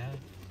take it out?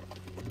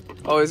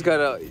 Oh, it's got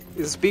a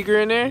speaker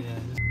in there? Yeah.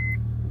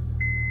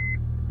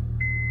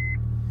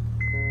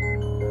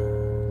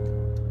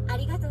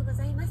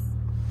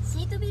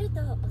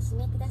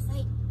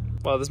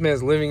 Wow, this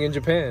man's living in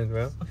Japan,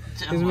 bro.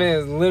 This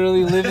man's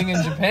literally living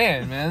in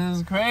Japan, man. This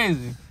is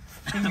crazy.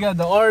 He's got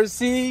the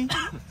RC.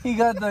 He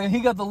got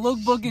the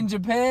lookbook in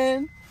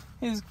Japan.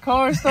 His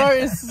car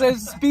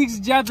says speaks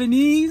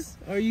Japanese.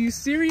 Are you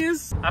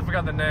serious? I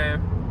forgot the name.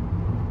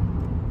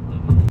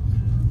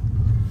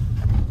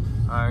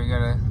 Alright, you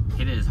gotta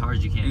hit it as hard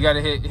as you can. You gotta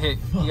hit.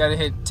 You gotta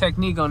hit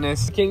technique on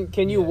this.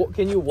 Can you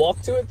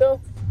walk to it though?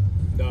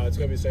 No, it's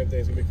gonna be the same thing.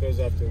 It's gonna be closed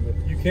off to it.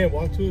 You can't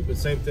walk to it, but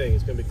same thing.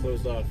 It's gonna be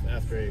closed off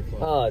after 8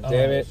 o'clock. Oh,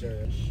 damn it.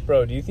 Sure.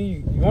 Bro, do you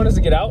think you want us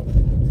to get out?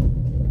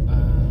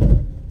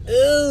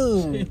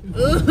 Ooh.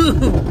 Ooh.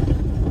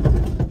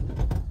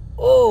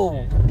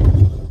 Ooh.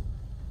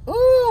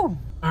 Ooh.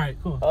 Alright,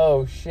 cool.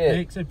 Oh, shit.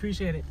 Thanks, I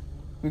appreciate it.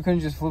 We couldn't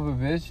just flip a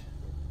bitch?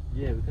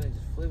 Yeah, we couldn't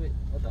just flip it.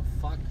 What the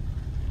fuck?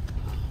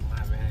 My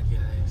bad,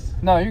 guys.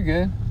 No, you're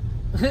good.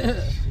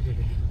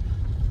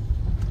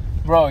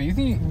 Bro,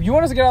 you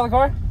want us to get out of the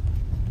car?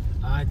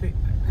 I think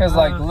Cause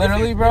like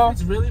literally, bro.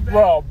 It's really bad.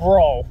 Bro.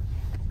 Oh,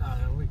 no,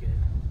 we're good.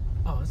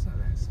 Oh, it's not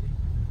that steep.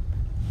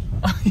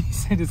 Oh, he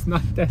said it's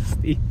not that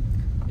steep.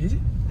 Is it?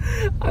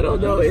 I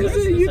don't know. Is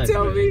it? You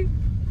tell me.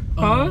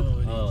 Huh?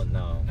 Oh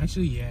no.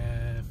 Actually,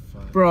 yeah.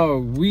 Fuck.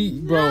 Bro,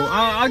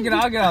 I'll get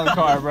out of the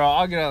car, bro.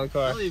 I'll get out of the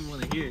car. I don't even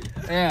want to hear it.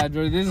 Yeah,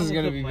 bro, this is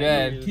gonna be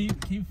bad. Can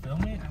you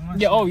film it?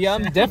 Yeah, oh yeah,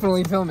 I'm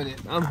definitely filming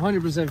it. I'm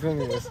 100%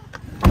 filming this.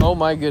 Oh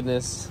my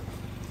goodness.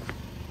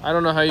 I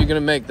don't know how you're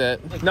gonna make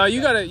that. No,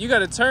 you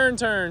gotta turn.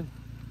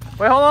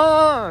 Wait, hold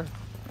on.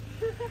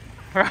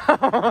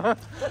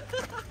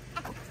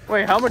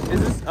 Wait, how much is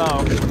this?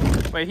 Oh,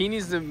 wait, he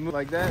needs to move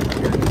like that.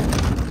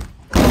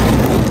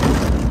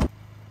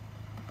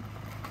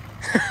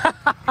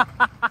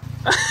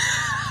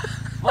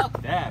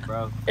 Fuck that,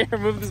 bro. Here,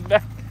 move this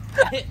back.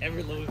 I hit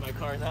every low in my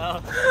car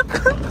now.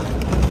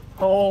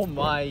 Oh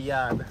my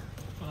god.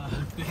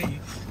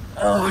 Thanks.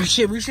 Oh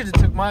shit, we should have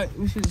took my.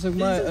 This is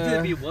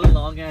gonna be one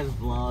long ass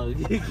vlog.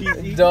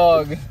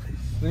 Dog. There's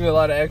gonna be a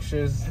lot of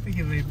extras. I think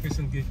it made for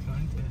some good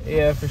content.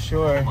 Yeah, for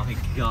sure. Oh my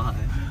god.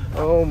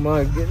 Oh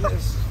my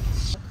goodness.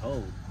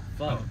 Oh,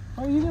 fuck.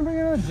 Oh, you didn't bring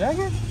out a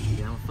jacket?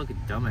 Yeah, I'm a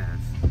fucking dumbass.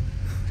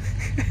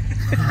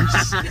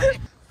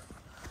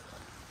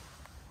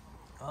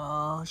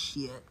 Oh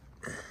shit.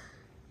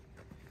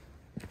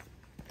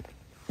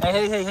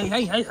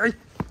 Hey.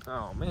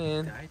 Oh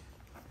man.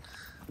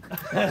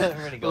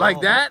 Go Like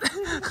home. that?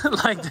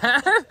 Like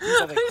that?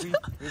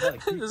 He's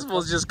like, This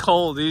fool's just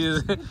cold. He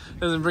just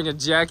doesn't bring a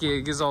jacket.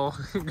 He gets all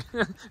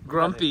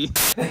grumpy.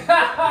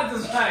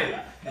 That's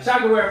right.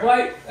 Shaka wear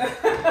white.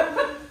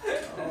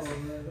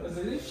 Was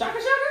it Shaka?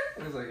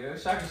 It was like, yeah,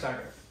 Shaka.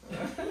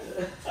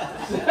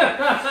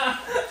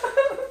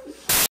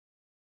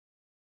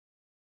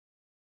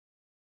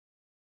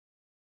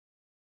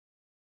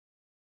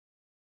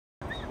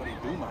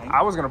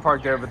 I was gonna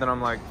park there, but then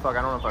I'm like, fuck,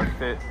 I don't know if I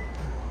fit.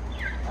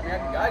 I mean, I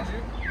can guide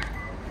you.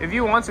 If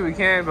you want to, we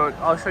can, but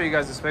I'll show you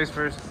guys the space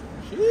first.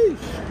 Sheesh.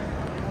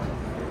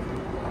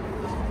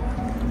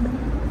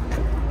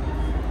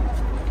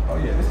 Oh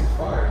yeah, this is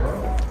fire,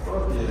 bro.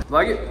 Fuck yeah.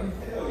 Like it?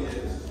 Hell yeah, this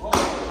is fire.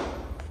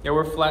 Yeah,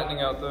 we're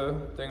flattening out the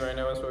thing right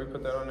now. That's why we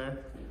put that on there.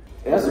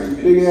 That's a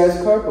big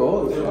ass carpet.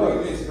 Holy fuck.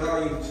 Remix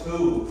volume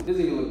 2. It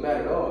doesn't even look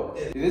bad at all.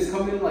 Did this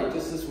come in like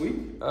just this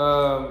week?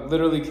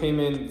 Literally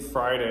came in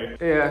Friday.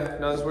 Yeah,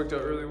 no, this worked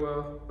out really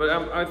well. But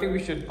I think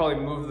we should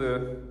probably move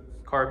the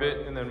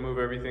carpet and then move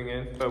everything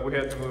in. But we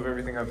have to move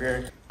everything up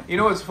here. You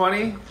know what's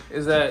funny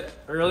is that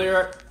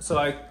earlier, before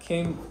I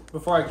came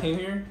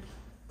here,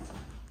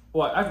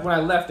 when I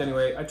left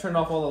anyway, I turned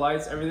off all the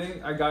lights,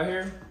 everything. I got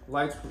here,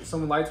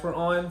 some lights were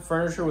on,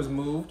 furniture was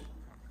moved.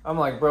 I'm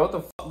like, bro, what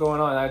the fuck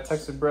going on? I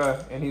texted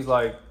bruh, and he's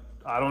like,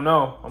 I don't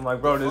know. I'm like,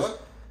 bro, this,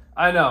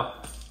 I know.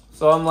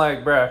 So I'm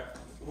like, bruh.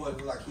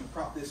 What, like he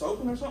propped this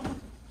open or something?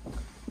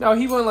 No,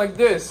 he went like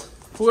this.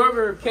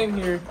 Whoever came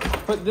here,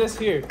 put this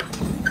here.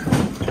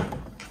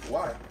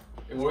 Why?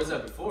 And where was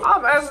that before?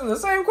 I'm asking the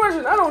same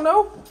question. I don't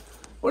know.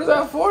 What is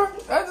that for?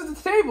 That's the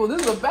table.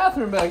 This is a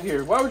bathroom back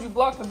here. Why would you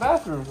block the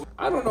bathroom?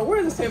 I don't know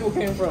where this table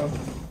came from.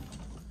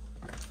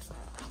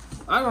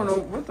 I don't know.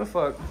 What the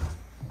fuck?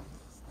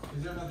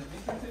 Is there another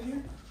entrance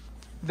in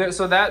here?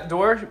 So that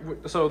door,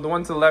 so the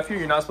one to the left here,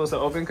 you're not supposed to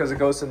open because it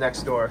goes to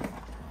next door.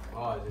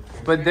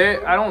 But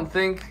there, I don't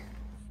think.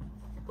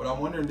 But I'm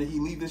wondering, did he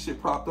leave this shit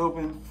propped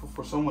open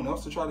for someone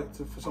else to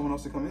for someone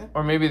else to come in?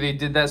 Or maybe they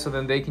did that so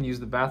then they can use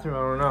the bathroom. I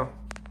don't know.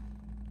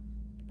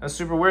 That's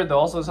super weird though.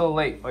 Also, so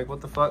late. Like,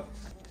 what the fuck?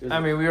 I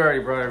mean, we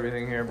already brought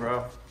everything here,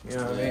 bro. You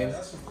know what I mean?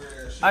 That's some weird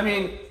ass shit. I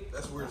mean,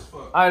 that's weird as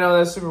fuck. I know,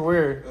 that's super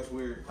weird. That's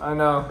weird. I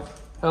know.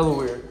 Hella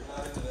weird.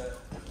 Not into that.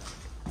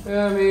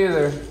 Yeah, me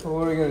either.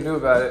 What are we gonna do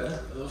about it? Are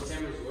those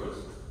cameras yours?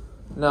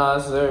 Nah,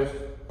 that's theirs.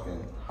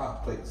 Fucking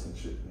hot plates and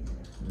shit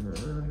in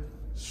here.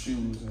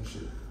 Shoes and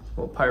shit.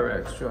 Well,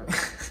 Pyrex truck.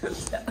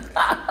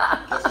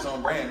 That's its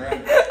own brand,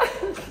 right?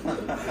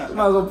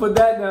 Might as well put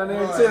that down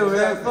there too,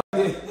 man. Fuck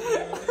it.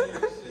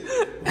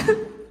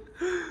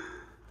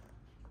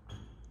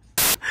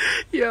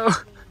 Yo,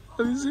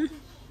 let me see.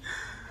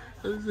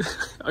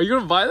 Are you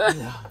gonna buy that?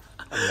 Yeah,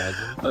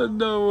 imagine. Oh,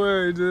 no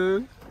way,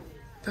 dude.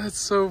 That's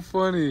so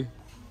funny.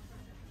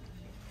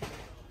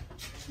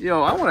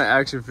 Yo, I want an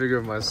action figure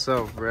of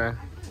myself, bruh.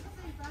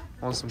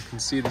 I want some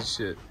conceited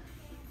shit.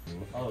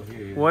 Oh,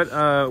 here.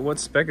 What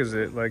spec is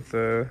it? Like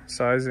the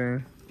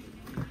sizing?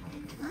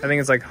 I think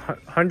it's like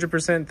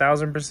 100%,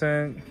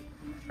 1000%.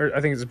 Or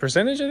I think it's a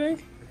percentage, I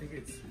think? I think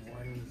it's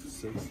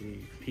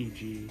 160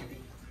 PG.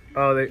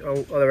 Oh,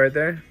 they're right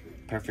there?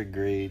 Perfect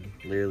grade,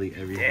 literally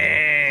everything.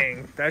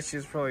 Dang, that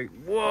shit's probably,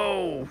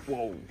 whoa. I don't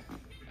know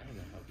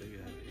how big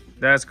that is.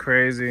 That's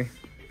crazy.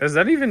 Is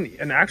that even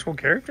an actual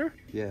character?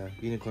 Yeah,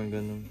 Unicorn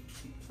Gundam.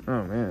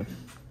 Oh, man.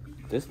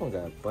 This one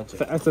got a bunch of...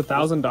 That's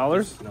 $1,000?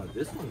 No,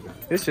 this one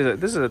got... This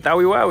is a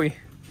Dowie Wowie.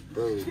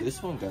 Bro,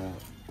 this one got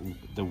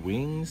the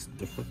wings,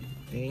 the fucking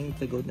thing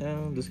to go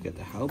down. This got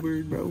the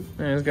halberd, bro.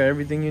 Man, it's got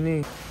everything you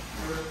need.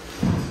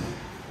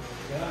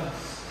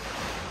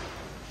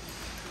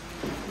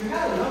 We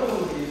had another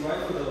one of these,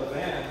 right, for the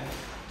van.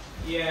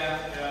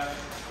 Yeah.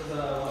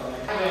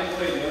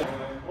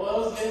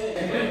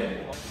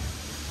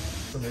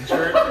 Some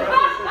insurance.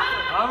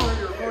 I'm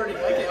already recording.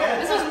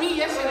 This was me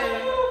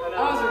yesterday. I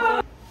was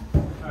recording.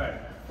 Alright,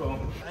 cool.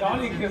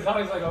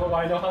 Donnie's like, oh,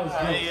 I know how this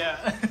feels.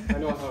 Yeah. I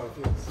know how it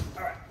feels.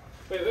 Alright.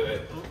 Wait.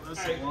 Oh,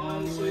 that's right.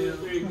 1, 2,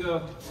 3, go.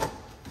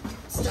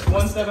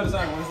 One step at a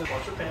time. One step.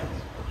 Wash your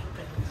pants.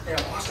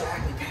 Yeah, wash your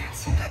acne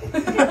pants.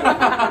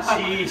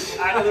 Sheesh.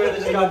 I know where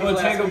this is going.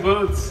 Tangle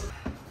boots.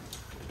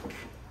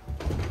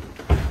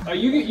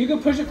 You can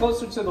push it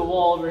closer to the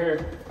wall over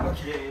here.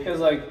 Okay. Because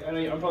like I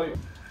know I'm probably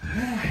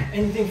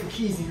anything for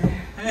Keezy,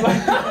 man.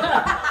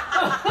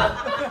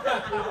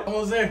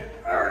 Almost there.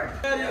 Alright.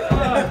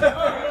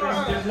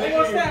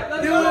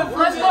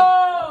 Let's go!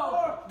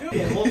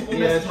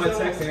 Yeah, it's my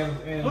text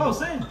and oh,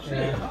 same.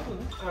 Yeah.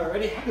 Alright,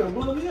 ready? I'm gonna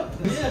blow me up.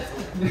 Yeah.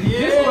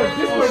 Yeah,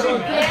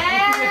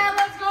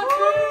 let's go.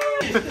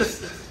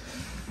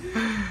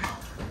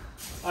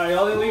 Alright,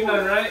 y'all didn't leave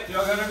none, right?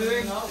 Y'all got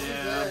everything?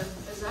 Yeah.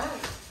 Is that?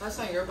 That's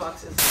not your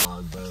boxes.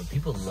 Oh, bro,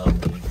 people love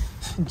me.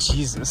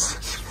 Jesus.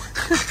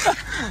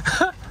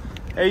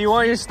 Hey, you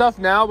want your stuff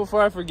now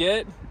before I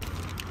forget?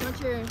 You want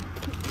your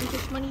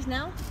monies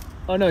now?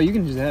 Oh no, you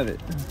can just have it.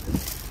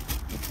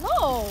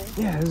 No.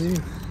 Yeah, it's you.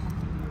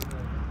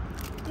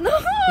 No.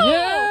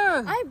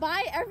 Yeah. I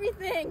buy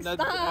everything.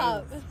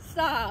 Stop.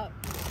 Stop.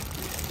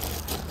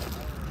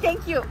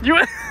 Thank you.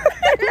 You're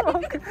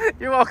welcome.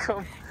 You're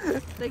welcome.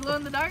 They glow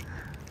in the dark?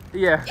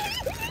 Yeah.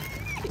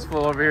 This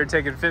fool over here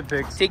taking fit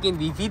pics. Taking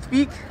the feet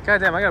peek. God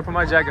damn, I gotta put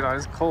my jacket on.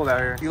 It's cold out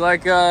here. You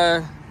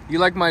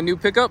like my new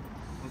pickup?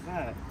 What's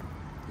that?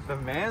 The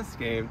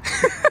Manscaped.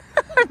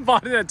 I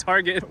bought it at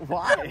Target.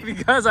 Why?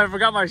 Because I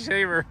forgot my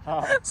shaver.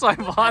 Oh. So I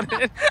bought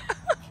it.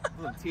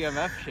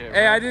 TMF shit.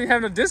 Hey, I didn't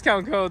have no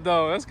discount code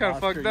though. That's kind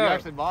of fucked up. You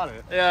actually bought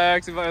it. Yeah, I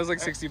actually bought it. It was like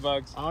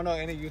 $60. I don't know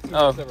any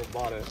YouTubers ever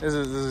bought it. This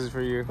is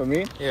for you. For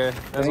me? Yeah,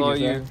 that's Thank all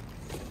you. you.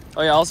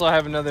 Oh yeah, also I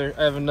have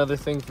another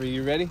thing for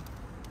you. Ready?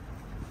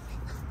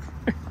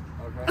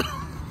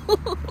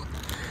 Okay.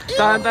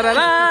 Dun, da, da,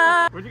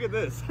 da. Where'd you get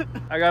this?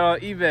 I got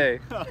it on eBay.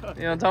 You know what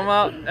I'm talking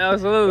about?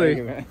 Absolutely. Thank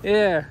you, man.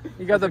 Yeah.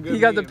 You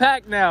got the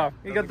pack now.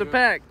 You got the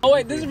pack. Oh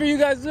wait, this is for you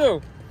guys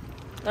too.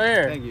 Right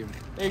here. Thank you.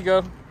 There you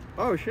go.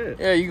 Oh shit.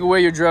 Yeah, you can wear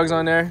your drugs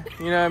on there.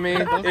 You know what I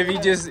mean?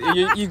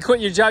 If you quit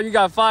your job, you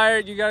got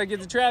fired, you gotta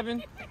get to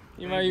trapping.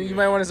 You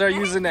might want to start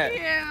using that.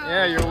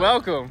 Yeah, you're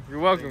welcome. You're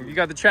welcome. You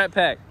got the trap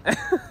pack.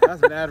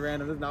 That's mad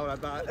random. That's not what I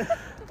thought.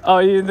 Oh,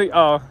 you didn't think?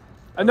 Oh,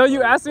 I know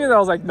you asked me, and I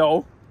was like,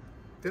 no.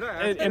 Did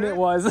I ask And it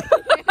was.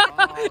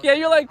 Yeah,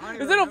 you're like,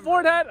 is it a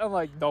Ford hat? I'm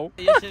like, no.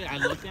 Yesterday, I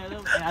looked at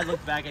him and I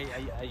looked back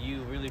at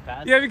you really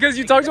fast. Yeah, because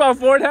you talked about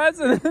Ford hats,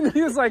 and then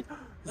he was like,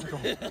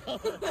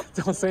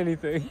 don't say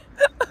anything.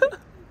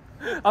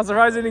 I'm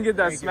surprised I didn't get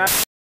that smack.